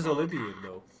shriveled. Where is Olivia,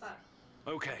 though?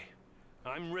 Okay,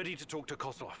 I'm ready to talk to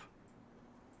Kozlov.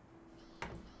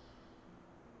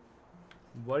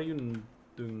 Why are you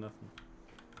doing nothing?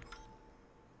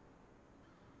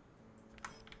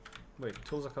 Wait,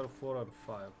 tools are 4 out of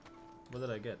 5. What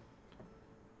did I get?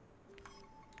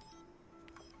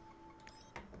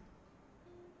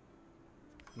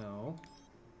 No.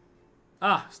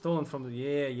 Ah, stolen from the...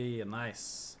 Yeah,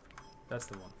 nice. That's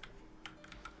the one.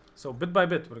 So, bit by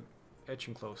bit, we're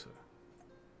edging closer.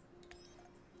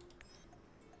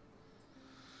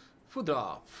 Food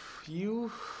drop. You,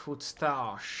 food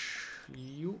stash.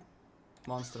 You,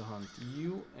 monster hunt.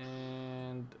 You,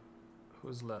 and...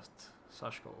 Who's left?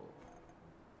 Sashko.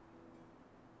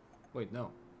 Wait,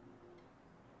 no.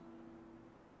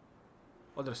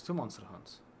 Oh, there's 2 monster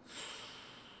hunts.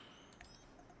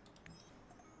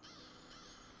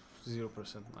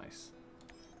 0%, nice.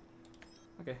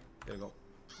 Okay, there you go.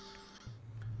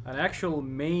 An actual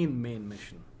main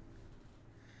mission.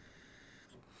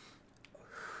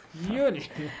 Uni,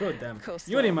 oh damn.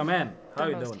 Uni, my man, how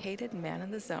you doing? The most hated man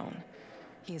in the zone.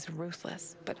 He's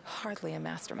ruthless, but hardly a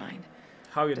mastermind.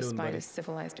 How you doing, buddy? Despite his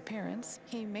civilized appearance,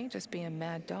 he may just be a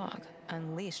mad dog,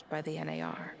 unleashed by the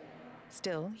NAR.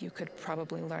 Still, you could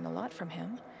probably learn a lot from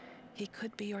him. He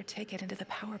could be your ticket into the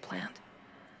power plant.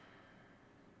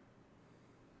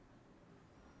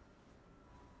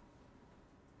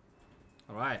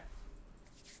 Alright.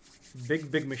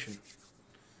 Big mission.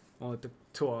 Only took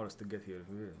 2 hours to get here.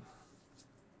 Yeah.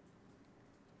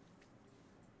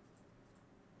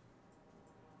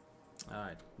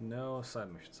 Alright, no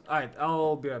side missions. Alright,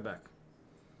 I'll be right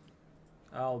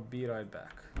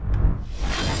back.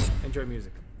 Enjoy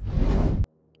music.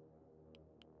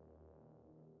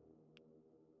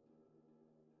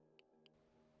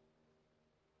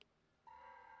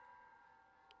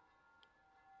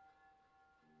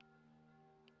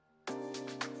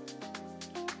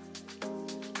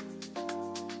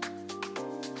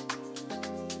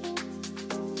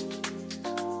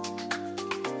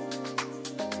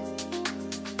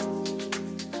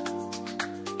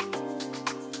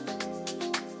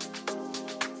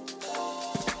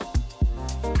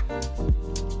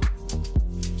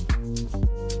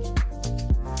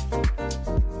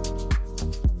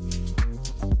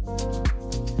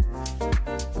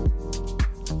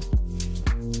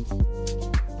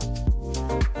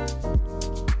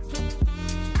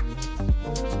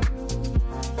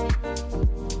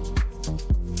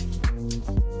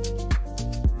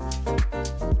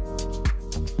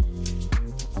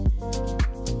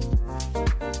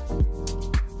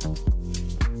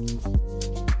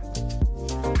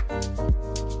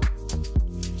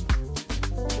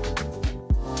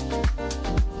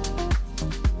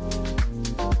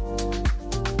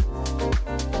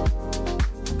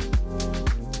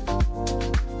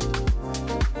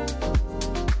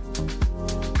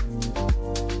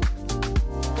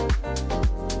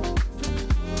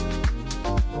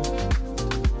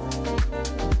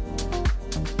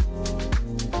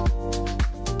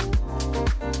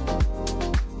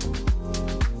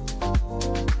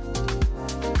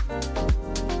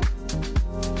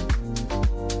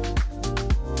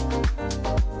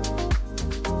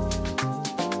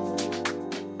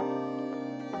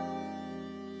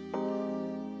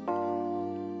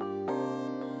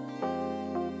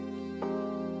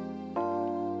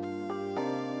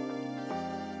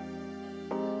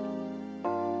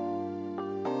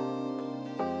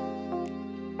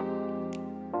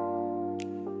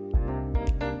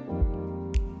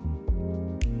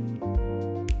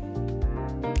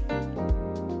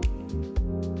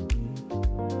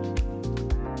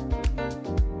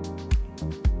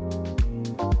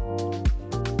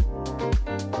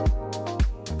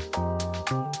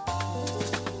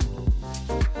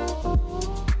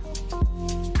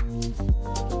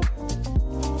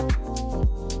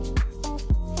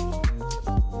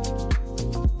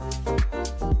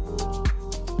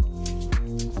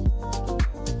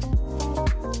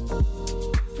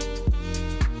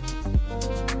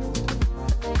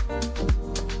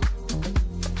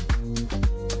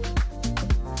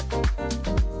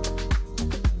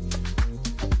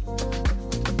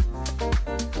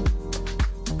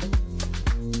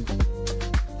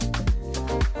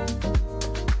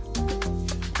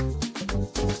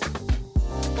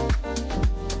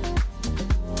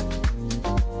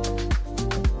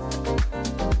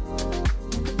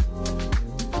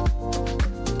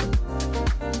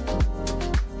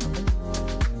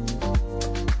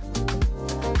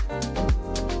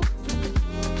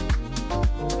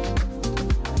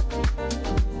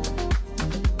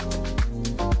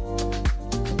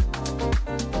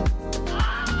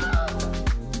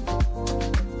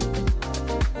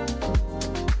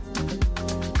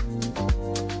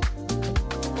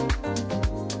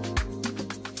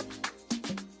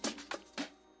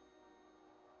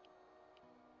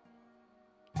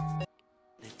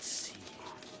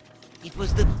 It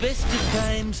was the best of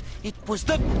times. It was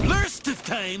the blurst of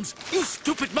times. You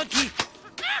stupid monkey.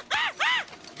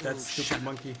 That stupid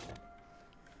monkey.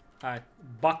 Alright,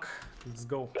 Buck. Let's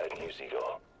go. Bad news,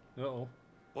 Igor. Uh-oh.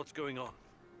 What's going on?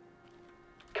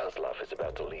 Kozlov is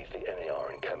about to leave the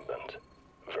NAR encampment.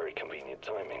 Very convenient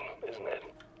timing, isn't it?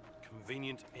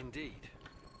 Convenient indeed.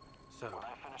 So,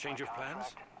 change of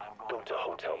plans? Go to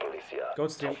Hotel Policia. Go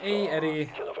stream A,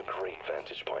 Eddie. You'll have a great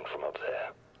vantage point from up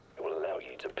there. It will allow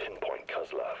you to pinpoint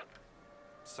Kozlov.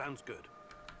 Sounds good.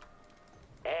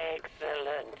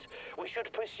 Excellent. We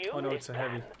should pursue Oh no, this it's a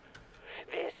heavy.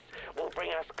 This will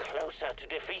bring us closer to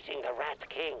defeating the Rat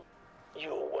King.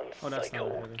 You're one that's psycho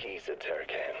not heavy. geezer,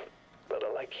 Turkan. But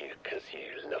I like you because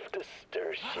you love to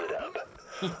stir shit up.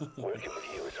 Working with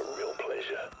you is a real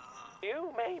pleasure.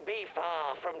 You may be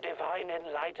far from divine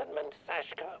enlightenment,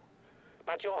 Sashko,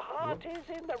 but your heart is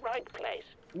in the right place.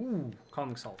 Ooh,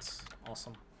 calming salts.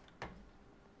 Awesome.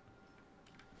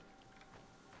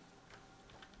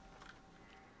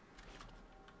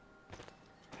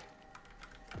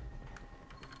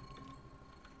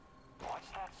 What's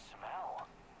that smell?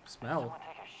 Smell? Someone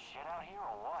take a shit out here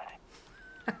or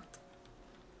what?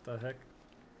 The heck?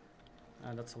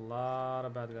 That's a lot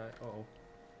of bad guy. Uh-oh.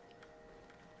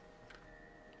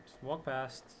 Just walk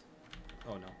past.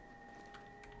 Oh no.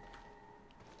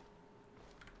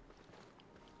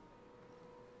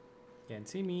 Can't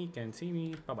see me, can't see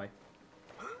me. Bye-bye.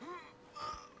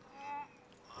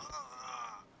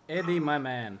 Eddie, my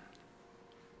man.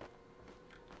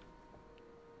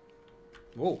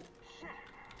 Whoa. Shit!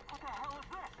 What the hell is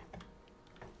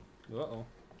this? Uh-oh.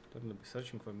 They're gonna be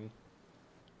searching for me.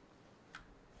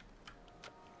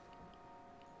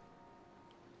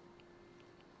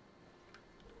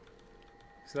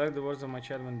 Select the words on my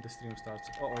chat when the stream starts.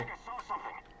 Uh-oh. I saw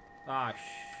something. Ah,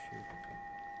 shoot.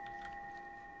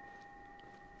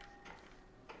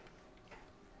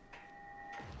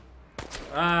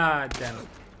 Ah, damn it.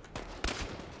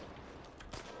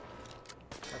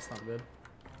 That's not good.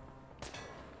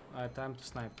 Alright, time to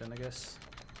snipe then, I guess.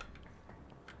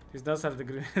 This does have the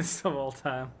greatest of all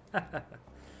time.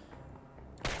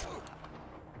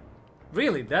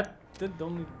 Really? That did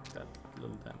only that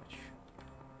little damage.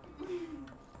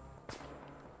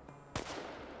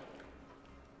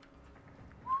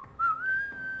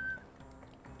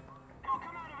 It'll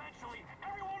come out eventually.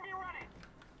 Everyone be ready.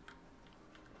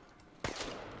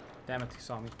 Damn it, he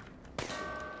saw me.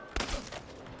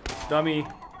 Dummy.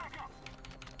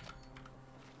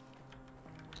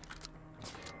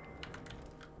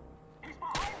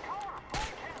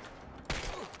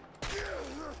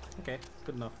 Okay,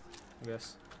 good enough, I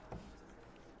guess.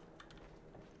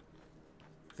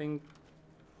 Think.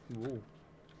 Ooh.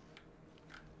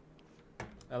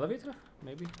 Elevator?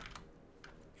 Maybe?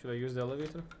 Should I use the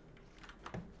elevator?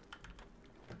 I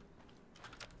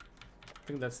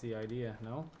think that's the idea,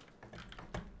 no?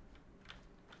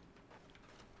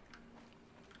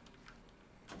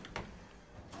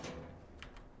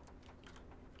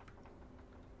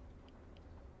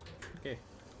 Okay,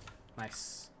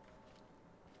 nice.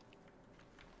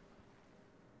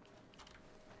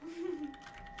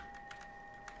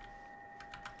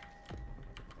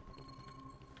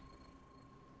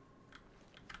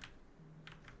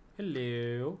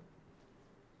 Hello.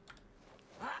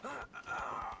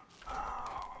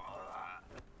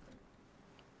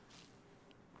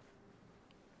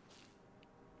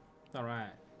 All right.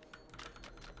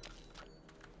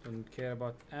 Don't care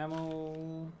about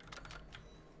ammo.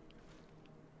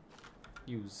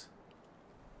 Use.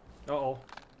 Uh-oh.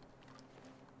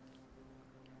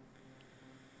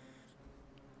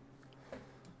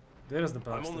 There's the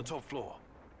bastard. I'm on the top floor,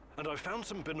 and I found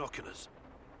some binoculars.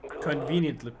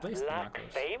 Conveniently placed Luck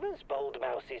binoculars. favors bold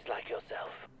mouses like yourself.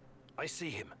 I see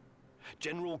him.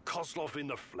 General Kozlov in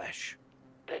the flesh.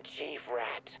 The Chief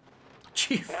Rat.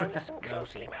 Chief Now Rat. listen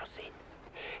closely, Mousy.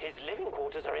 His living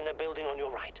quarters are in the building on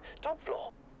your right, top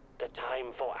floor. The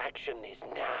time for action is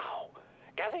now.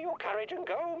 Gather your courage and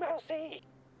go, Mousy.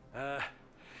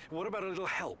 What about a little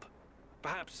help?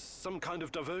 Perhaps some kind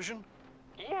of diversion?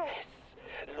 Yes.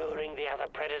 Luring the other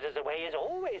predators away is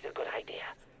always a good idea.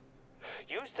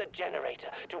 Use the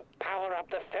generator to power up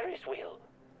the Ferris wheel.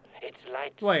 Its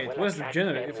light. Wait, will where's the attract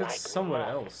generator? them If it's like somewhere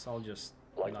moths. else, I'll just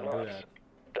Like not do moths. that.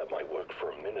 That might work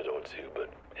for a minute or two, but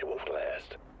it won't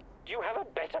last. Do you have a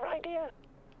better idea?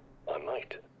 I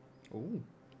might. Ooh.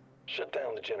 Shut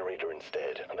down the generator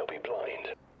instead, and they'll be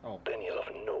blind. Oh. Then you'll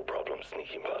have no problem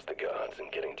sneaking past the guards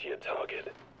and getting to your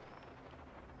target.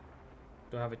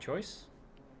 Do I have a choice?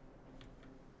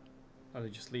 Or do I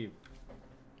just leave?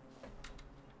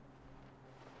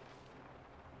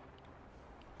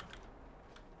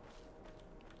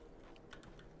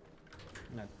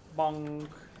 Not bonk.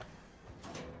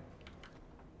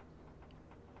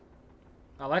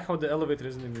 I like how the elevator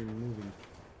isn't even moving.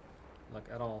 Like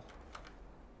at all.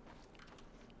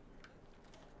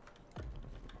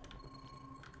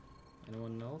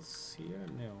 Anyone else here?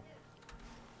 No.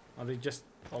 Are they just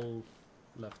all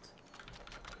left?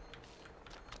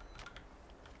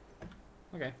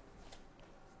 Okay.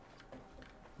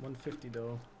 150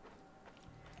 though.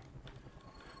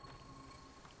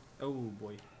 Oh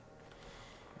boy.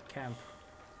 Camp.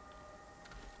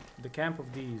 The camp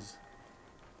of these.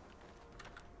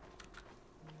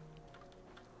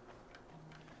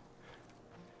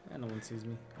 And no one sees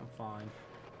me. I'm fine.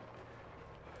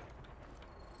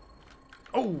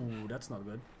 Oh, that's not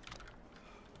good.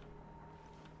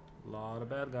 A lot of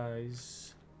bad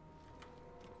guys.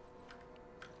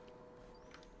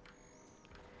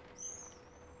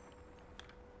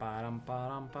 Param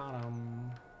param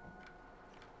param.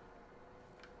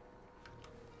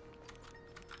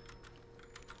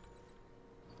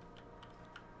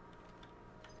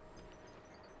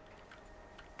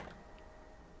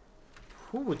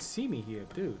 Who would see me here,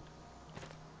 dude?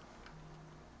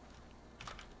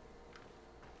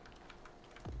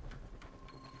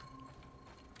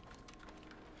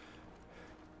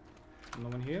 No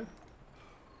one here?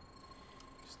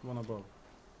 Just one above.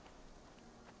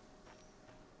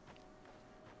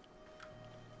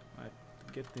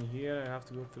 To get in here, I have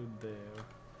to go through there.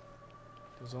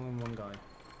 There's only one guy.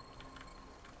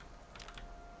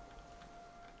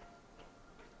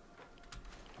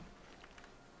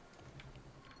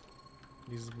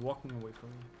 He's walking away from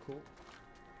me. Cool.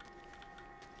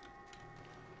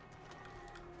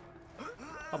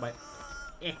 Bye bye.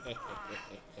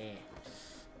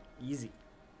 Easy.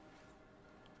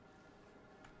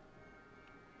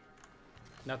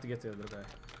 Now to get to the other guy.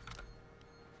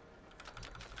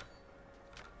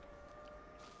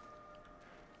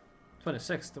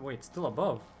 '26. Wait, still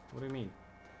above? What do you mean?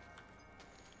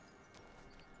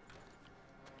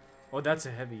 Oh, that's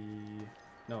a heavy.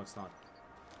 No, it's not.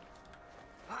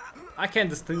 I can't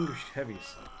distinguish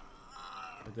heavies.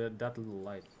 That little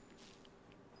light.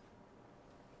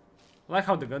 I like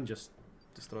how the gun just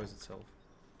destroys itself.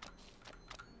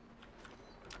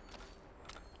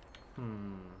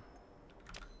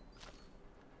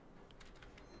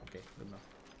 Okay, good enough.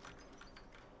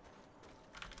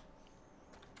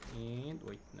 And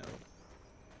wait, no.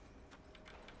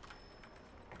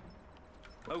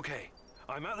 Okay,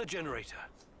 I'm at the generator.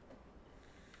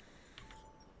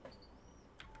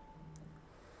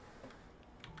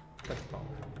 That's power.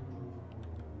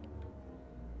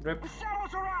 Rip. The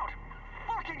shadows are out!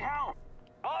 Fucking hell!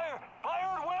 Fire!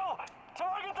 Fire at will!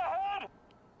 Target ahead!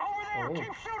 Over there! Oh.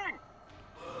 Keep shooting!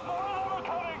 More of them are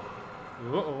coming!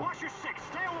 Uh-oh. Watch your six,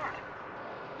 stay alert!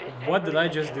 What did I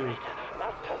just do?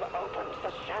 Must have opened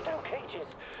the shadow cages.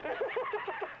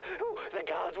 The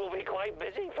guards will be quite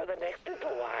busy for the next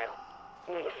little while.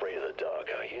 Not afraid of the dark,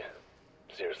 are you?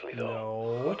 Seriously though,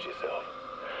 No. watch yourself.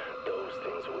 Those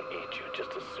things will eat you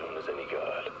just as soon as any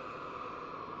guard.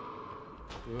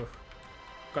 Ugh.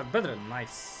 Got better.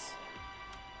 Nice.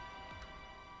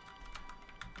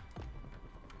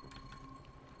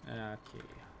 Okay.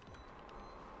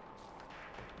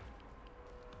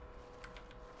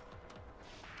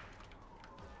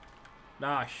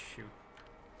 Ah, shoot.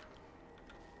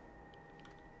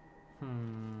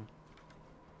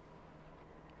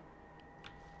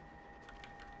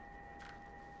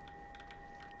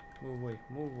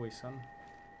 Move away, son.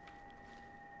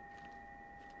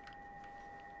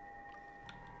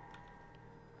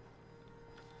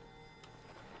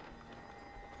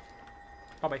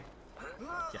 Bye bye.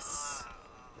 Yes.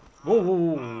 Whoa, whoa,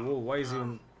 whoa, whoa! Why is he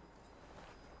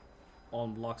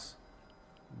on blocks?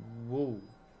 Whoa.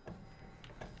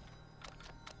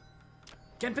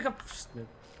 Can't pick up.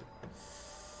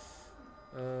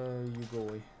 You go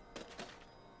away.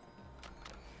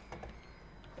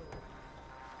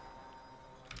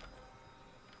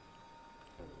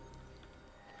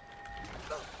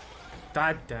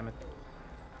 God damn it.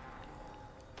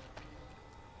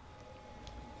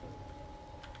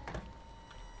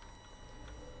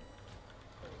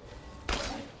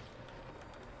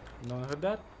 No one heard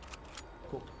that?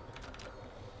 Cool.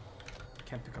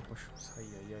 Can't pick up mushrooms. Ay,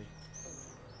 ay, ay.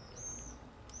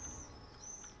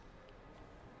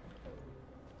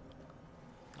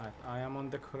 Alright, I am on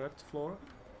the correct floor.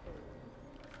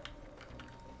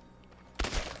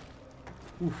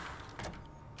 Oof.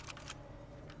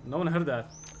 No one heard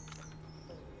that.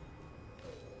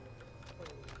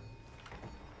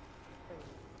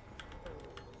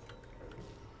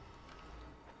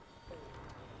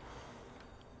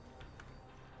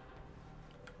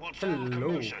 What's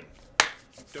Hello.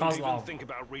 Don't even think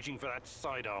about reaching for that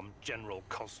sidearm, General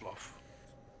Kozlov.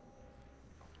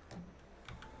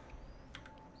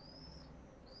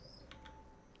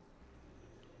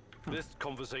 This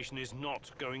conversation is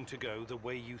not going to go the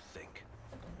way you think.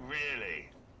 Really?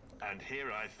 And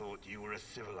here I thought you were a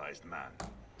civilized man,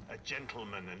 a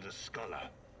gentleman and a scholar.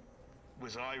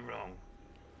 Was I wrong?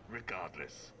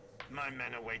 Regardless, my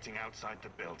men are waiting outside the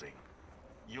building.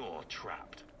 You're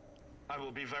trapped. I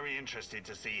will be very interested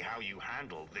to see how you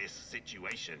handle this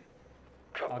situation.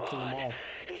 Come on,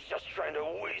 he's just trying to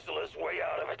weasel his way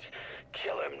out of it.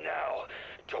 Kill him now.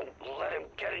 Don't let him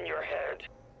get in your head.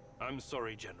 I'm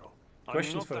sorry, General.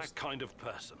 Questions I'm not first. that kind of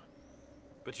person.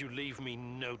 But you leave me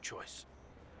no choice.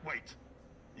 Wait,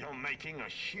 you're making a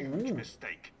huge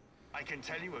mistake. I can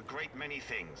tell you a great many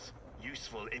things.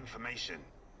 Useful information.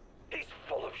 He's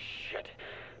full of shit.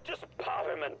 Just pop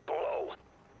him and blow.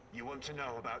 You want to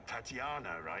know about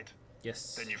Tatiana, right?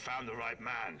 Yes. Then you found the right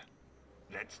man.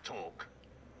 Let's talk.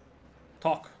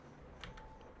 Talk.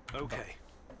 Okay,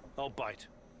 I'll bite.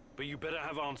 But you better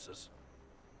have answers.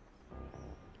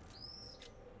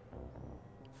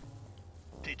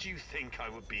 Did you think I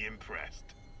would be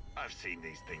impressed? I've seen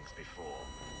these things before.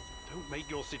 Don't make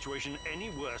your situation any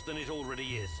worse than it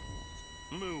already is.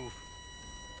 Move.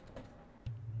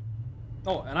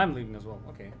 Oh, and I'm leaving as well.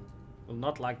 Okay. Will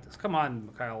not like this. Come on,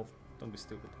 Mikhail. Don't be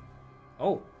stupid.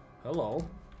 Oh, hello.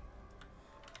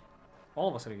 All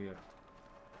of us are here.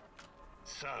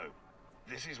 So,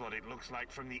 this is what it looks like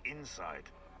from the inside.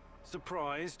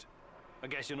 Surprised? I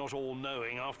guess you're not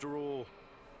all-knowing after all.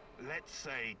 Let's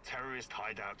say terrorist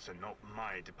hideouts are not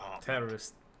my department.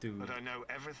 Terrorist dude. But I know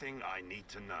everything I need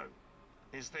to know.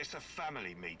 Is this a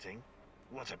family meeting?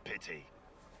 What a pity.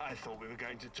 I thought we were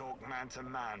going to talk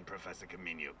man-to-man, Professor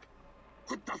Kaminyuk.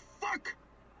 What the fuck?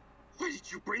 Why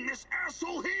did you bring this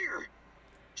asshole here?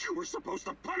 You were supposed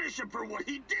to punish him for what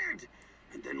he did,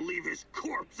 and then leave his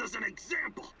corpse as an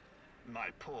example. My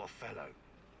poor fellow.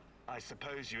 I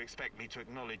suppose you expect me to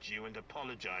acknowledge you and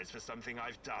apologize for something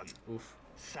I've done. Oof.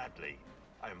 Sadly,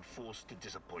 I am forced to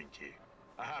disappoint you.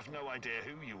 I have no idea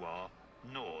who you are,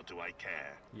 nor do I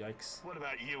care. Yikes. What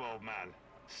about you, old man?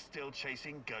 Still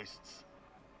chasing ghosts?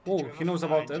 Oh, he knows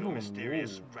about everyone.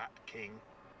 Mysterious Whoa. Rat King?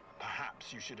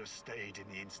 Perhaps you should have stayed in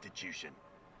the institution.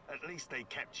 At least they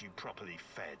kept you properly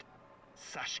fed.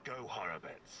 Sashko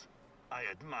Horobets. I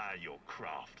admire your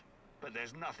craft, but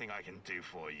there's nothing I can do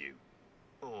for you.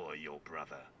 Or your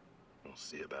brother. We'll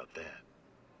see about that.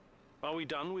 Are we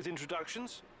done with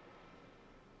introductions?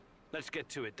 Let's get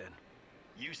to it then.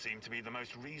 You seem to be the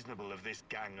most reasonable of this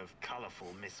gang of colorful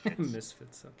misfits.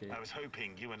 Misfits, okay. I was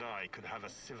hoping you and I could have a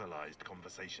civilized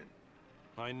conversation.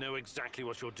 I know exactly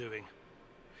what you're doing.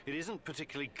 It isn't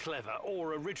particularly clever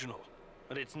or original,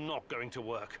 and it's not going to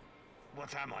work.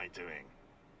 What am I doing?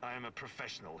 I am a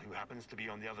professional who happens to be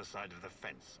on the other side of the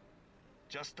fence.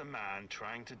 Just a man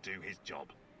trying to do his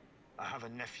job. I have a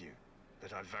nephew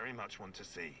that I very much want to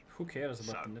see. Who cares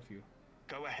about the nephew?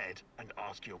 Go ahead and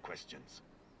ask your questions.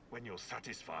 When you're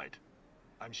satisfied,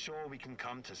 I'm sure we can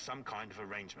come to some kind of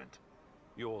arrangement.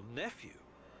 Your nephew?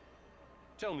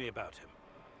 Tell me about him.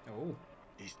 Oh.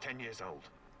 He's 10 years old.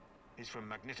 He's from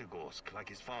Magnitogorsk, like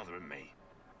his father and me,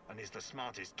 and he's the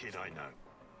smartest kid I know.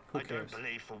 I don't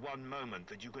believe for one moment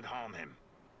that you could harm him.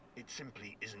 It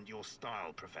simply isn't your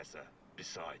style, Professor.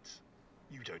 Besides,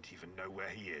 you don't even know where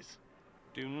he is.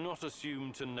 Do not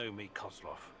assume to know me,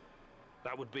 Kozlov.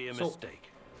 That would be a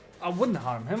mistake. I wouldn't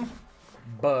harm him,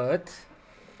 but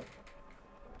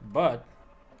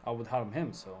I would harm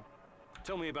him, so.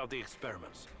 Tell me about the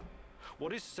experiments.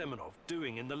 What is Semenov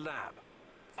doing in the lab?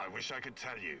 I wish I could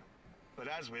tell you, but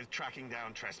as with tracking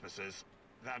down trespassers,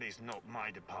 that is not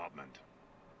my department.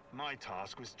 My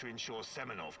task was to ensure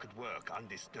Semenov could work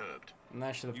undisturbed. And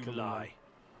I should have You killed him. lie.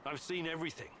 I've seen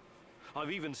everything.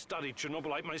 I've even studied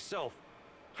Chernobylite myself.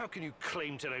 How can you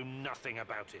claim to know nothing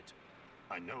about it?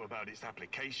 I know about its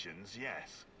applications,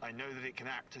 yes. I know that it can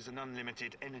act as an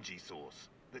unlimited energy source,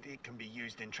 that it can be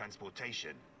used in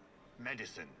transportation,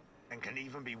 medicine, and can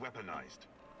even be weaponized.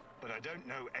 But I don't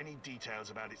know any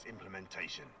details about its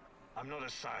implementation. I'm not a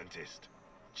scientist,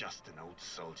 just an old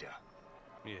soldier.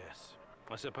 Yes,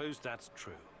 I suppose that's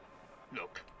true.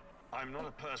 Look, I'm not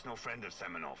a personal friend of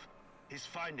Semenov. His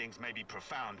findings may be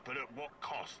profound, but at what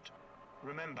cost?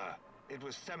 Remember, it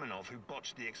was Semenov who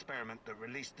botched the experiment that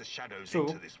released the shadows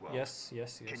into this world. Yes.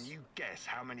 Can you guess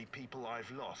how many people I've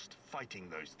lost fighting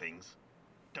those things?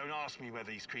 Don't ask me where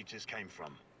these creatures came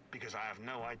from, because I have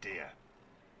no idea.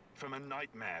 From a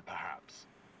nightmare, perhaps.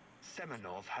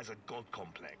 Semenov has a god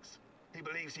complex. He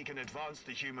believes he can advance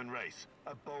the human race.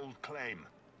 A bold claim,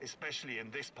 especially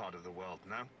in this part of the world,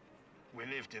 no? We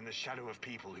lived in the shadow of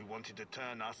people who wanted to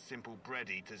turn us simple bread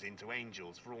eaters into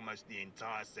angels for almost the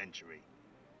entire century.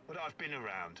 But I've been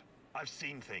around. I've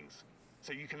seen things.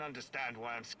 So you can understand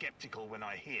why I'm skeptical when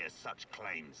I hear such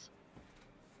claims.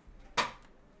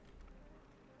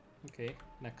 Okay,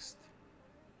 next.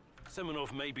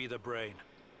 Semenov may be the brain,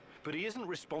 but he isn't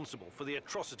responsible for the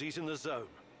atrocities in the zone.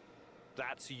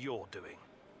 That's your doing.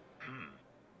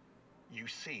 You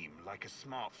seem like a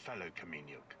smart fellow,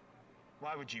 Kaminyuk.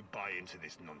 Why would you buy into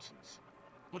this nonsense?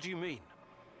 What do you mean?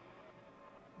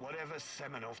 Whatever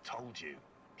Semenov told you,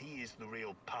 he is the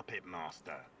real puppet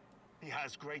master. He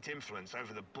has great influence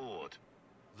over the board.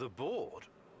 The board?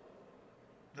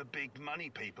 The big money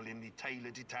people in the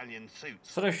tailored Italian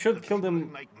suits. So they should kill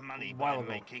them make money while by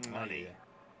ago. making money.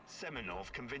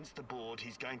 Semenov convinced the board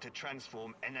he's going to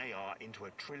transform NAR into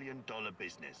a $1 trillion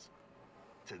business.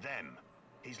 To them,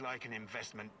 he's like an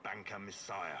investment banker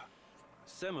messiah.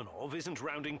 Semenov isn't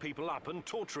rounding people up and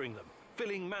torturing them,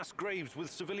 filling mass graves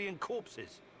with civilian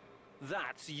corpses.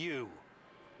 That's you.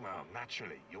 Well,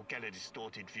 naturally, you'll get a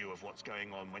distorted view of what's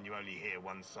going on when you only hear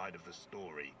one side of the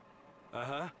story.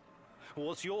 Uh-huh.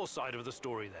 What's your side of the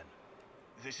story, then?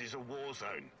 This is a war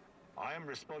zone. I am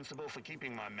responsible for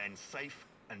keeping my men safe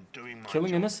and doing my Killing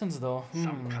job. innocents, though.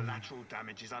 Some collateral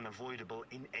damage is unavoidable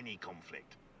in any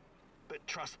conflict. But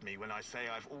trust me when I say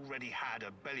I've already had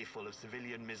a bellyful of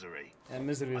civilian misery. And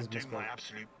misery is I do my misspelled.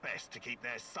 absolute best to keep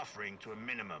their suffering to a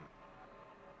minimum.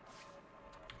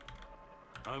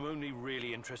 I'm only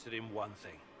really interested in one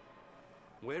thing.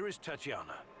 Where is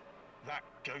Tatiana? That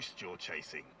ghost you're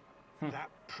chasing. That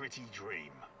pretty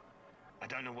dream. I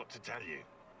don't know what to tell you.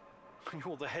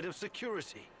 You're the head of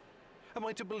security. Am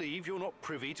I to believe you're not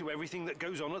privy to everything that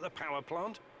goes on at the power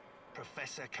plant?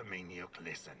 Professor Kaminyuk,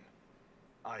 listen.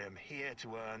 I am here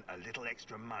to earn a little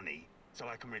extra money so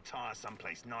I can retire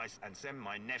someplace nice and send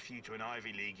my nephew to an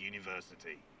Ivy League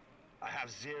university. I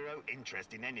have zero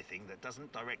interest in anything that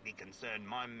doesn't directly concern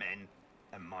my men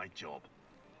and my job.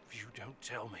 You don't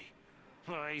tell me.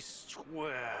 I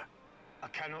swear. I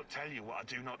cannot tell you what I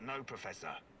do not know,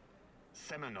 Professor.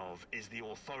 Semenov is the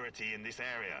authority in this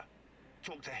area.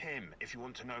 Talk to him if you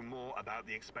want to know more about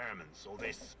the experiments or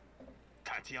this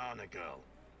Tatiana girl.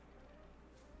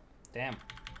 Damn.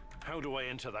 How do I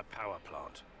enter that power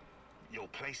plant? You're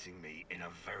placing me in a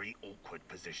very awkward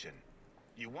position.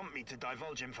 You want me to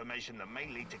divulge information that may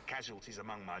lead to casualties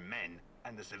among my men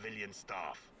and the civilian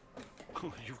staff.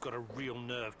 You've got a real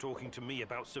nerve talking to me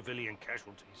about civilian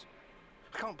casualties.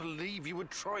 I can't believe you would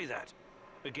try that.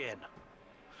 Again,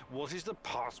 what is the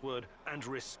password and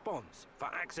response for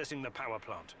accessing the power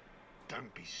plant?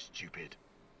 Don't be stupid.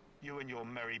 You and your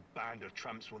merry band of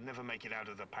tramps will never make it out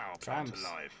of the power plant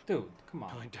alive. Dude, come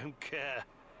on. I don't care.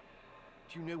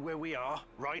 Do you know where we are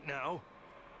right now?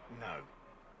 No.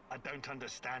 I don't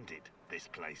understand it, this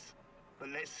place. But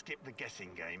let's skip the guessing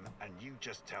game and you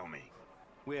just tell me.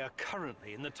 We are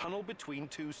currently in the tunnel between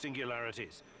two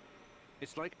singularities.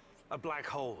 It's like a black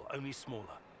hole, only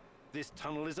smaller. This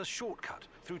tunnel is a shortcut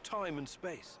through time and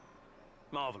space.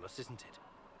 Marvelous, isn't it?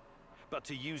 But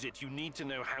to use it, you need to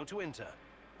know how to enter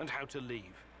and how to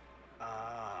leave.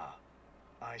 Ah,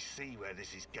 I see where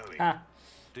this is going.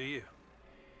 Do you?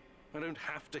 I don't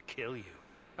have to kill you.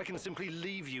 I can simply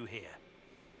leave you here.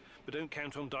 But don't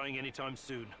count on dying anytime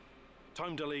soon.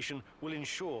 Time dilation will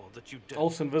ensure that you don't.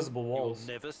 Also invisible walls.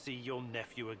 You'll never see your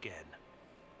nephew again.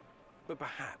 But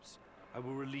perhaps I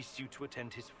will release you to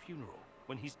attend his funeral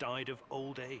when he's died of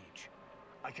old age.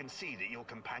 I can see that your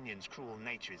companion's cruel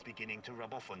nature is beginning to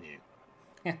rub off on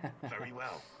you. Very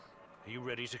well. Are you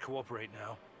ready to cooperate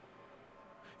now?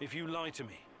 If you lie to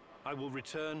me, I will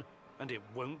return and it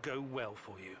won't go well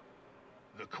for you.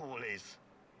 The call is,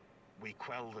 we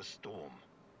quell the storm.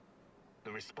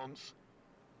 The response,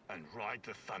 and ride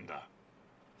the thunder.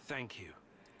 Thank you.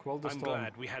 Quell the I'm storm.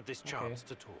 glad we had this chance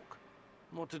to talk.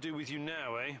 What to do with you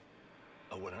now, eh?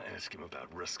 I want to ask him about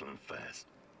wrestling fast.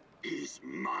 He's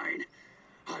mine.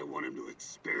 I want him to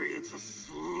experience a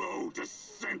slow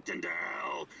descent into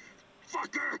hell.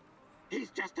 Fucker!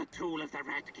 He's just a tool of the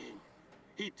Rat King.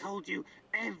 He told you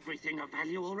everything of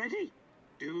value already.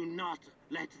 Do not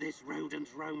let this rodent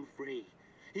roam free.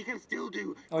 He can still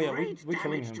do great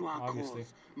damage to our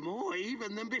cause. More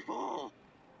even than before.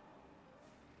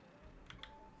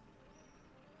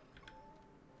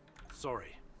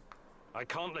 Sorry. I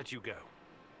can't let you go.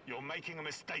 You're making a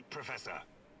mistake, Professor.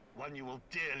 One you will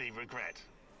dearly regret.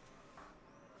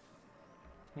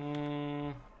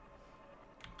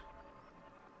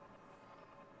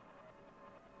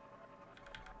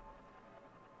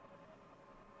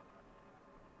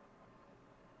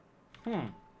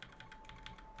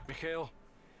 Mikhail,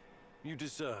 you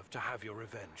deserve to have your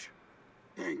revenge.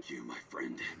 Thank you, my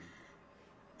friend.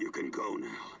 You can go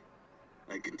now.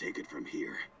 I can take it from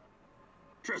here.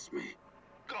 Trust me.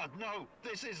 God, no!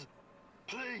 This is...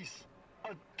 Please!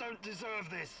 I don't deserve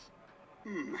this!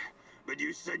 But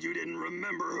you said you didn't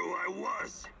remember who I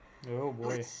was. Oh boy.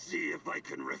 Let's see if I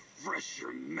can refresh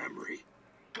your memory.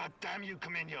 God damn you,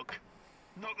 Kaminyuk!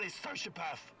 Not this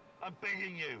sociopath! I'm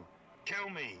begging you!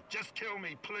 Kill me! Just kill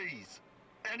me, please!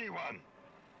 Anyone!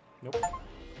 Nope.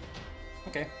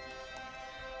 Okay.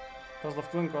 Cause of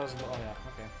Queen, cause of... Oh yeah,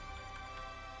 okay.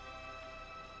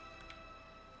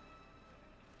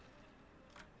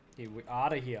 Okay, we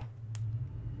out of here.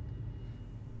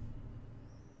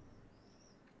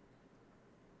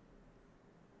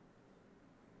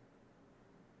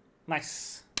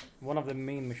 Nice. One of the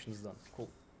main missions done. Cool.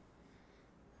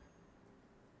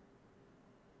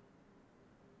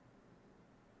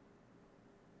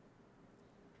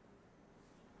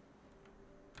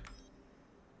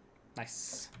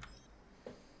 Nice.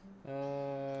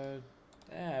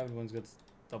 Everyone's got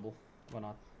double. Why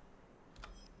not?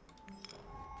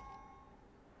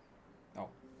 Oh.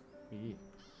 Yeah.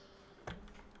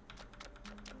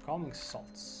 Calming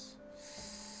salts.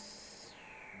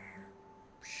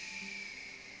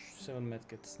 7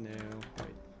 medkits now.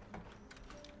 Wait.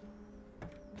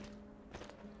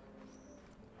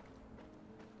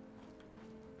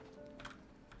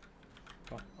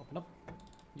 Come on, open up.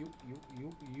 You.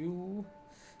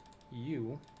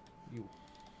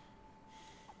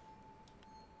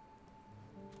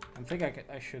 I think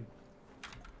I should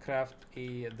craft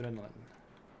a adrenaline.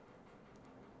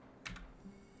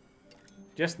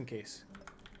 Just in case.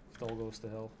 If it all goes to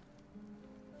hell.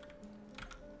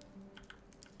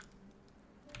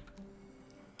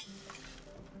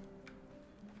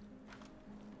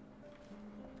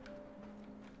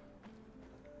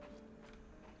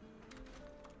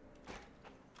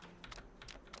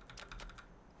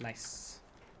 Nice.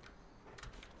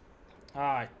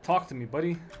 Ah, talk to me,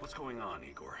 buddy. What's going on,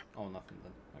 Igor? Oh, nothing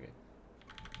then. Okay.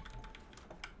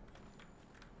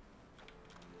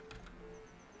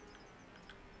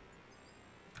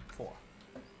 Four.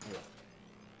 Yeah.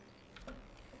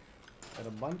 Got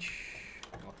a bunch.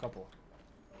 Oh, a couple.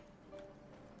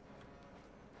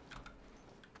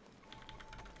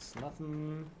 It's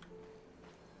nothing.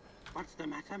 What's the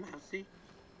matter, Mousy?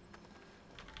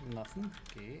 Nothing.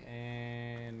 Okay,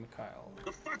 and Mikhail.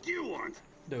 The fuck you want?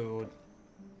 Dude.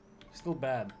 Still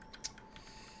bad.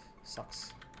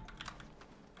 Sucks.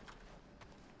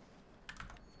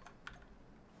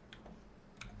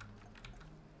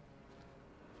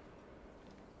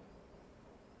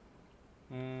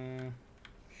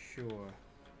 Sure.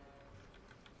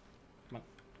 Come on.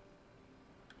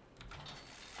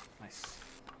 Nice.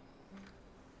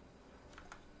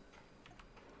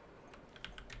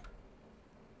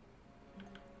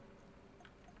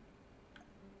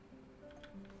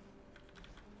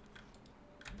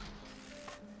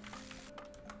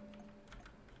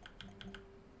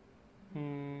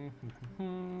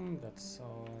 That's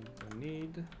all I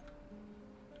need.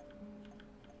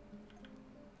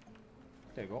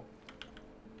 There you go.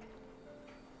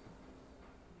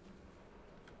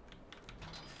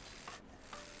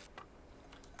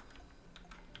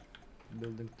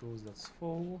 Building tools, that's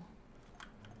full.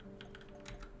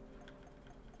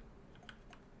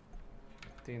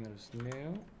 Containers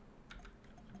new.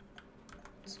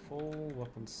 It's full.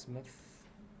 Weaponsmith.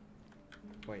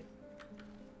 Wait.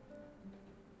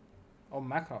 Oh,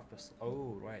 Makarov pistol.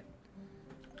 Oh, right.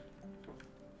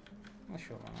 Not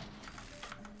sure why not.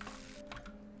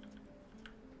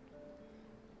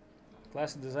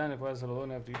 Classic design requires a low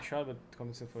enough to each shot, but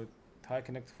compensates for high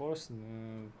connect force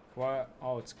and quiet.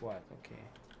 Oh, it's quiet. Okay.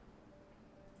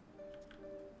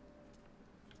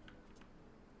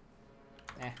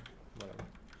 Whatever.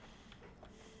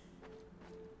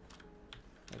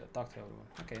 Talk to everyone.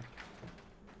 Okay.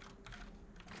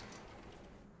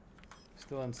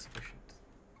 Still insufficient.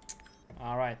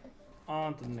 Alright,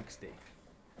 on to the next day.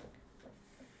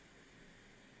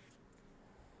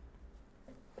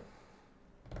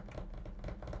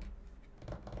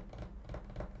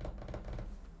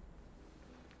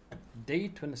 Day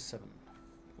 27.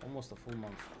 Almost a full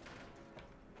month.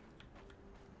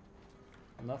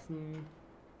 Nothing.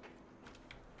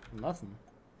 Nothing.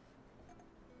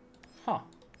 Huh.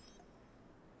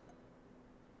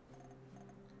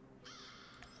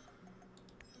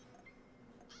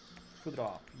 Food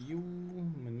drop, you,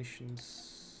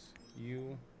 munitions,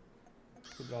 you,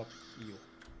 food drop, you.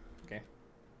 Okay.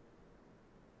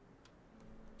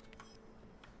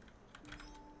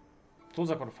 Tools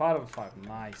are for 5 of 5.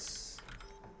 Nice.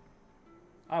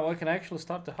 Ah, well, I can actually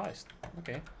start the heist.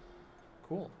 Okay.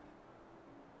 Cool.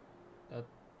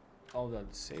 Oh,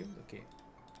 that's saved? Okay.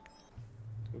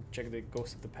 We'll check the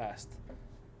Ghost of the Past.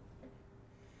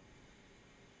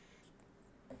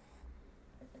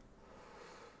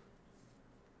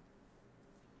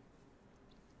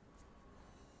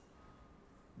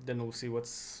 Then we'll see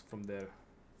what's from there.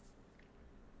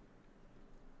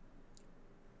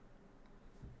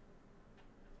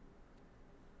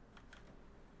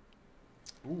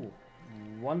 Ooh,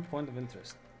 1 point of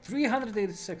interest.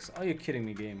 386. Are you kidding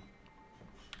me, game?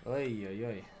 Oy, oy,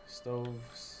 oy.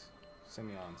 Stoves.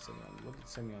 Semyon. What did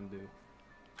Semyon do?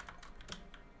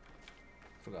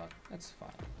 Forgot. That's fine.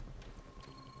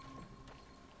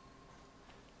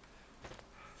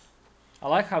 I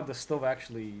like how the stove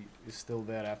actually is still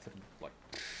there after like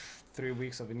 3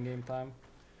 weeks of in-game time.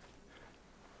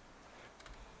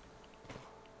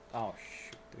 Oh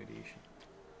shoot, radiation.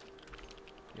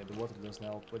 Yeah, the water doesn't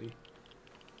help, buddy.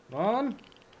 Run!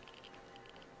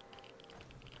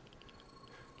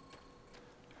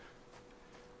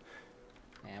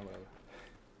 Yeah, whatever.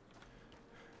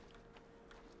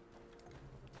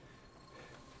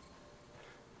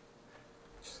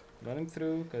 Just running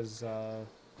through, because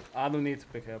I don't need to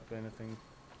pick up anything.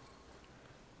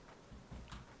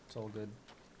 It's all good.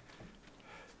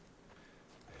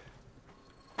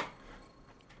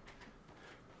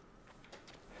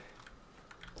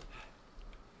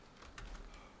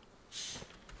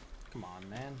 Come on,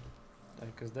 man. What the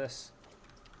heck is this?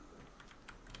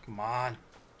 Come on.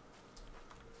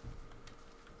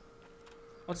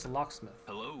 What's the locksmith?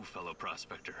 Hello, fellow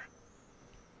prospector.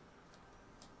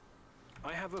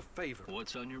 I have a favor.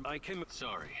 What's on your... I came...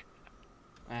 Sorry.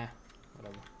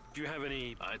 Whatever. Do you have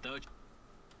any... I thought...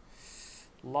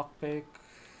 Lockpick.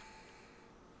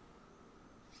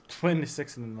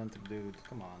 26 in inventory, dude.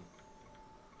 Come on.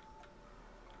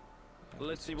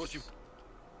 Let's see what you...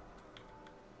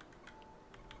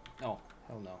 Oh,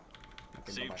 hell no.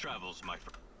 Okay, Safe bye-bye. travels, my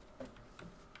friend.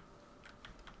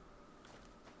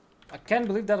 I can't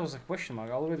believe that was a question mark.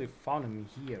 I already found him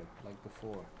here, like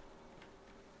before.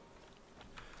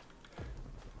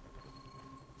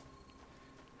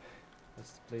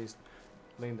 That's the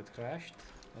plane that crashed.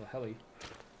 Well, heli.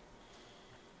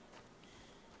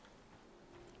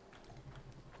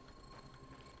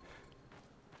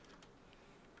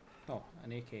 Oh,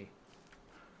 an AK.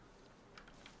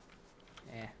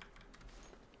 Eh.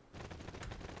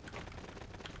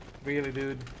 Really,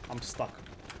 dude? I'm stuck.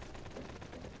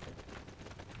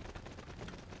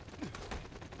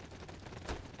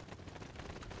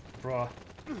 Bruh.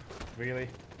 Really?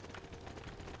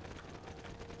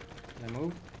 Can I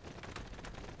move?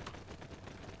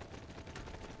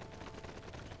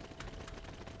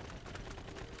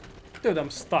 Dude,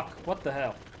 I'm stuck. What the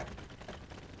hell?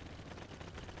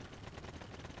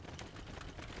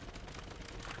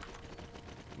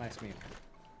 Nice meal.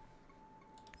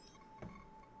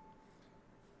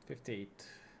 58.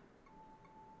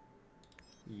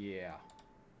 Yeah.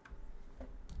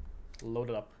 Load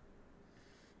it up.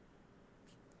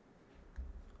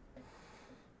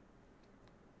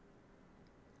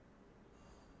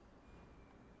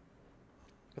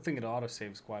 I think it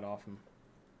autosaves quite often.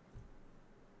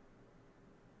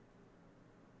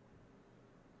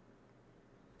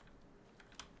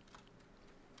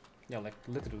 Yeah, like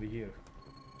literally here.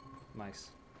 Nice.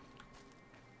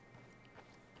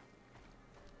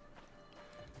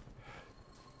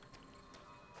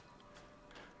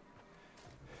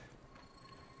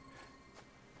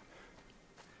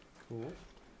 Cool.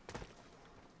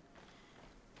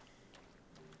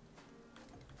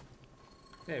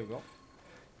 There we go.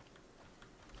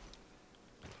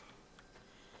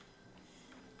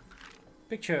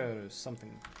 Pictures,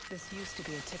 something. This used to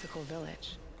be a typical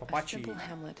village. A simple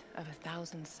hamlet of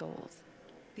 1,000 souls.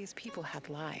 These people had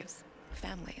lives,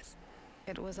 families.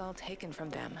 It was all taken from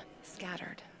them,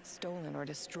 scattered, stolen or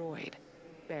destroyed,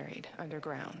 buried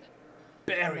underground.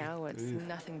 Buried. Now it's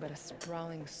nothing but a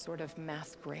sprawling sort of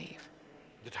mass grave.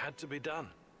 It had to be done.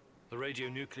 The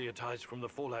radionucleotides from the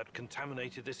fallout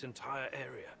contaminated this entire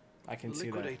area. I can see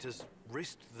that. Liquidators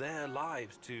risked their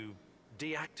lives to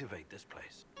deactivate this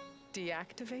place.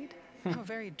 Deactivate? How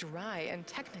very dry and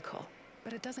technical.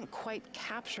 But it doesn't quite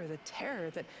capture the terror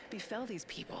that befell these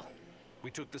people. We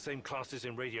took the same classes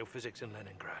in radiophysics in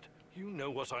Leningrad. You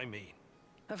know what I mean.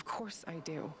 Of course I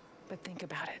do. But think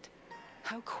about it.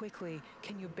 How quickly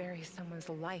can you bury someone's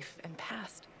life and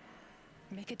past?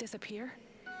 Make it disappear?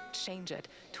 Change it,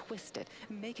 twist it,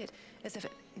 make it as if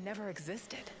it never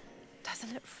existed.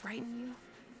 Doesn't it frighten you?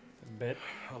 A bit.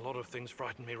 A lot of things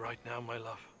frighten me right now, my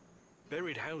love.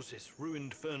 Buried houses,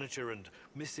 ruined furniture, and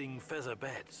missing feather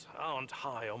beds aren't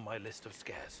high on my list of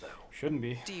scares, though. Shouldn't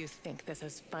be. Do you think this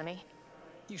is funny?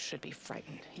 You should be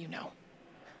frightened, you know.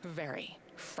 Very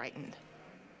frightened.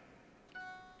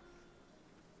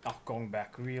 Oh, going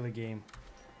back. Really, game.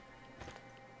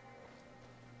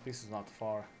 This is not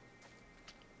far.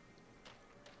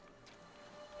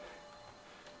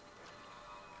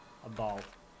 A doll.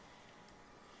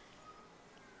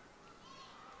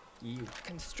 Ew.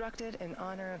 Constructed in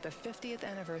honor of the 50th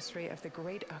anniversary of the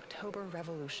Great October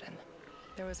Revolution.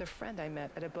 There was a friend I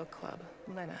met at a book club,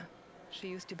 Lena. She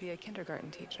used to be a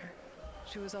kindergarten teacher.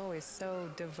 She was always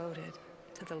so devoted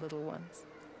to the little ones.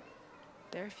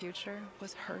 Their future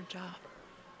was her job,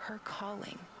 her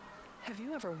calling. Have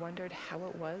you ever wondered how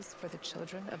it was for the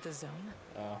children of the zone?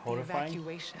 The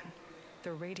evacuation,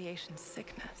 the radiation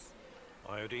sickness.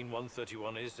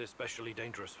 Iodine-131 is especially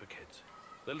dangerous for kids.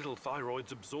 Their little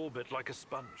thyroids absorb it like a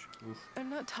sponge. Oof. I'm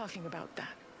not talking about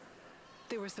that.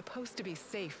 They were supposed to be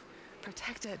safe,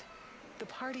 protected. The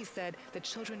party said the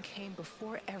children came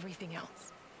before everything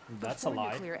else. That's a lie.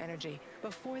 Before nuclear energy,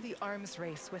 before the arms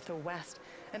race with the West,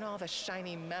 and all the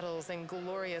shiny medals and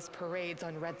glorious parades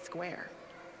on Red Square.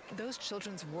 Those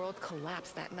children's world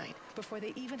collapsed that night, before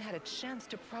they even had a chance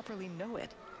to properly know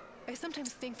it. I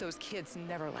sometimes think those kids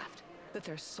never left, that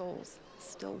their souls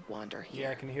still wander here.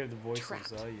 Yeah, I can hear the voices.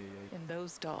 Trapped in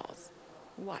those dolls,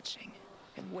 watching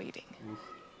and waiting. Oof.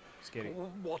 Scary.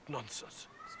 What nonsense.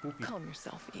 Spooky. Calm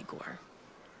yourself, Igor.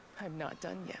 I'm not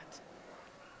done yet.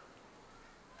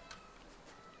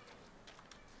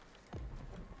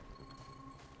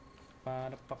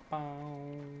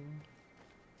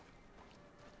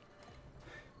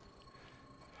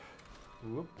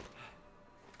 Whoop.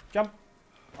 Jump!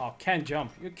 Oh, can't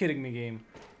jump. You're kidding me, game.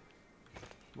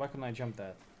 Why couldn't I jump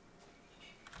that?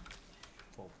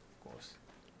 Well, of course.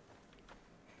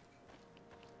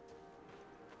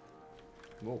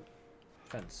 Whoa.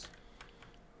 Fence.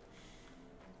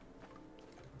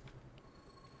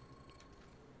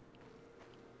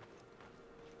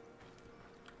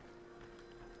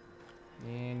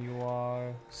 And you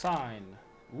are sign.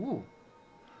 Ooh.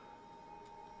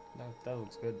 That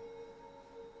looks good.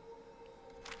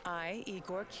 I,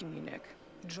 Igor Kumunik,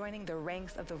 joining the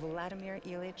ranks of the Vladimir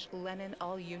Ilyich Lenin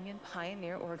All-Union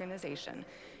Pioneer Organization,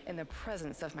 in the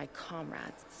presence of my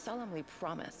comrades, solemnly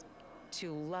promise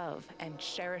to love and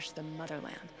cherish the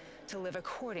motherland, to live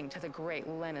according to the great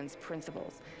Lenin's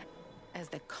principles, as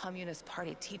the Communist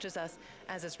Party teaches us,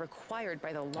 as is required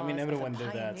by the laws of the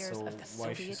pioneers of the why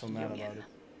is she Soviet so mad Union. about it?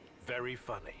 Very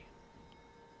funny.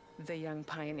 The young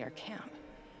pioneer camp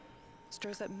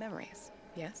stirs up memories,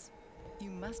 yes? You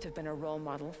must have been a role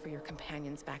model for your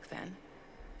companions back then.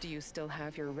 Do you still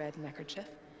have your red neckerchief?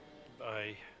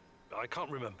 I can't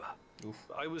remember. Oof.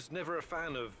 I was never a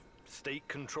fan of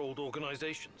state-controlled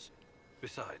organizations.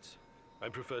 Besides, I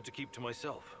preferred to keep to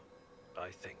myself, I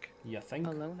think. You think?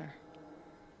 A loner.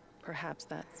 Perhaps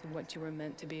that's what you were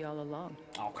meant to be all along.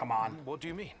 Oh, come on. What do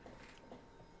you mean?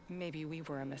 Maybe we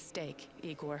were a mistake,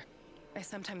 Igor. I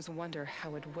sometimes wonder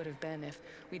how it would have been if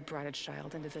we'd brought a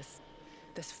child into this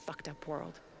fucked up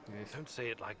world. Yes. Don't say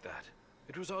it like that.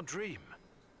 It was our dream.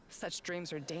 Such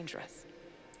dreams are dangerous.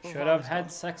 Should have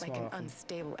had sex like more an often.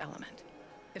 unstable element.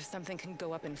 If something can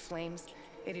go up in flames,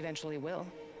 it eventually will.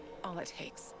 All it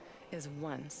takes is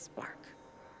one spark.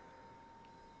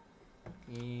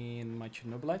 In my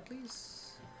Chernobylite,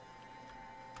 please.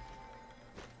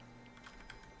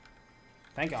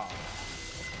 Thank God.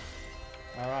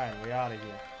 Alright, we're out of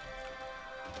here.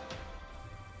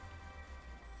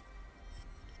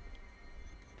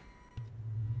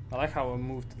 I like how I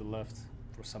moved to the left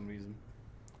for some reason.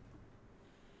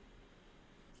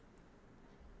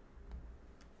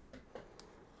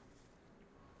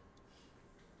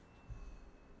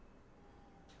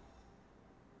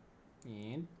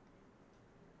 And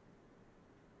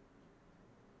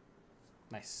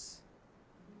nice.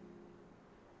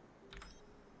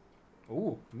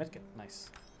 Ooh, medkit, nice.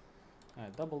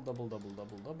 Double.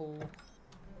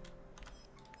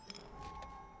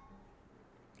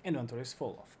 Inventory is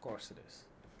full, of course it is.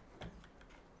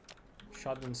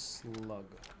 Shotgun slug.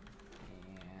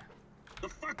 Yeah. The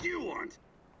fuck you want?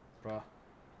 Bruh.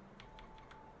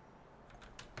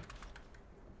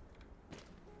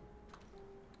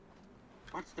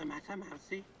 What's the matter,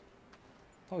 Mousy?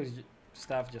 Oh, his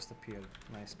staff just appeared.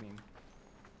 Nice meme.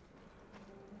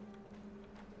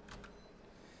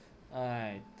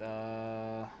 Alright,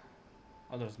 oh,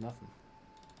 there's nothing.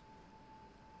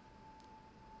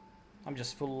 I'm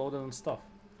just full loaded on stuff.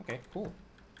 Okay, cool.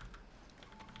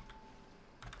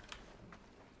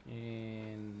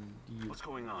 And you. What's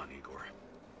going on, Igor?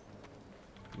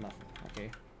 Nothing.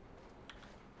 Okay.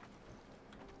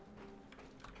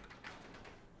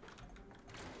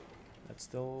 That's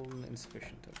still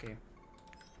insufficient. Okay.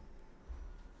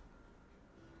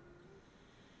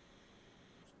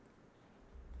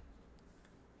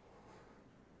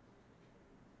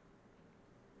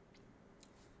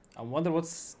 I wonder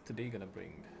what's today gonna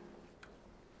bring.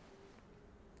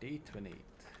 Day 28.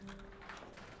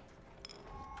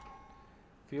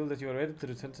 Feel that you are ready to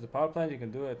return to the power plant, you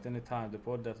can do it at any time. The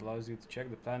port that allows you to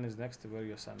check the plan is next to where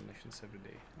you assign missions every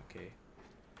day. Okay.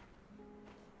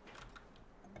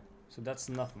 So that's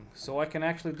nothing. So I can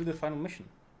actually do the final mission.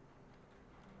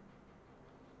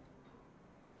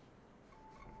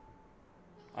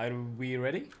 Are we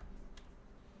ready?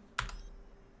 I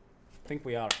think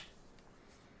we are.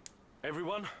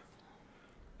 Everyone,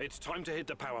 it's time to hit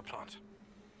the power plant.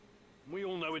 We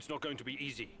all know it's not going to be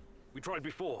easy. We tried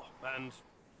before, and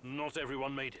not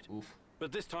everyone made it. Oof.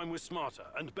 But this time we're smarter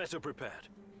and better prepared.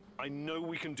 I know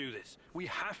we can do this. We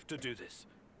have to do this.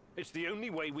 It's the only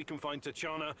way we can find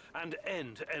Tachana and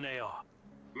end NAR.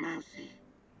 Mousy,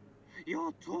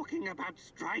 you're talking about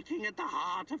striking at the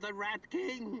heart of the Rat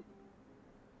King.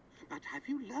 But have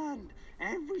you learned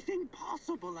everything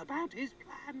possible about his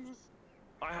plans?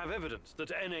 I have evidence that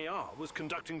NAR was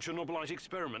conducting Chernobylite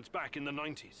experiments back in the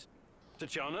 90s.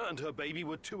 Tachana and her baby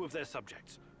were 2 of their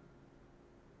subjects.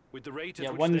 With the rate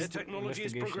at which their technology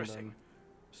is progressing,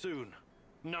 soon,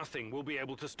 nothing will be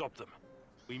able to stop them.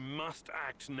 We must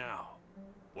act now.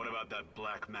 What about that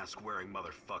black mask-wearing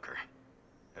motherfucker?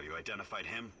 Have you identified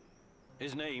him?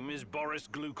 His name is Boris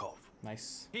Glukov.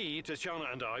 Nice. He,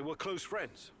 Tachana, and I were close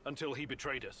friends until he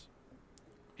betrayed us.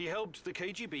 He helped the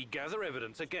KGB gather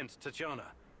evidence against Tachana,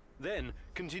 then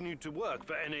continued to work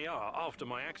for NAR after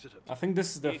my accident. I think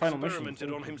this is the final mission. He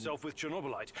experimented on himself with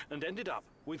Chernobylite and ended up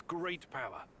with great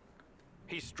power.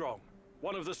 He's strong,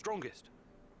 one of the strongest,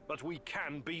 but we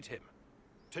can beat him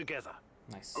together.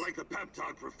 Nice. I like the pep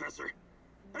talk, Professor.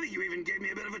 I think you even gave me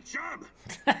a bit of a job.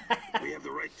 We have the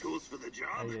right tools for the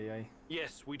job.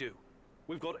 Yes, we do.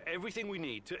 We've got everything we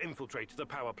need to infiltrate the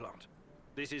power plant.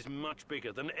 This is much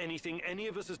bigger than anything any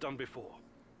of us has done before.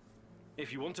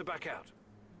 If you want to back out,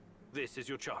 this is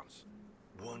your chance.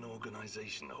 One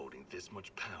organization holding this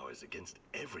much power is against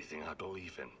everything I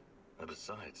believe in. And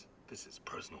besides, this is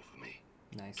personal for me.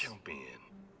 Nice. Count me in.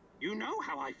 You know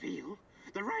how I feel.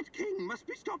 The Rat King must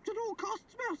be stopped at all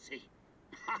costs, Mousy.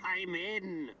 I'm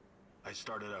in. I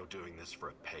started out doing this for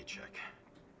a paycheck.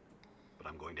 But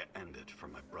I'm going to end it for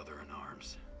my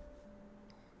brother-in-arms.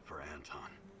 For Anton.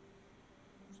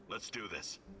 Let's do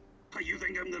this. You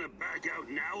think I'm gonna back out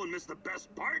now and miss the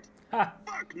best part?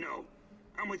 Fuck no.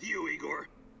 I'm with you, Igor.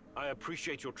 I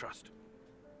appreciate your trust.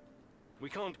 We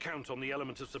can't count on the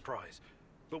element of surprise,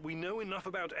 but we know enough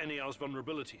about NAR's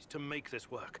vulnerabilities to make this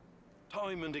work.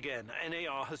 Time and again,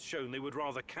 NAR has shown they would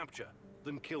rather capture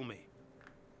than kill me.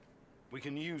 We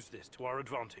can use this to our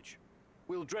advantage.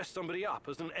 We'll dress somebody up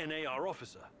as an NAR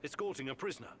officer, escorting a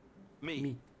prisoner.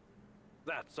 Me.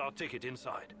 That's our ticket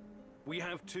inside. We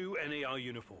have 2 NAR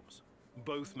uniforms,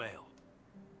 both male.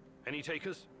 Any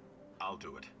takers? I'll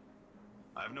do it.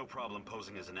 I have no problem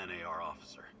posing as an NAR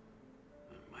officer.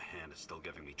 My hand is still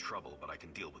giving me trouble, but I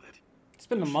can deal with it. It's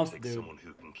been a month, dude. Someone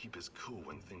who can keep his cool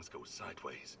when things go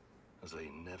sideways, as they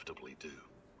inevitably do.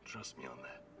 Trust me on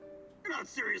that. You're not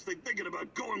seriously thinking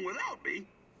about going without me?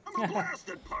 I'm a blast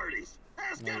at parties.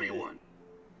 Ask anyone.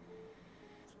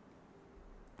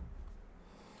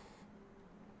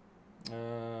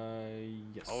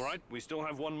 Yes. All right, we still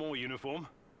have 1 more uniform.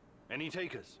 Any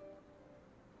takers?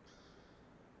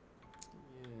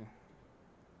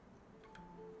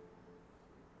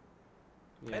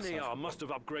 Yeah. NAR must have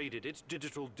upgraded its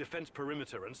digital defense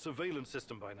perimeter and surveillance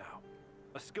system by now.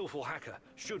 A skillful hacker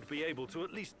should be able to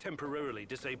at least temporarily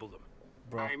disable them.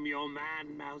 I'm your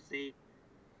man, Mousy.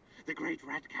 The great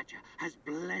Ratcatcher has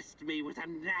blessed me with a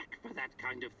knack for that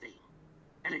kind of thing.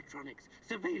 Electronics,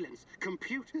 surveillance,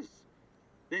 computers.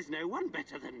 There's no one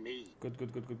better than me.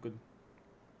 Good.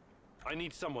 I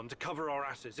need someone to cover our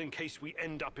asses in case we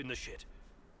end up in the shit.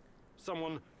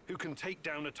 Someone who can take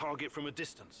down a target from a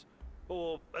distance,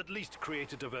 or at least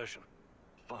create a diversion.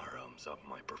 Firearms are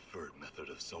my preferred method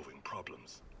of solving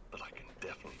problems, but I can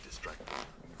definitely distract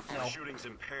them. My shooting's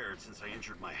impaired since I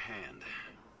injured my hand,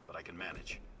 but I can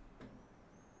manage.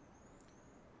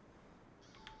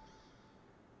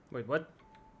 Wait, what?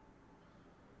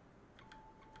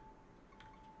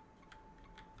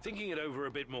 Thinking it over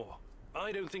a bit more,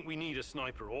 I don't think we need a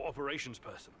sniper or operations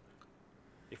person.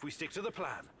 If we stick to the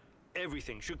plan,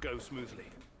 everything should go smoothly.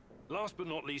 Last but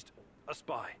not least, a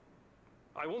spy.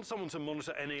 I want someone to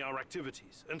monitor NAR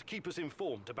activities and keep us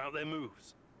informed about their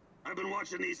moves. I've been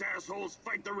watching these assholes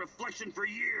fight the reflection for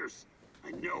years.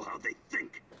 I know how they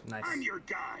think. Nice. I'm your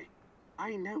guy.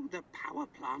 I know the power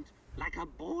plant like a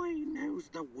boy knows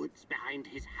the woods behind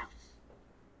his house.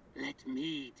 Let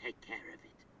me take care of it.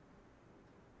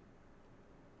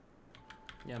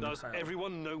 Does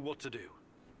everyone know what to do?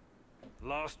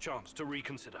 Last chance to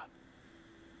reconsider.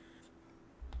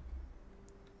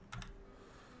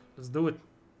 Let's do it.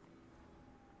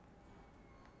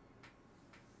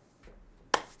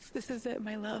 This is it,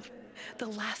 my love. The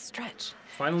last stretch.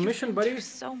 Final mission, buddy. You've been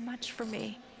through so much for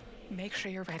me. Make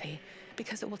sure you're ready,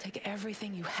 because it will take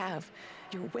everything you have.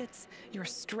 Your wits, your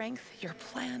strength, your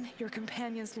plan, your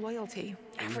companion's loyalty.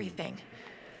 Everything.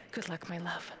 Good luck, my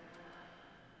love.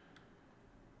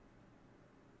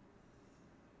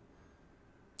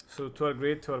 So to our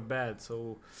great, to our bad.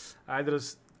 So either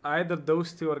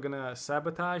those two are gonna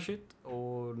sabotage it,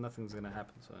 or nothing's gonna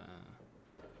happen. So.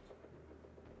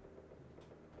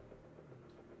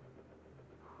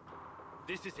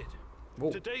 This is it.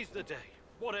 Whoa. Today's the day.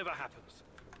 Whatever happens.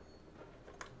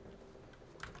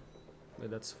 Wait,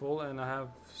 that's full, and I have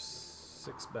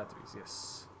 6 batteries.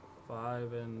 Yes,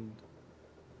 5 and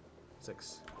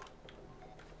 6.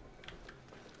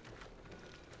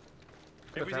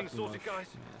 Everything sorted, guys?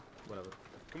 Yeah, whatever.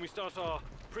 Can we start our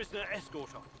prisoner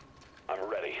escort on? I'm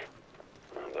ready.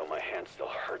 Though my hand still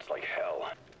hurts like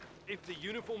hell. If the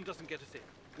uniform doesn't get us in,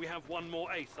 we have one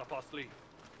more ace up our sleeve.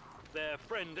 Their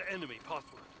friend-enemy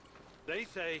password. They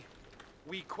say,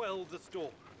 we quell the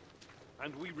storm.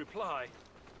 And we reply,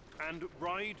 and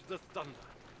ride the thunder.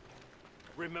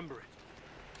 Remember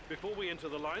it. Before we enter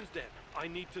the lion's den, I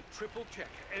need to triple check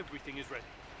everything is ready.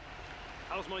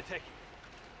 How's my techie?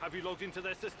 Have you logged into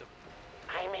their system?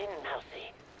 I'm in,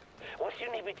 Mousy. What do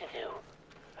you need me to do?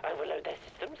 Overload their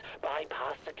systems?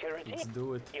 Bypass security? Let's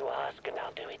do it. You ask and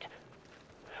I'll do it.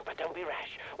 But don't be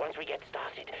rash. Once we get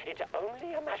started, it's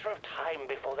only a matter of time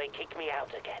before they kick me out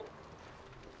again.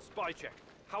 Spy check.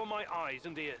 How are my eyes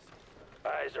and ears?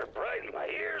 Eyes are bright and my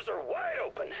ears are wide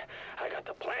open. I got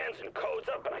the plans and codes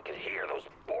up and I could hear those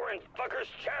boring fuckers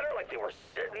chatter like they were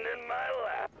sitting in my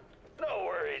lap. No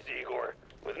worries, Igor.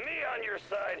 With me on your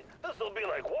side, this'll be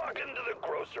like walking to the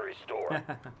grocery store.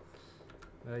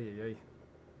 Ay.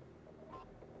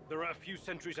 There are a few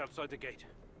sentries outside the gate.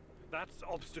 That's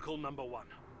obstacle number 1.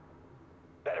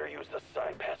 Better use the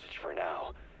side passage for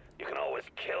now. You can always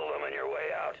kill them on your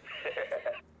way out.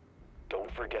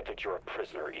 Don't forget that you're a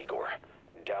prisoner, Igor.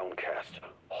 Downcast,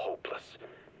 hopeless.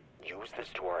 Use this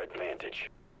to our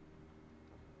advantage.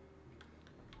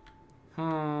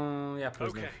 Yeah,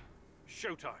 prisoner. Okay,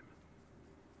 showtime.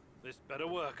 This better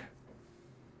work.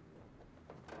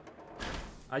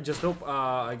 I just hope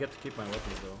I get to keep my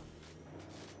weapons though.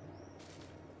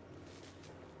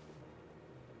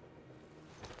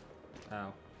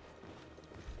 Ow.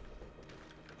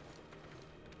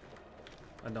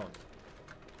 I don't.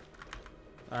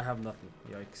 I have nothing.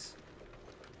 Yikes.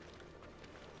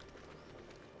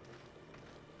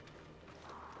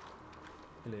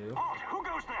 Hello. Halt! Who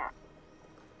goes there?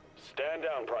 Stand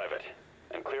down, Private,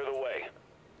 and clear the way.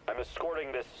 I'm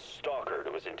escorting this stalker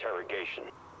to his interrogation.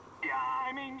 Yeah,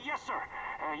 I mean, yes, sir.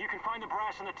 You can find the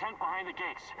brass in the tent behind the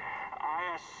gates.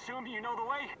 I assume you know the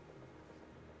way?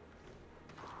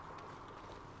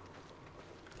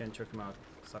 Can't check him out.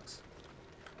 Sucks.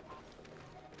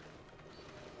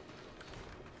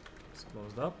 It's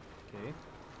closed up. Okay.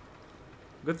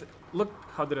 Good. Look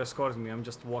how they're escorting me. I'm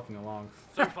just walking along.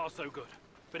 So far, so good.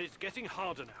 But it's getting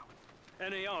harder now.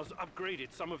 NAR's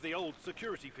upgraded some of the old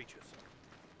security features.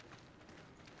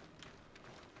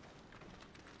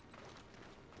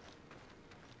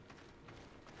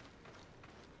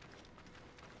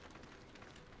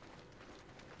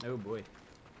 Oh boy.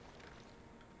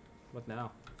 What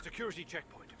now? Security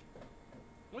checkpoint.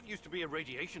 What used to be a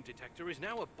radiation detector is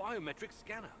now a biometric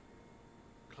scanner.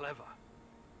 Clever.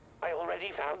 I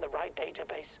already found the right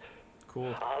database.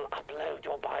 Cool. I'll upload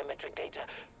your biometric data,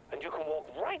 and you can walk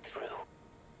right through.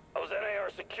 Those NAR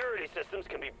security systems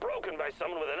can be broken by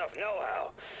someone with enough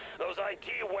know-how. Those IT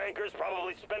wankers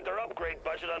probably spent their upgrade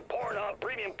budget on Pornhub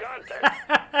premium content.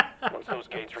 Once those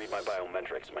gates read my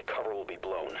biometrics, my cover will be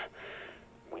blown.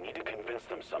 We need to convince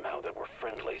them somehow that we're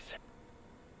friendlies.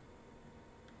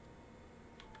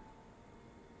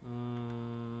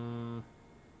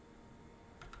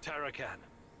 Tarakan,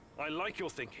 I like your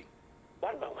thinking.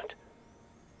 One moment.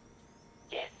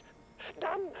 Yes.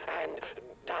 Done and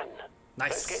done.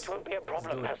 Nice. Those gates won't be a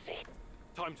problem, Mousy.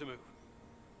 Time to move.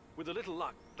 With a little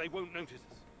luck, they won't notice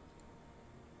us.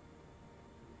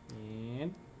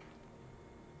 And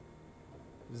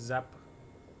zap.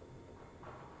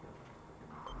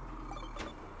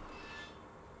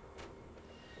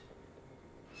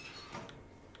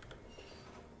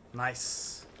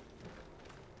 Nice.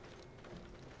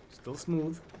 Still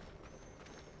smooth.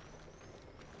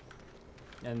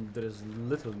 And there is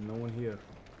little, no one here.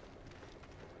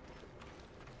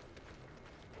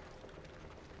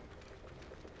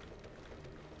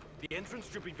 The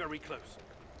entrance should be very close.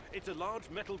 It's a large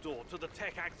metal door to the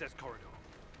tech access corridor.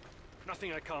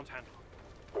 Nothing I can't handle.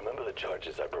 Remember the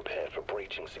charges I prepared for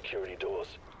breaching security doors?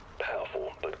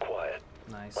 Powerful, but quiet.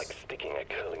 Nice. Like sticking a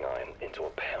curling iron into a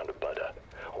pound of butter.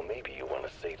 Or maybe you want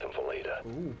to save them for later.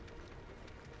 Ooh.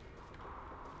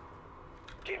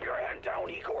 Keep your hand down,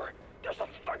 Igor. There's a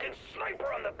fucking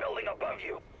sniper on the building above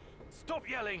you. Stop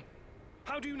yelling!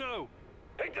 How do you know?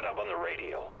 Picked it up on the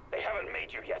radio. They haven't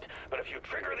made you yet, but if you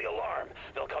trigger the alarm,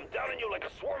 they'll come down on you like a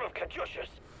swarm of Katyushas.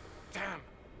 Damn!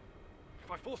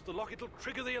 If I force the lock, it'll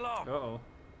trigger the alarm. Uh-oh.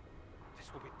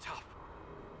 This will be tough.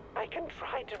 I can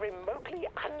try to remotely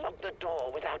unlock the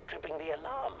door without tripping the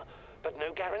alarm, but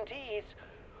no guarantees.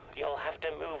 You'll have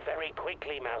to move very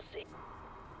quickly, Mousy.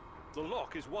 The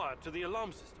lock is wired to the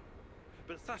alarm system,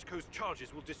 but Sashko's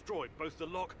charges will destroy both the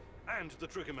lock and the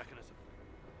trigger mechanism.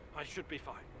 I should be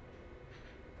fine.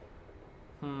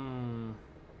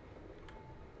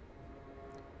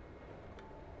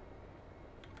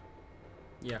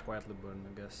 Yeah, quietly burn,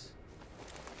 I guess.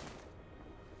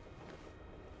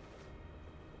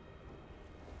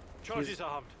 Charges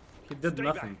armed. He did Stay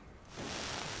nothing. Back.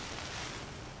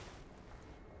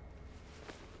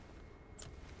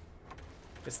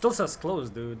 It still says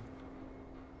closed, dude.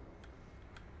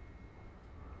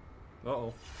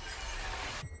 Uh-oh.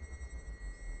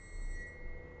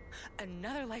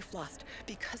 Another life lost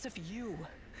because of you.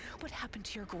 What happened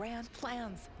to your grand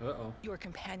plans? Uh-oh. Your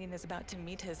companion is about to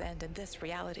meet his end in this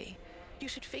reality. You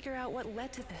should figure out what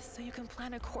led to this so you can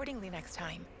plan accordingly next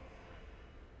time.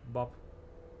 Bop.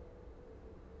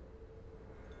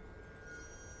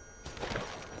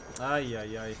 Ay,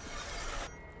 ay, ay.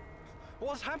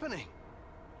 What's happening?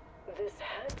 This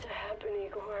had to happen,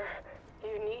 Igor.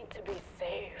 You need to be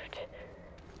saved.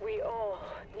 We all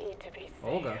need to be saved.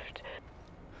 Olga.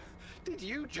 Did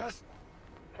you just...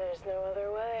 There's no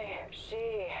other way.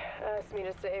 She asked me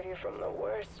to save you from the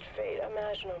worst fate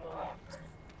imaginable.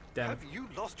 Damn. Have you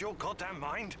lost your goddamn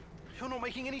mind? You're not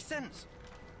making any sense.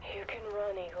 You can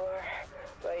run, Igor,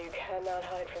 but you cannot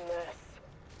hide from this.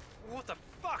 What the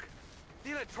fuck?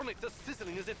 The electronics are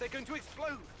sizzling as if they're going to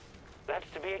explode. That's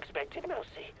to be expected,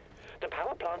 Mousy. The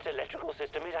power plant's electrical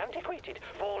system is antiquated,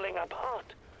 falling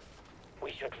apart.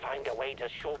 We should find a way to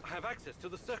short... I have access to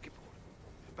the circuit board.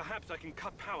 Perhaps I can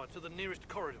cut power to the nearest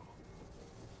corridor.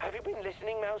 Have you been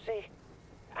listening, Mousy?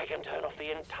 I can turn off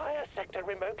the entire sector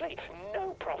remotely,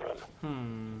 no problem.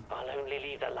 I'll only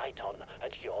leave the light on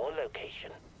at your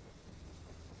location.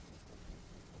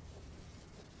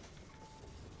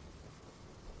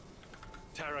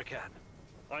 Tarakan,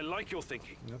 I like your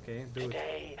thinking. Okay, do it.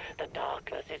 Today, the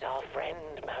darkness is our friend,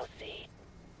 Mousy.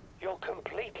 You're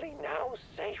completely now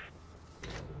safe.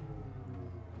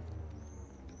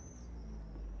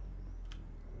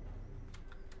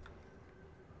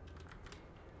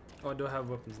 Oh, I do have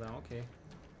weapons now, okay.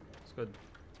 It's good.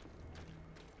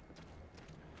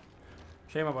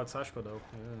 Shame about Sashko though.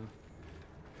 Yeah.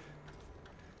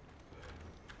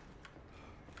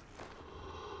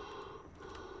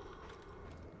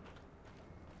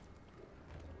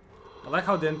 I like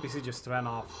how the NPC just ran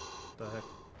off. What the heck?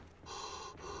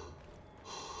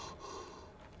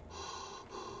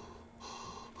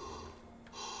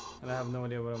 And I have no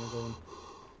idea where I'm going.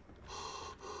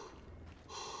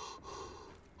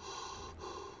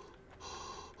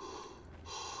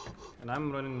 And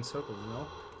I'm running in circles, you know?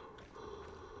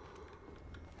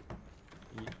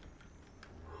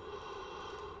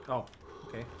 Oh,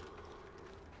 okay.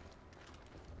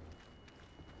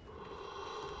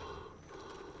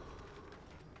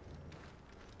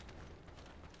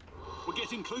 We're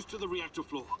getting close to the reactor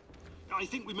floor. I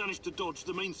think we managed to dodge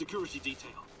the main security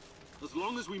detail. As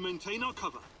long as we maintain our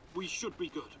cover, we should be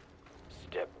good.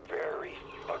 Step very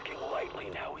fucking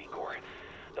lightly now, Igor.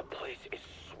 The place is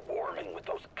swarming with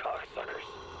those cocksuckers.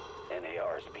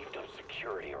 NAR's beefed up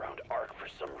security around ARC for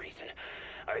some reason.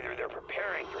 Either they're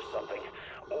preparing for something,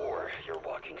 or you're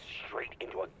walking straight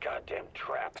into a goddamn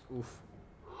trap. Oof.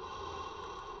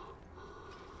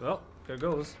 Well, here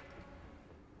goes.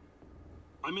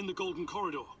 I'm in the Golden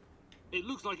Corridor. It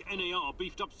looks like NAR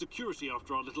beefed up security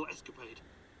after our little escapade.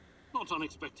 Not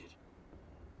unexpected.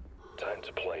 Time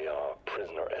to play our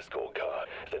prisoner escort card.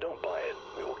 If they don't buy it,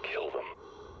 we will kill them.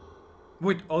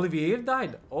 Wait, Olivier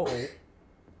died? Uh-oh.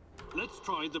 Let's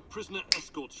try the prisoner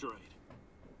escort charade.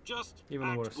 Just even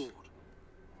act worse. bored.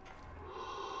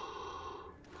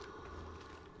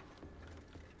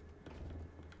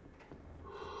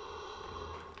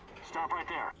 Stop right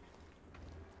there.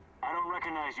 I don't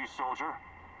recognize you, soldier.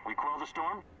 We quell the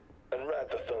storm? And ride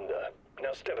the thunder.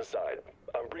 Now step aside.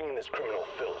 I'm bringing this criminal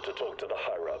Phil to talk to the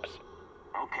higher-ups.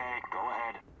 Okay, go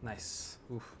ahead. Nice.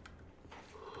 Oof.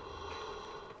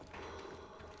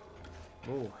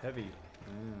 Oh, heavy.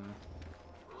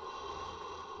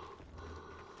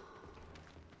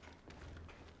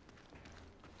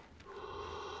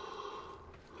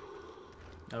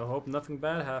 I hope nothing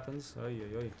bad happens. Oy,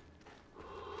 oy, oy.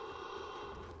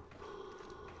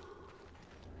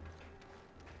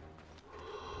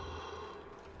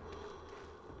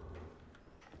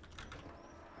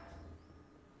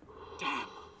 Damn.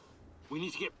 We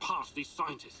need to get past these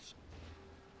scientists.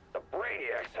 The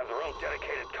Brainiacs have their own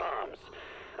dedicated comms.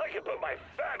 I could put my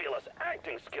fabulous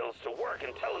acting skills to work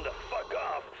and tell them to fuck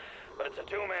off, but it's a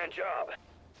two-man job.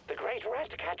 The great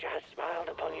Ratcatcher has smiled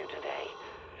upon you today.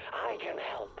 I can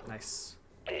help. Nice.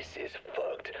 This is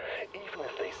fucked. Even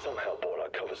if they somehow bought our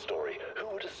cover story, who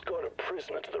would escort a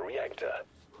prisoner to the reactor?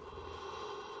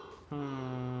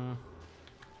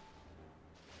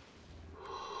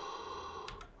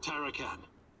 Terracan,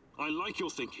 I like your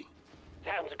thinking.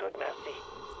 Sounds good, Mousy.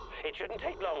 It shouldn't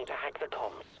take long to hack the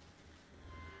comms.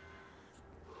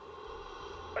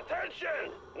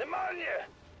 Attention! Pneumonia!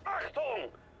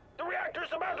 Achtung! The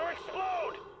reactor's about to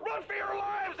explode! Run for your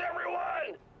lives,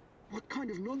 everyone! What kind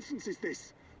of nonsense is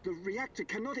this? The reactor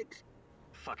cannot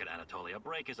Fuck it, Anatoly. A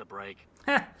break is a break.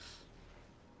 They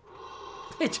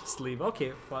just leave.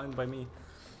 Okay, fine by me.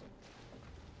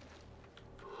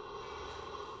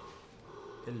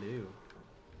 Hello.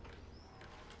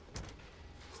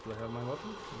 Still have my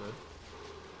weapon? Good.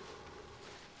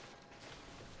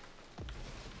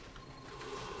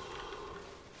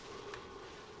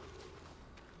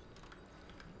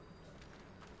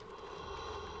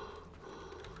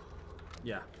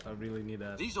 Yeah, I really need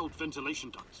that. These old ventilation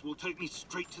ducts will take me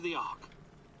straight to the Ark.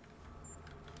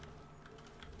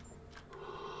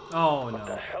 Oh no. What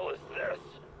the hell is this?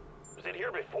 Was it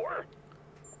here before?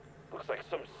 Looks like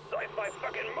some sci-fi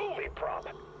fucking movie prop.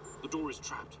 The door is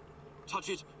trapped. Touch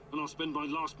it, and I'll spend my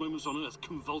last moments on Earth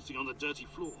convulsing on the dirty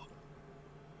floor.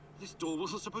 This door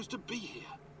wasn't supposed to be here.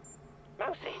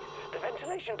 Mousy, the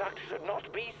ventilation duct should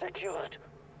not be secured.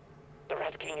 The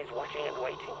Rat King is watching and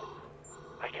waiting.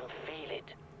 I can feel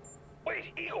it.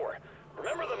 Wait, Igor.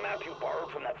 Remember the map you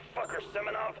borrowed from that fucker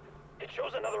Semenov? It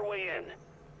shows another way in.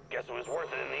 Guess it was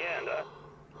worth it in the end, huh?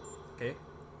 Okay.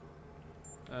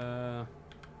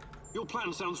 Your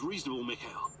plan sounds reasonable,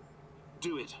 Mikhail.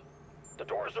 Do it. The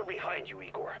doors are behind you,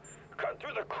 Igor. Cut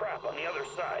through the crap on the other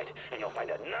side, and you'll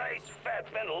find a nice, fat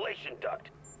ventilation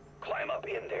duct. Climb up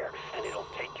in there, and it'll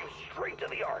take you straight to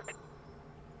the Ark.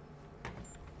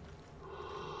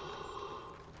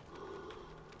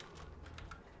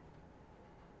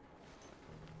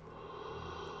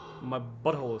 My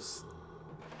butthole is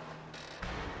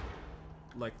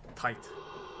like tight.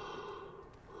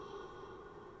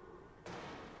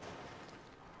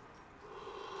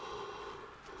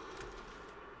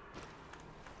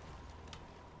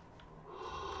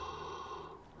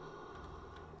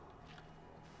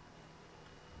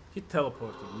 He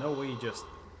teleported. No way, he just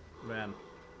ran.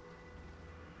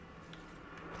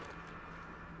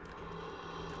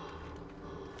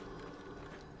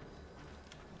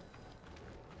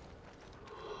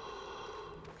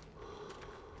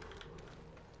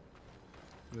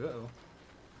 Uh-oh.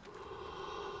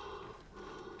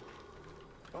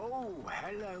 Oh,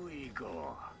 hello,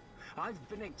 Igor. I've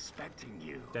been expecting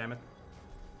you. Damn it.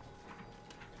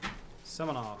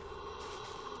 Semenov.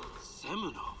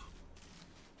 Semenov?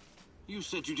 You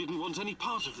said you didn't want any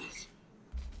part of this.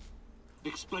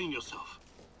 Explain yourself.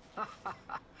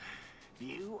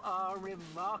 You are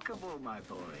remarkable, my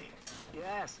boy.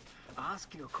 Yes,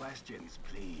 ask your questions,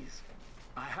 please.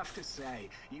 I have to say,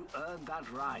 you earned that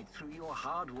right through your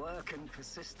hard work and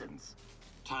persistence.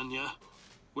 Tanya,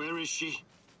 where is she?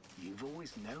 You've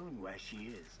always known where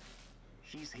she is.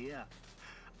 She's here.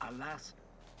 Alas,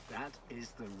 that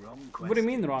is the wrong question. What do you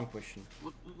mean the wrong question?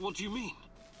 What do you mean?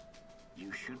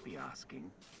 You should be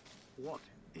asking, what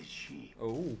is she?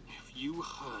 Oh. If you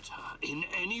hurt her in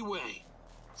any way...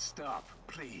 Stop,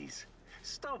 please.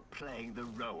 Stop playing the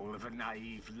role of a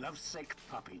naive, lovesick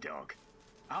puppy dog.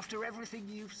 After everything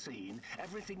you've seen,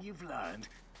 everything you've learned,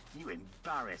 you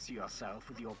embarrass yourself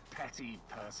with your petty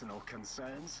personal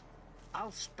concerns.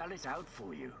 I'll spell it out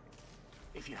for you.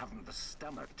 If you haven't the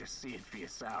stomach to see it for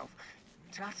yourself,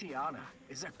 Tatiana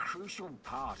is a crucial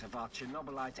part of our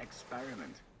Chernobylite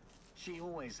experiment. She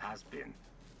always has been.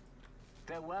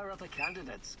 There were other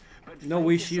candidates, but no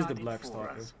way she is the Black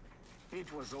Stalker.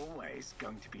 It was always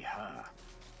going to be her.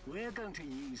 We're going to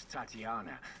use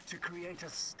Tatiana to create a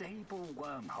stable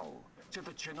wormhole to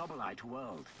the Chernobylite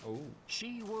world. Oh.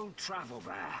 She will travel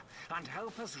there and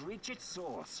help us reach its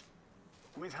source.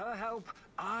 With her help,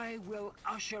 I will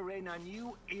usher in a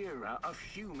new era of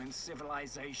human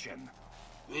civilization.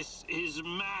 This is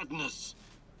madness.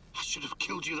 I should have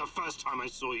killed you the first time I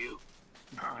saw you.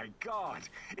 My God,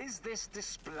 is this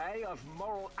display of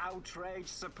moral outrage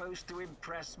supposed to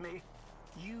impress me?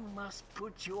 You must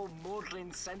put your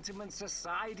maudlin sentiments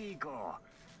aside, Igor.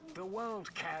 The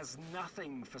world cares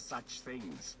nothing for such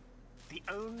things. The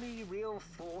only real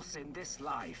force in this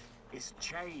life is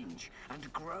change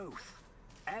and growth,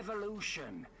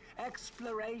 evolution,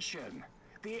 exploration,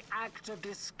 the act of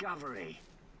discovery.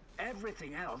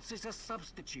 Everything else is a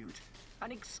substitute,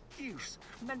 an excuse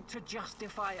meant to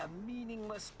justify a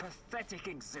meaningless, pathetic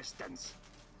existence.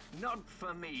 Not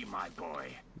for me, my boy.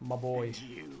 My boy. And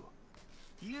you.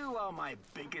 You are my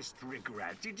biggest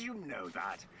regret. Did you know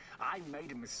that? I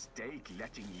made a mistake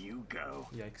letting you go.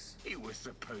 Yikes. It was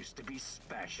supposed to be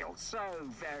special. So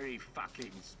very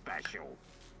fucking special.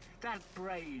 That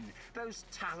brain, those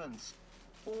talents,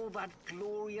 all that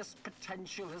glorious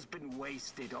potential has been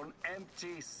wasted on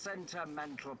empty,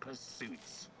 sentimental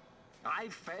pursuits. I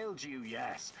failed you,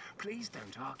 yes. Please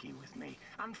don't argue with me.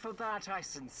 And for that, I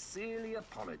sincerely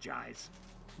apologize.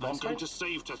 I'm going to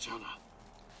save Tatiana.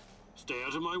 Stay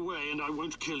out of my way and I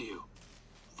won't kill you.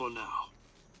 For now.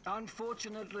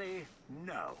 Unfortunately,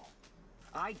 no.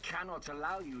 I cannot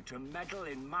allow you to meddle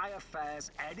in my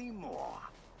affairs anymore.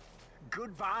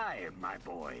 Goodbye, my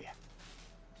boy.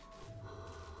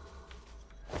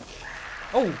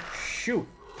 Oh, shoot.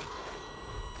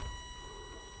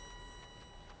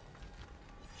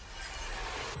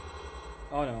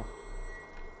 Oh no.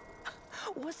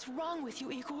 What's wrong with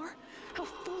you, Igor? How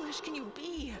foolish can you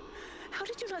be? How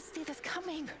did you not see this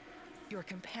coming? Your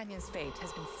companion's fate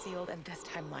has been sealed in this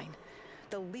timeline.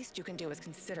 The least you can do is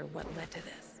consider what led to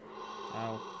this.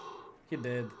 Ow. He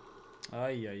did.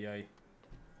 Ay, ay, ay.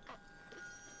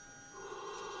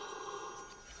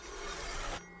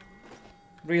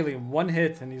 Really, one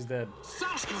hit and he's dead.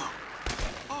 Sashko!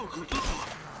 Oh, good lord!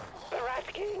 The Rat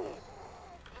King!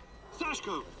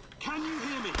 Sashko, can you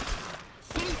hear me?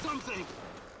 Say something!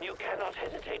 You cannot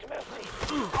hesitate, Mercy.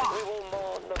 We will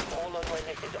mourn the fallen when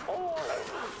it is all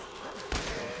over.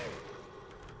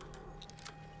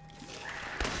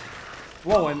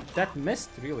 Whoa, and that missed,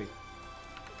 really.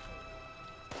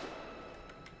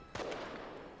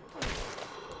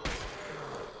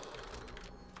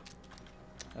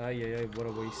 Ay, ay, ay, what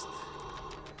a waste.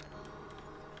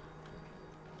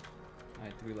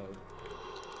 Alright, reload.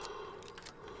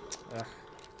 Ugh.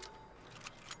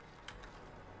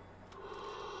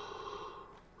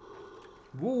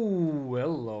 Woo,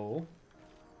 hello.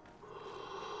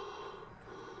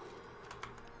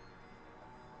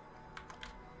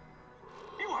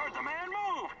 You heard the man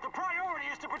move! The priority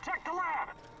is to protect the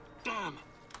lab! Damn!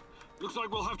 Looks like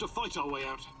we'll have to fight our way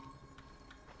out.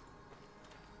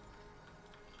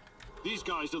 These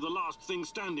guys are the last thing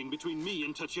standing between me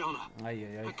and Tatiana. Ay,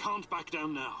 ay, ay. I can't back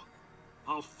down now.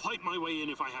 I'll fight my way in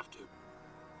if I have to.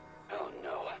 Oh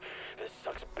no, this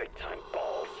sucks big time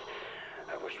balls.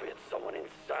 I wish we had someone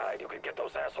inside who could get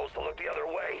those assholes to look the other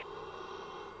way.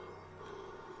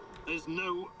 There's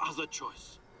no other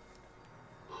choice.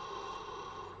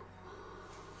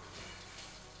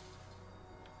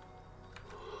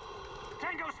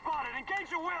 Tango spotted!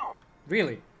 Engage your will!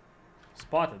 Really?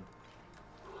 Spotted.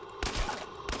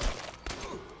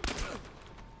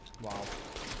 Wow.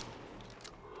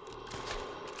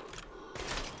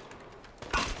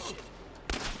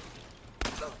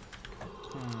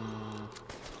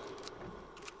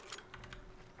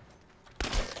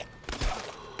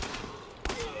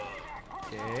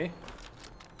 Okay.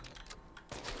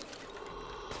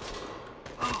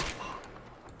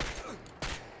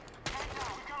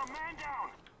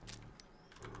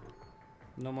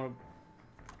 No more.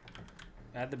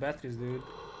 Add the batteries, dude.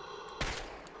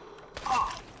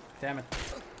 Damn it.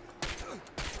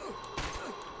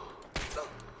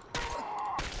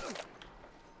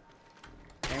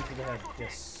 Aim for the head.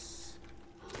 Yes.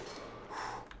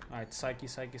 Alright, psyche.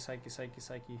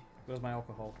 Where's my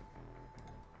alcohol?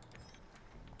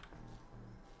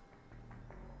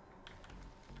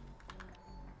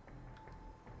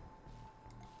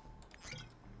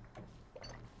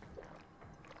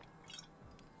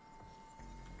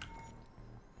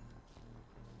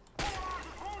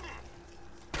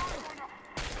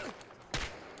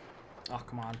 Oh,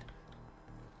 come on.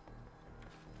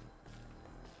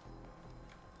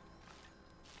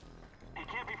 He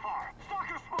can't be far.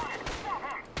 Stalker spotted! Stop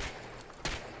him!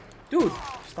 Dude,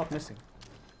 stop missing.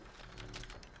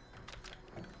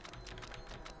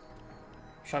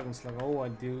 Shotgun slug. Oh, I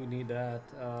do need that.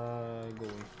 Go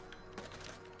away.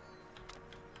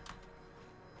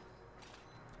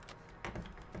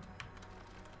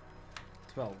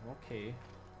 $12. Okay,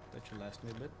 that should last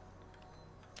me a bit.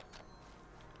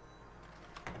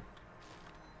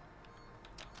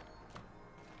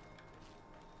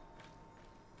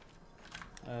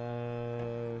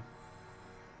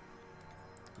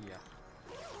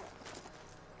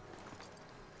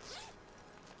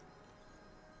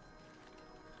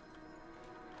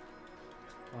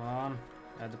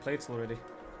 I had the plates already.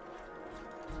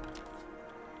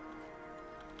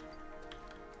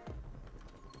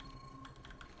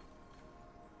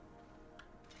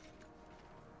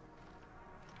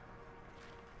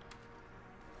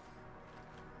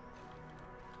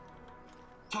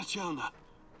 Tatiana!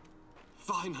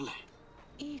 Finally!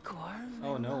 Igor, my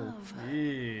oh no. love.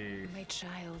 Eee. My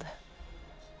child.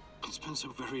 It's been so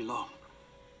very long.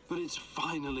 But it's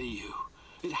finally you.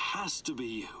 It has to be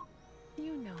you.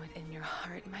 You know it in your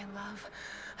heart, my love.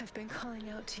 I've been calling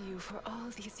out to you for all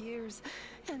these years,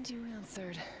 and you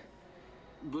answered.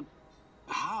 But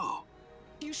how?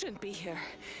 You shouldn't be here.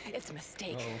 It's a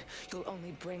mistake. You'll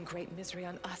only bring great misery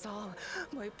on us all.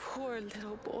 My poor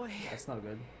little boy. That's not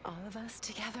good. All of us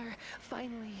together.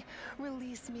 Finally,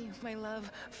 release me, my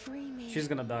love. Free me. She's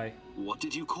gonna die. What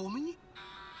did you call me?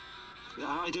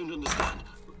 I don't understand.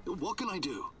 What can I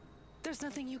do? There's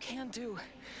nothing you can do.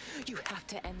 You have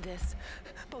to end this.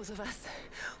 Both of us.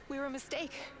 We're a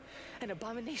mistake. An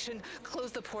abomination.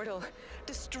 Close the portal.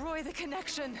 Destroy the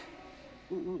connection.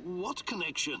 What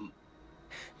connection?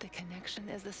 The connection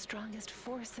is the strongest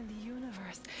force in the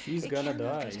universe. She's gonna die, It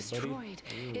cannot be destroyed.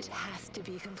 buddy. It has to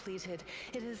be completed.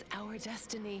 It is our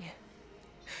destiny.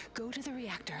 Go to the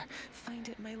reactor. Find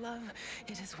it, my love.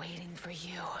 It is waiting for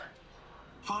you.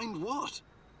 Find what?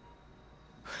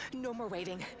 No more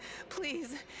waiting.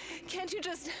 Please, can't you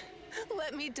just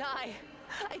let me die?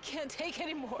 I can't take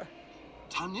any more.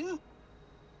 Tanya?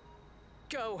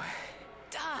 Go.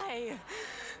 Die.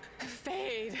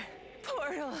 Fade.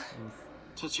 Portal.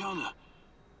 Tatiana,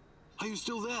 are you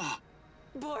still there?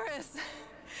 Boris,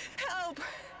 help.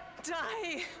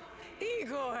 Die.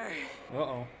 Igor.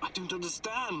 Uh-oh. I don't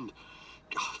understand.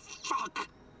 Oh, fuck.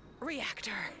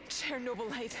 Reactor.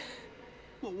 Chernobylite.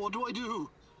 Well, what do I do?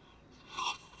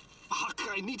 Oh, fuck,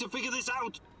 I need to figure this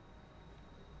out.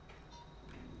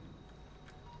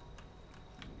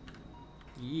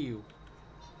 You.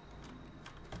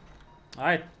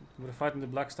 Alright, we're fighting the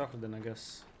Black Stalker then, I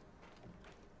guess.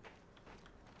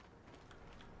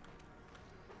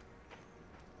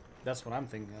 That's what I'm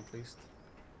thinking, at least.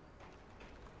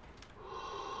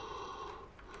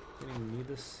 Do you even need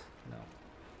this? No.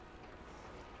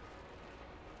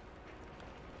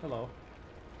 Hello.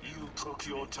 You took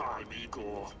your time,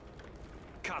 Igor.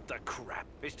 Cut the crap.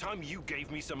 It's time you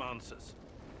gave me some answers.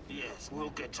 Yes,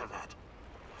 we'll get to that.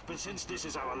 But since this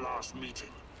is our last meeting,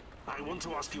 I want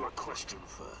to ask you a question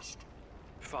first.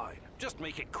 Fine. Just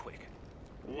make it quick.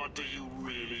 What do you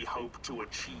really hope to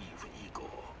achieve, Igor?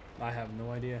 I have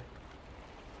no idea.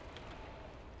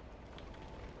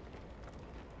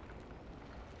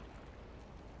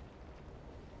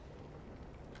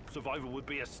 Survival would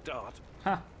be a start.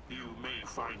 Huh. You may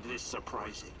find this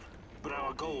surprising, but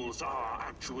our goals are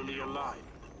actually aligned.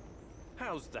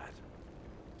 How's that?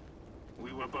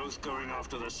 We were both going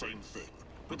after the same thing,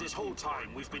 but this whole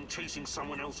time we've been chasing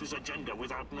someone else's agenda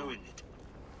without knowing it.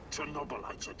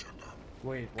 Chernobylite's agenda.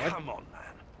 Wait, what? Come on,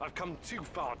 man. I've come too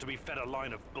far to be fed a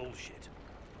line of bullshit.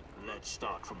 Let's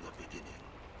start from the beginning.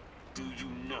 Do you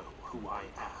know who I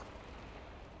am?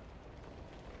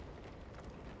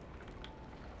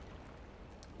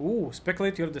 Ooh,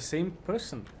 speculate you're the same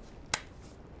person.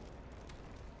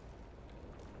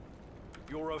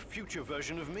 You're a future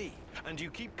version of me, and you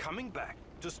keep coming back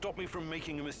to stop me from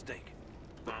making a mistake.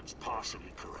 That's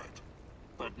partially correct,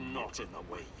 but not in the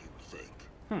way you think.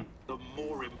 Hmm. The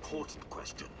more important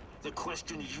question, the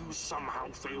question you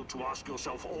somehow failed to ask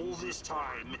yourself all this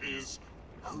time is,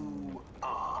 who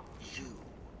are you?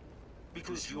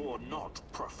 Because you're not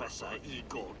Professor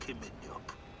Igor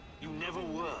Kiminyuk. You never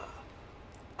were.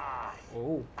 I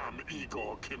am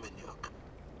Igor Kiminyuk.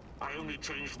 I only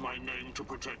changed my name to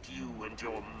protect you and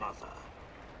your mother.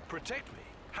 Protect me?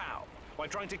 How? By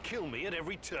trying to kill me at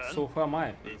every turn? So who am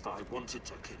I? If I wanted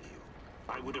to kill you,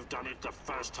 I would have done it the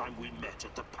first time we met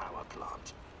at the power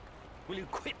plant. Will you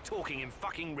quit talking in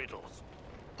fucking riddles?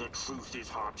 The truth is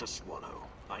hard to swallow,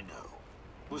 I know.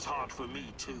 It was hard for me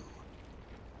too.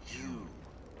 You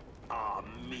are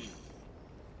me.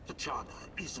 Tatiana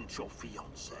isn't your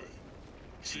fiancée.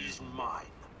 She's mine.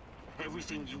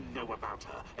 Everything you know about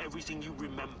her, everything you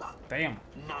remember. Damn.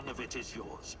 None of it is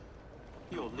yours.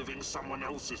 You're living someone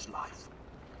else's life.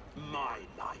 My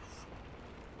life.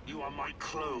 You are my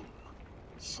clone.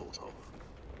 Sort of.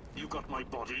 You got my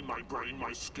body, my brain,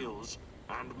 my skills,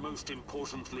 and most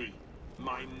importantly,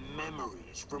 my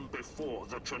memories from before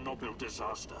the Chernobyl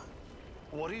disaster.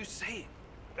 What are you saying?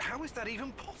 How is that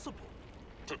even possible?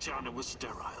 Tatiana was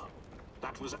sterile.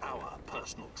 That was our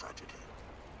personal tragedy.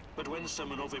 But when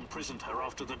Semenov imprisoned her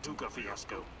after the Duga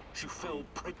fiasco, she fell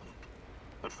pregnant.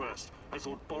 At first, I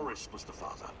thought Boris was the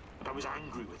father, and I was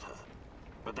angry with her.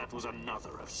 But that was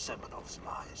another of Semenov's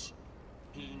lies.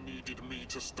 He needed me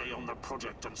to stay on the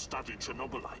project and study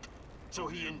Chernobylite, so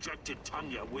he injected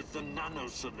Tanya with the nano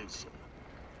solution.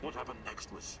 What happened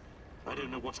next was, I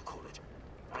don't know what to call it,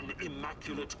 an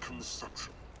immaculate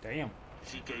conception. Damn.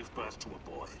 She gave birth to a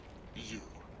boy, you.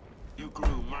 You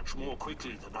grew much more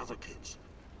quickly than other kids,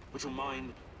 but your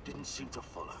mind didn't seem to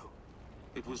follow.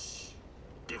 It was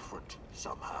different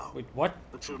somehow. Wait, what?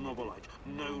 The Chernobylite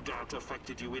no doubt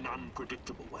affected you in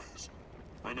unpredictable ways.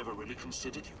 I never really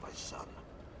considered you my son.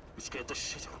 You scared the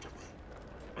shit out of me.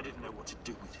 I didn't know what to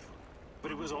do with you.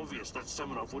 But it was obvious that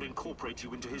Semenov would incorporate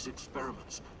you into his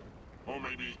experiments. Or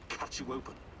maybe cut you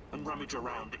open and rummage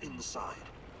around inside.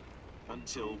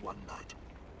 Until one night,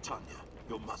 Tanya,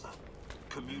 your mother,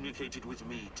 communicated with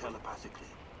me telepathically,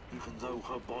 even though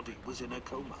her body was in a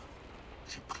coma.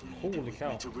 She pleaded with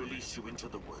me to release you into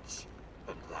the woods,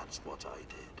 and that's what I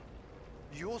did.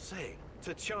 You're saying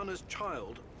Tatiana's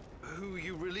child, who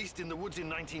you released in the woods in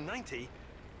 1990?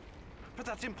 But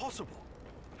that's impossible.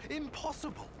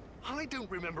 Impossible! I don't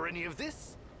remember any of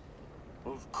this.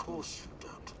 Of course you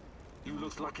don't. You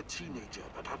looked like a teenager,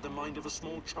 but had the mind of a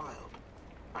small child.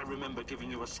 I remember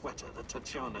giving you a sweater that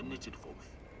Tatiana knitted for me.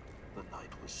 The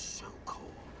night was so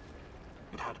cold.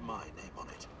 It had my name on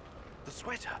it. The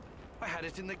sweater? I had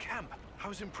it in the camp. I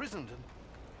was imprisoned and...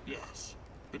 Yes,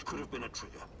 it could have been a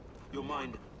trigger. Your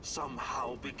mind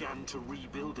somehow began to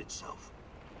rebuild itself.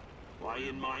 Why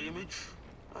in my image?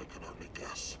 I can only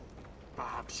guess.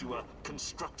 Perhaps you were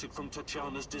constructed from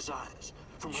Tatiana's desires,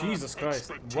 from Jesus her Christ,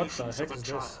 what the expectations heck of a is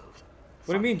child. this?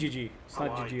 What do you mean, GG? It's not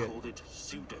How GG I yet. called it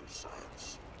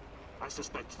pseudoscience. I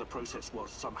suspect the process was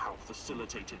somehow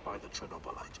facilitated by the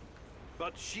Chernobylite.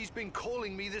 But she's been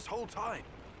calling me this whole time.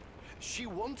 She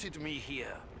wanted me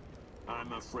here.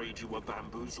 I'm afraid you were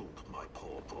bamboozled, my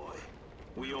poor boy.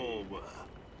 We all were.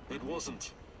 It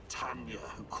wasn't Tanya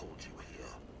who called you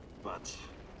here, but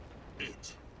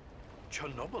it.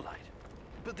 Chernobylite?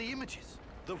 But the images,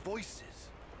 the voices.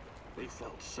 They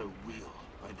felt so real,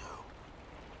 I know.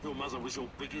 Your mother was your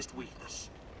biggest weakness,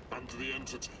 and the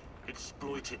entity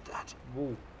exploited that.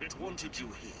 Whoa. It wanted you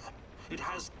here. It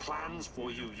has plans for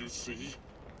you, you see,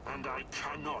 and I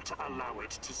cannot allow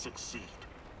it to succeed.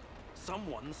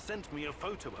 Someone sent me a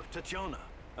photo of Tatiana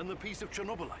and the piece of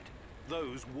Chernobylite.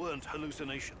 Those weren't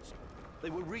hallucinations.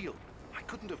 They were real. I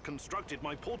couldn't have constructed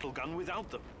my portal gun without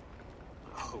them.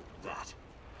 Oh, that.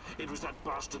 It was that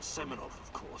bastard Semenov,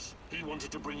 of course. He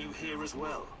wanted to bring you here as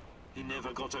well. He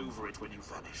never got over it when you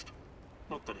vanished.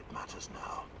 Not that it matters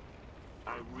now.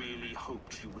 I really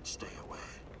hoped you would stay away.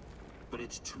 But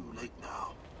it's too late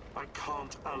now. I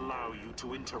can't allow you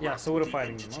to interact with the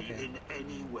entity in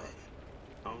any way.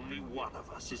 Only one of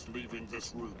us is leaving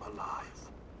this room alive.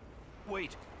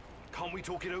 Wait, can't we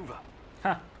talk it over?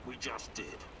 Huh. We just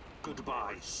did.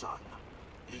 Goodbye, son.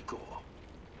 Igor.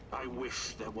 I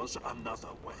wish there was another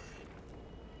way.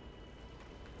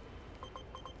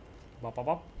 Bop, bop,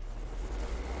 bop.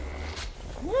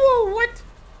 Whoa, what?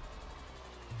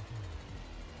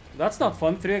 That's not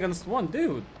fun. 3 against 1,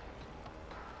 dude.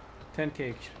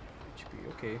 10k HP,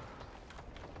 okay.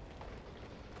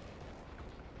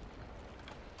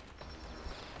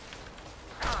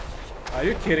 Are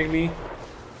you kidding me?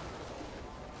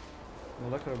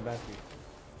 Molecular battery.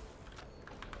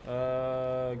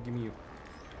 Give me you.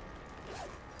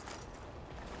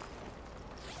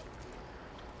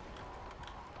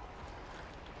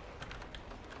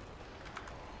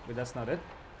 But that's not it.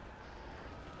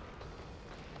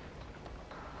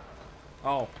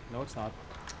 Oh, no it's not.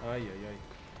 Ay, ay, ay.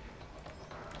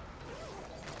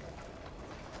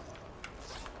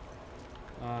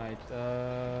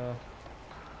 Alright,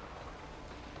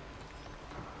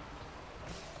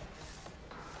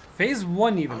 Phase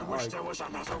 1 even. I wish there was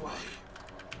another way.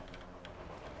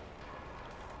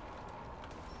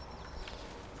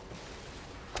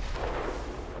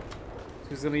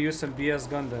 He's gonna use some BS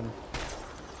gun then.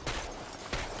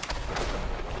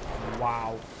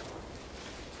 Wow.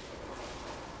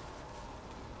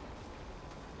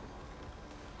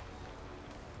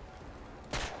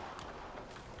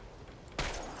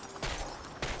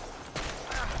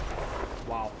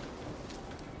 Wow.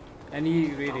 And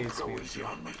he really is Go easy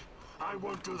on me. I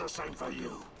won't do the same for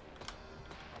you.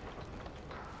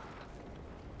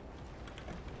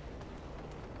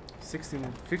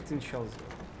 $16, 15 shells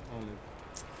only.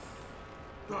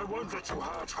 I won't let you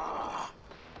hurt her.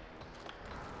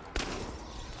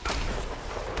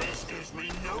 This gives me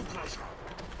no pleasure,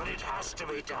 but it has to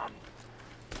be done.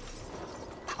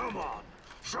 Come on,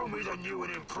 show me the new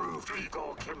and improved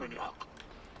Igor Kimenyuk.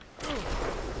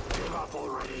 Give up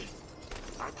already.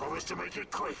 I promise to make it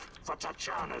quick for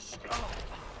Tatiana's sake.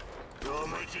 You're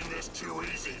making this too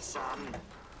easy, son.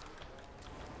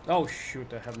 Oh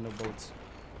shoot, I have no bullets.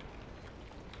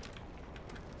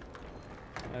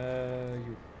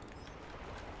 You.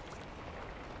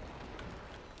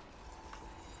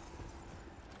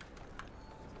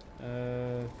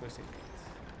 First aid.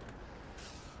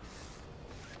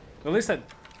 At least I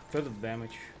further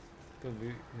damage to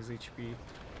his HP.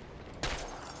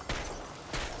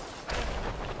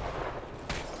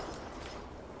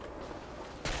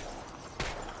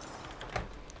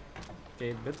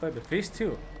 Okay, bit by bit. Phase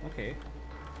 2. Okay.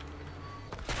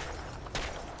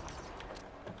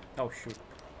 Oh shoot.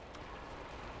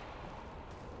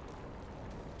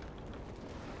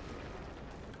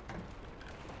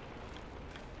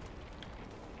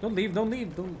 Don't leave, don't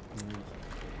leave, don't.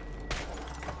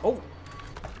 Oh!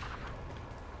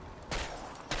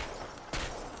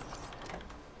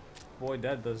 Boy,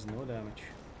 that does no damage.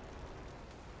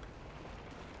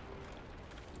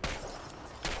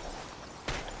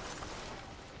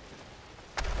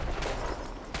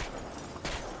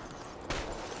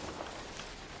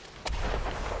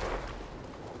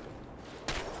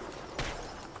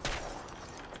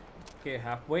 Okay,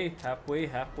 halfway.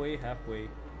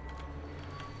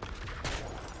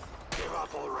 Give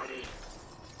up already.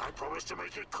 I promise to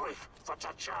make it quick for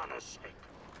Tatiana's sake.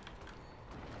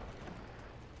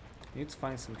 Need to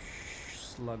find some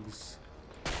slugs.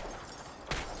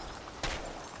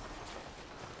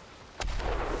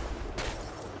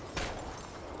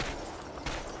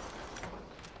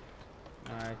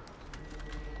 Alright.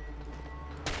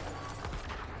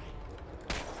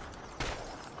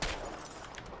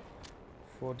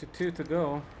 $42 to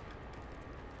go.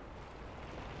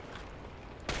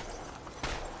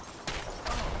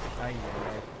 Ay, ay,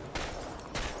 ay.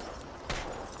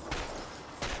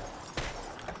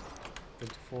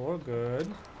 54, good.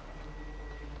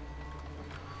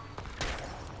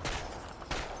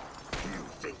 You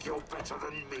think you're better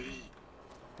than me?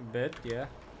 A bit, yeah.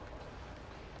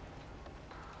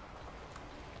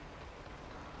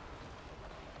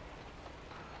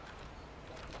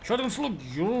 Shotgun slug!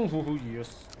 Oh,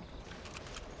 yes.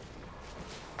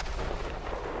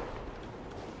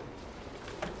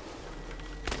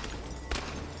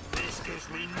 This gives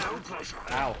me no pleasure.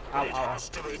 Ow, ow, it ow. has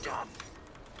to be done.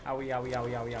 Owie, owie,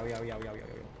 owie, owie, owie, owie, owie, owie,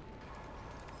 owie.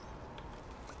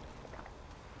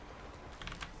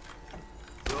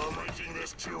 You're making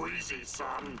this too easy,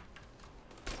 son.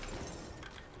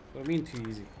 What do you mean too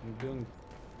easy? I'm doing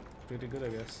pretty good, I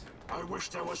guess. I wish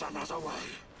there was another way.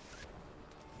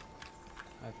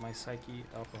 I have my psyche,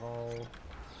 alcohol.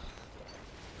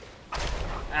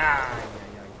 Ah,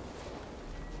 yeah.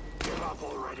 Give up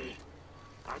already.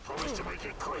 I promise to make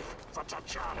it quick for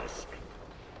Tatiana's sake.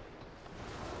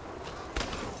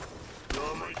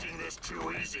 You're making this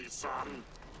too easy, son.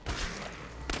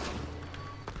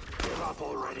 Give up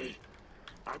already.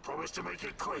 I promise to make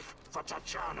it quick for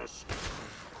Tatiana's sake.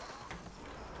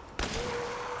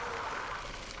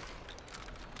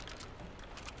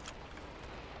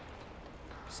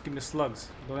 Just give me slugs.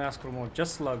 Don't ask for more.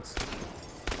 Just slugs.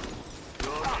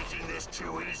 You're making this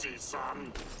too easy,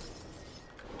 son.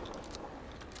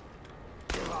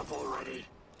 Give up already.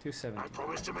 270. I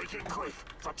promise to make it quick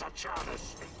for Tatiana's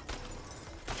sake.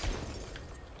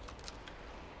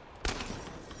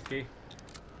 Okay.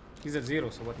 He's at 0,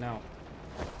 so what now?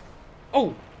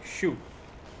 Oh! Shoot.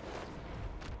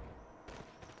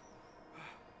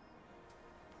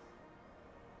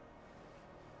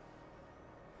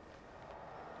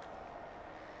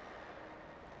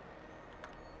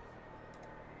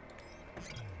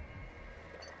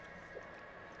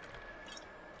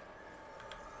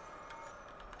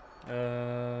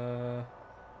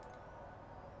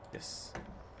 Yes.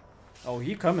 Oh,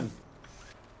 he coming.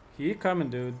 He coming,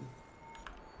 dude.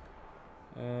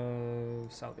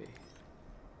 Salve.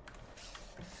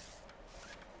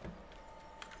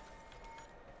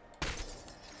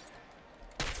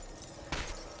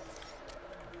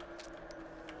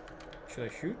 Should I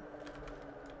shoot?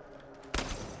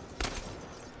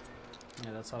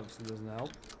 Yeah, that's obviously doesn't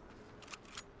help.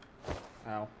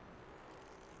 Ow.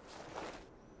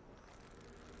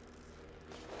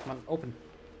 Come on, open.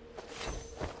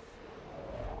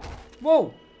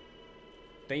 Whoa!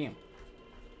 Damn.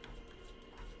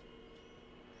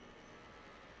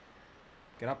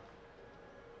 Get up.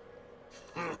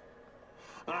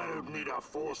 I don't need a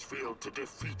force field to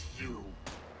defeat you.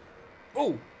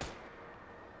 Oh!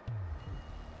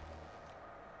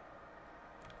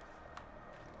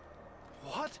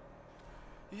 What?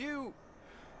 You...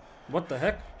 What the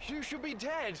heck? You should be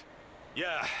dead.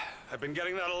 Yeah, I've been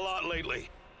getting that a lot lately.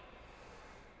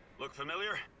 Look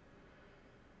familiar?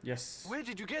 Yes. Where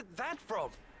did you get that from?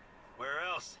 Where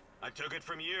else? I took it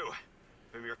from you.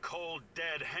 From your cold,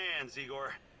 dead hands,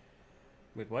 Igor.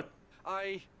 Wait, what?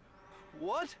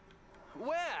 What?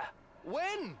 Where?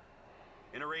 When?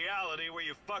 In a reality where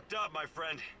you fucked up, my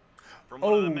friend. From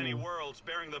one of the many worlds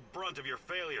bearing the brunt of your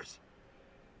failures.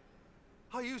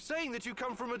 Are you saying that you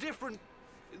come from a different...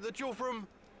 that you're from...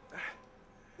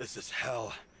 This is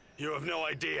hell. You have no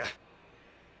idea.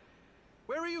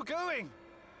 Where are you going?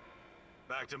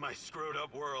 Back to my screwed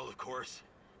up world, of course.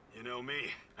 You know me.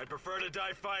 I'd prefer to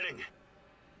die fighting.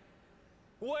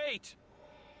 Wait!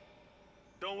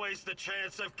 Don't waste the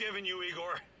chance I've given you,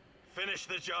 Igor. Finish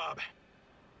the job.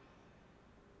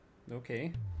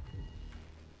 Okay.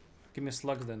 Give me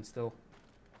slugs then, still.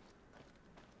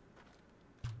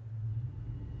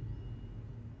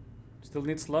 Still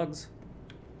need slugs.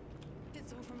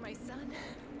 It's over, my son.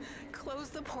 Close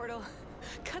the portal.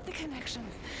 Cut the connection.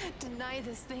 Deny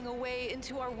this thing away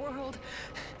into our world.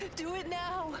 Do it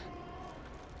now!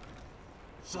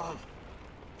 Son,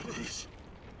 please.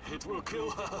 It will kill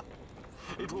her.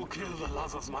 It will kill the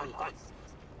love of my life.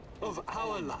 Of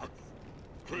our life.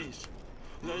 Please.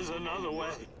 There's another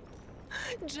way.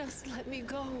 Just let me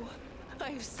go.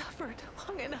 I've suffered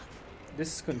long enough.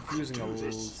 This is confusing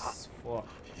as fuck.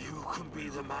 You can be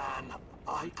the man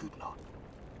I could not.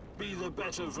 Be the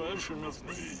better version of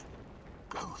me.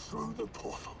 Go through the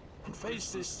portal and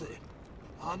face this thing.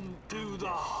 Undo the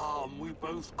harm we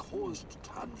both caused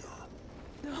Tanya.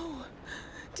 No,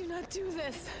 do not do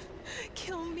this.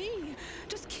 Kill me.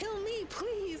 Just kill me,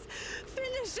 please.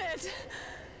 Finish it.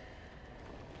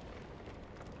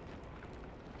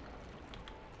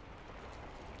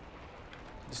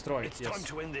 Destroy it, It's time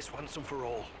to end this once and for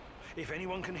all. If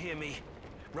anyone can hear me,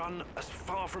 run as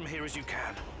far from here as you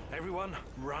can. Everyone,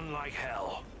 run like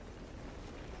hell.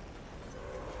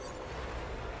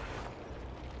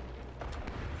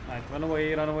 Alright, run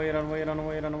away, run away, run away, run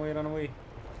away, run away, run away.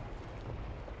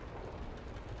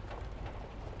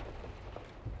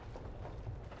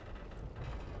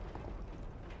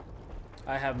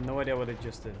 I have no idea what it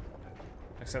just did.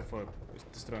 Except for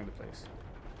destroying the place.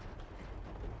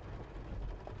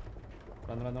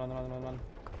 Run, run, run, run, run, run.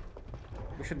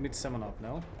 We should meet Semenov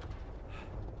now.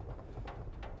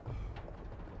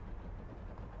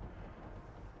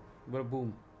 We're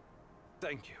boom.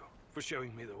 Thank you for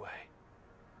showing me the way.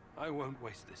 I won't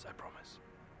waste this, I promise.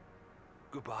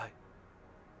 Goodbye.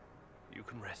 You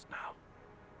can rest now.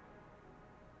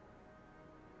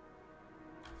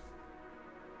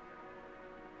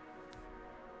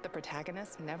 The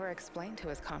protagonist never explained to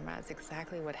his comrades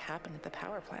exactly what happened at the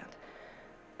power plant,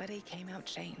 but he came out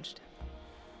changed.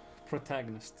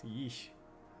 Protagonist, yeesh.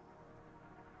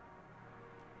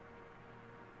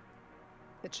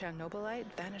 The Chernobylite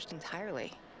vanished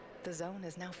entirely. The zone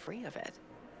is now free of it.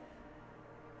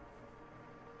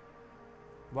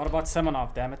 What about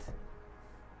Semenov, damn it?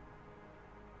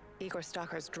 Igor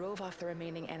stalkers drove off the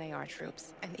remaining NAR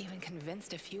troops and even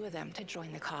convinced a few of them to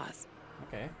join the cause.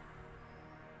 Okay.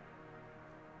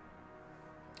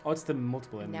 Oh, it's the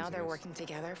multiple enemies. Now they're working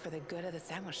together for the good of the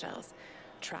Samoshels,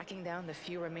 tracking down the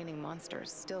few remaining monsters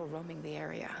still roaming the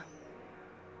area.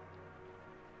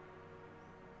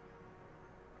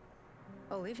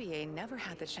 Olivier never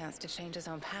had the chance to change his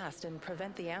own past and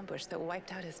prevent the ambush that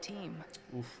wiped out his team.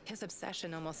 Oof. His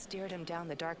obsession almost steered him down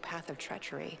the dark path of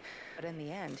treachery, but in the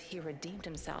end, he redeemed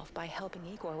himself by helping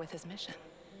Igor with his mission.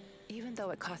 Even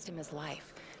though it cost him his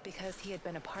life, because he had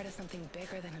been a part of something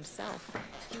bigger than himself,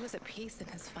 he was at peace in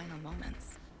his final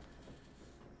moments.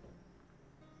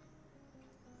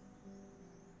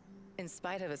 In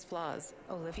spite of his flaws,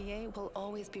 Olivier will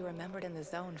always be remembered in the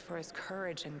zone for his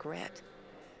courage and grit.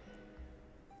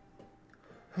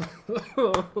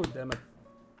 Oh, damn it.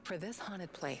 For this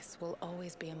haunted place will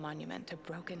always be a monument to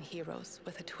broken heroes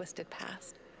with a twisted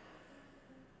past.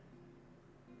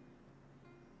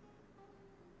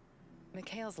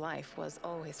 Mikhail's life was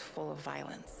always full of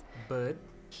violence. But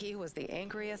he was the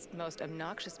angriest, most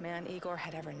obnoxious man Igor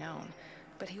had ever known,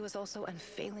 but he was also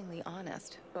unfailingly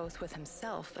honest, both with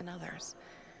himself and others.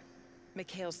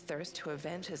 Mikhail's thirst to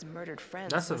avenge his murdered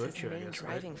friends was his main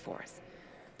driving force.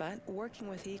 But working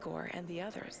with Igor and the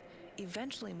others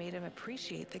eventually made him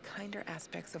appreciate the kinder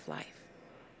aspects of life.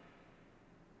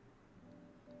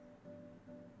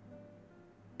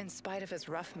 In spite of his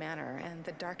rough manner and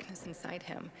the darkness inside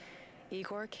him,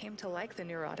 Igor came to like the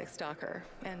neurotic stalker,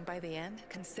 and by the end,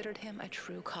 considered him a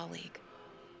true colleague.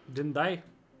 Didn't die,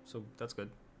 so that's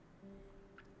good.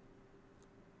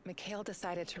 Mikhail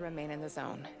decided to remain in the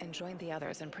zone and join the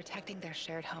others in protecting their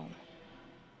shared home.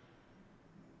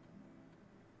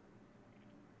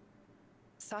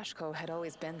 Sashko had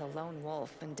always been the lone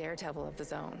wolf and daredevil of the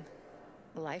zone.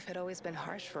 Life had always been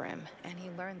harsh for him, and he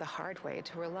learned the hard way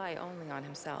to rely only on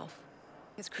himself.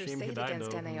 His crusade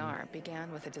against NAR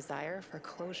began with a desire for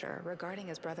closure regarding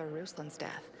his brother Ruslan's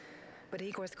death, but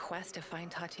Igor's quest to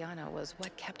find Tatiana was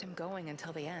what kept him going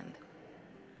until the end.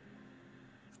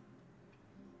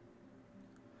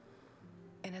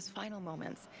 In his final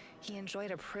moments, he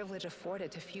enjoyed a privilege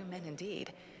afforded to few men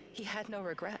indeed. He had no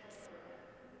regrets.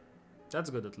 That's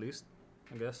good, at least,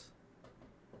 I guess.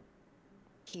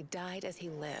 He died as he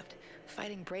lived,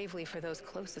 fighting bravely for those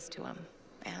closest to him,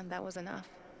 and that was enough.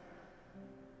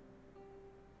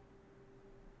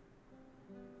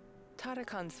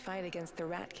 Tarakan's fight against the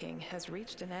Rat King has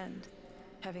reached an end.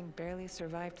 Having barely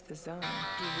survived the zone,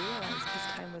 he realized his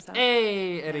time was up.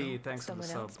 Hey, Eddie, now, thanks for the sub.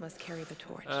 Someone else must carry the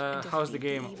torch. How's the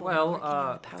game? Well,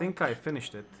 I think I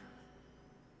finished it.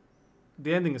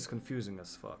 The ending is confusing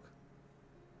as fuck.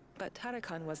 But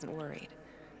Tarakan wasn't worried.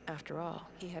 After all,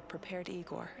 he had prepared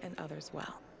Igor and others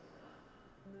well.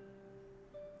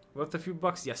 Worth a few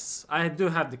bucks? Yes, I do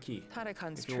have the key.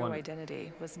 Tarakan's true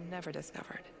identity was never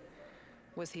discovered.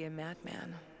 Was he a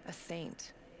madman, a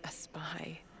saint, a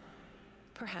spy?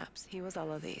 Perhaps he was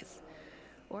all of these,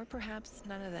 or perhaps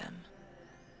none of them.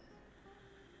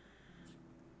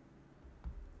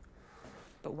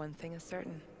 But one thing is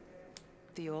certain: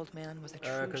 the old man was a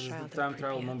true child of time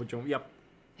travel mumbo jumbo. Yep.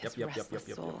 His restless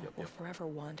soul will forever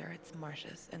wander its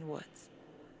marshes and woods.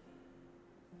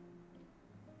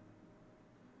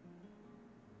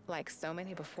 Like so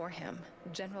many before him,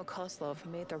 General Kozlov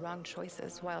made the wrong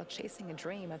choices while chasing a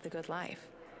dream of the good life.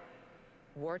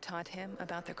 War taught him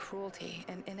about the cruelty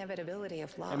and inevitability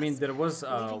of loss. I mean, there was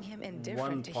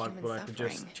one to part where I could suffering.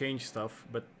 just change stuff,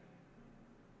 but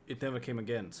it never came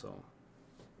again, so...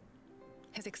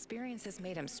 His experiences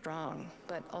made him strong,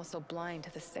 but also blind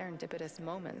to the serendipitous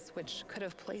moments which could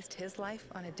have placed his life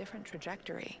on a different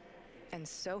trajectory. And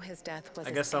so his death was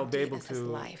I guess I'll be able as his to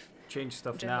life. change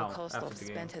stuff General now Kozlov after the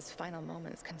game. spent his final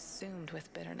moments consumed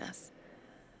with bitterness.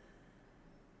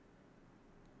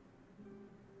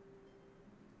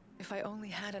 If I only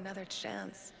had another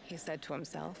chance, he said to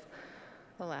himself.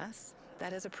 Alas,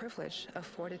 that is a privilege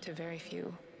afforded to very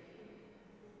few.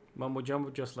 Mumbo jumbo,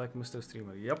 just like Mr.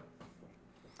 Streamer. Yep.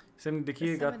 Sending the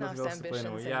key, got nothing else to play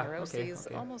anyway. Yeah, okay.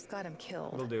 Almost got him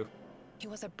killed. Will do. He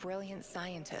was a brilliant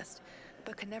scientist,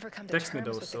 but could never come to Text terms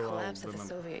me though, with the so collapse I'll of the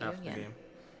remember Soviet after Union. the game.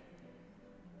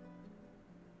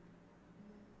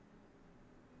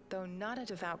 Though not a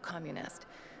devout communist,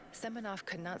 Semenov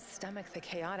could not stomach the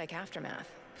chaotic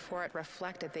aftermath, for it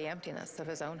reflected the emptiness of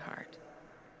his own heart.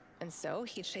 And so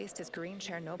he chased his green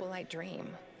Chernobylite dream,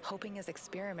 hoping his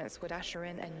experiments would usher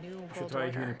in a new world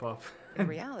order. In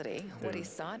reality, what he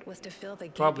sought was to fill the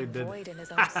gaping void in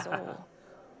his own soul.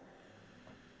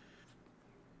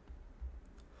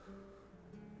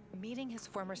 Meeting his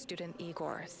former student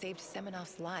Igor saved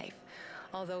Semenov's life,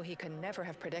 although he could never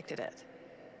have predicted it.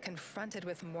 Confronted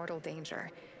with mortal danger,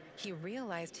 he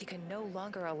realized he could no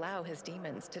longer allow his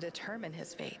demons to determine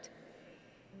his fate.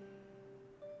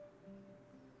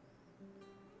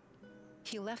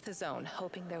 He left the zone,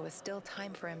 hoping there was still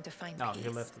time for him to find peace. He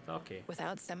left it. Okay.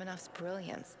 Without Semenov's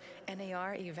brilliance,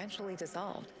 NAR eventually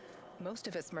dissolved. Most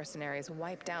of its mercenaries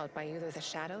wiped out by either the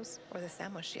Shadows or the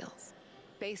Samoshils.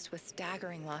 Faced with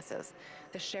staggering losses,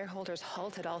 the shareholders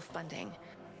halted all funding.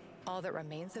 All that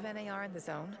remains of NAR in the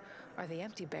zone are the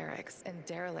empty barracks and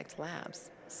derelict labs,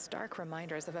 stark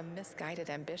reminders of a misguided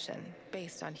ambition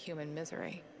based on human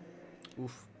misery.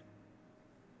 Oof.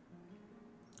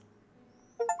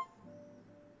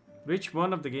 Reach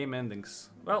one of the game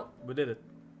endings. Well, we did it.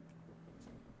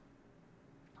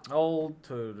 Hold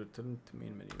to return to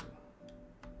main menu.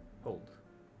 Hold.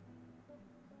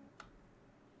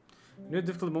 New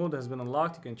difficulty mode has been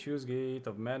unlocked. You can choose Gate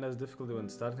of Madness difficulty when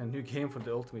starting a new game for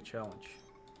the ultimate challenge.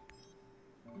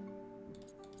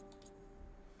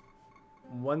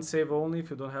 One save only.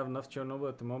 If you don't have enough Chernobyl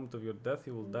at the moment of your death,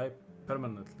 you will die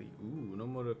permanently. Ooh, no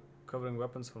more recovering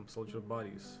weapons from soldier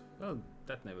bodies. Well,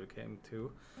 that never came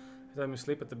to. Every time you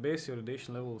sleep at the base, your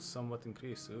radiation level will somewhat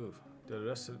increase. Ooh, the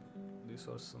rest of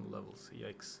resources and levels.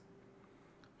 Yikes.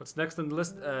 What's next on the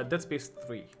list? Dead Space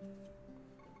 3.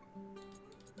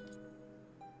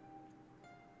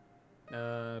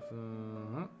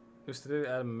 Use today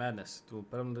add madness. It will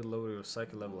permanently lower your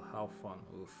psyche level. How fun.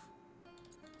 Oof.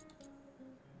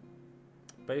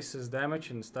 Base is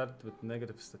damaged and started with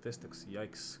negative statistics.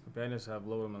 Yikes. Companions have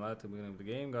lower morality at the beginning of the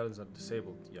game. Guardians are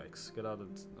disabled. Yikes. Get out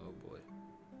of it. Oh boy.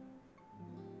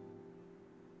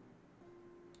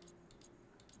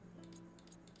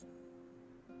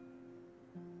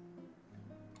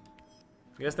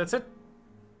 I guess that's it.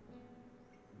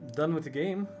 Done with the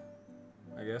game,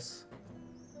 I guess.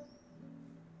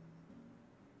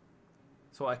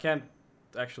 So I can't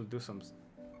actually do some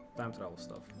time travel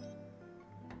stuff.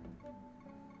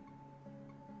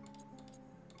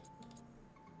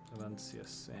 Events,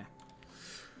 yes, yeah.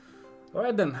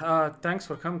 Alright then, thanks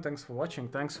for coming, thanks for watching,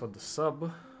 thanks for the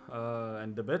sub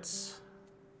and the bits.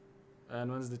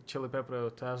 And when's the chili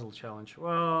pepper tassel challenge?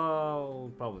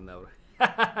 Well, probably never.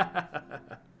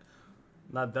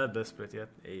 Not that desperate yet.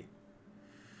 Hey.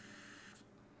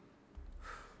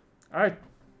 Alright.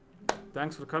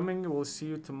 Thanks for coming. We'll see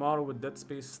you tomorrow with Dead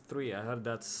Space 3. I heard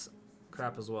that's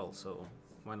crap as well, so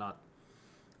why not?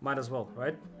 Might as well,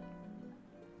 right?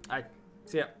 Alright.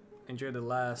 See ya. Enjoy the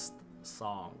last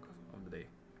song.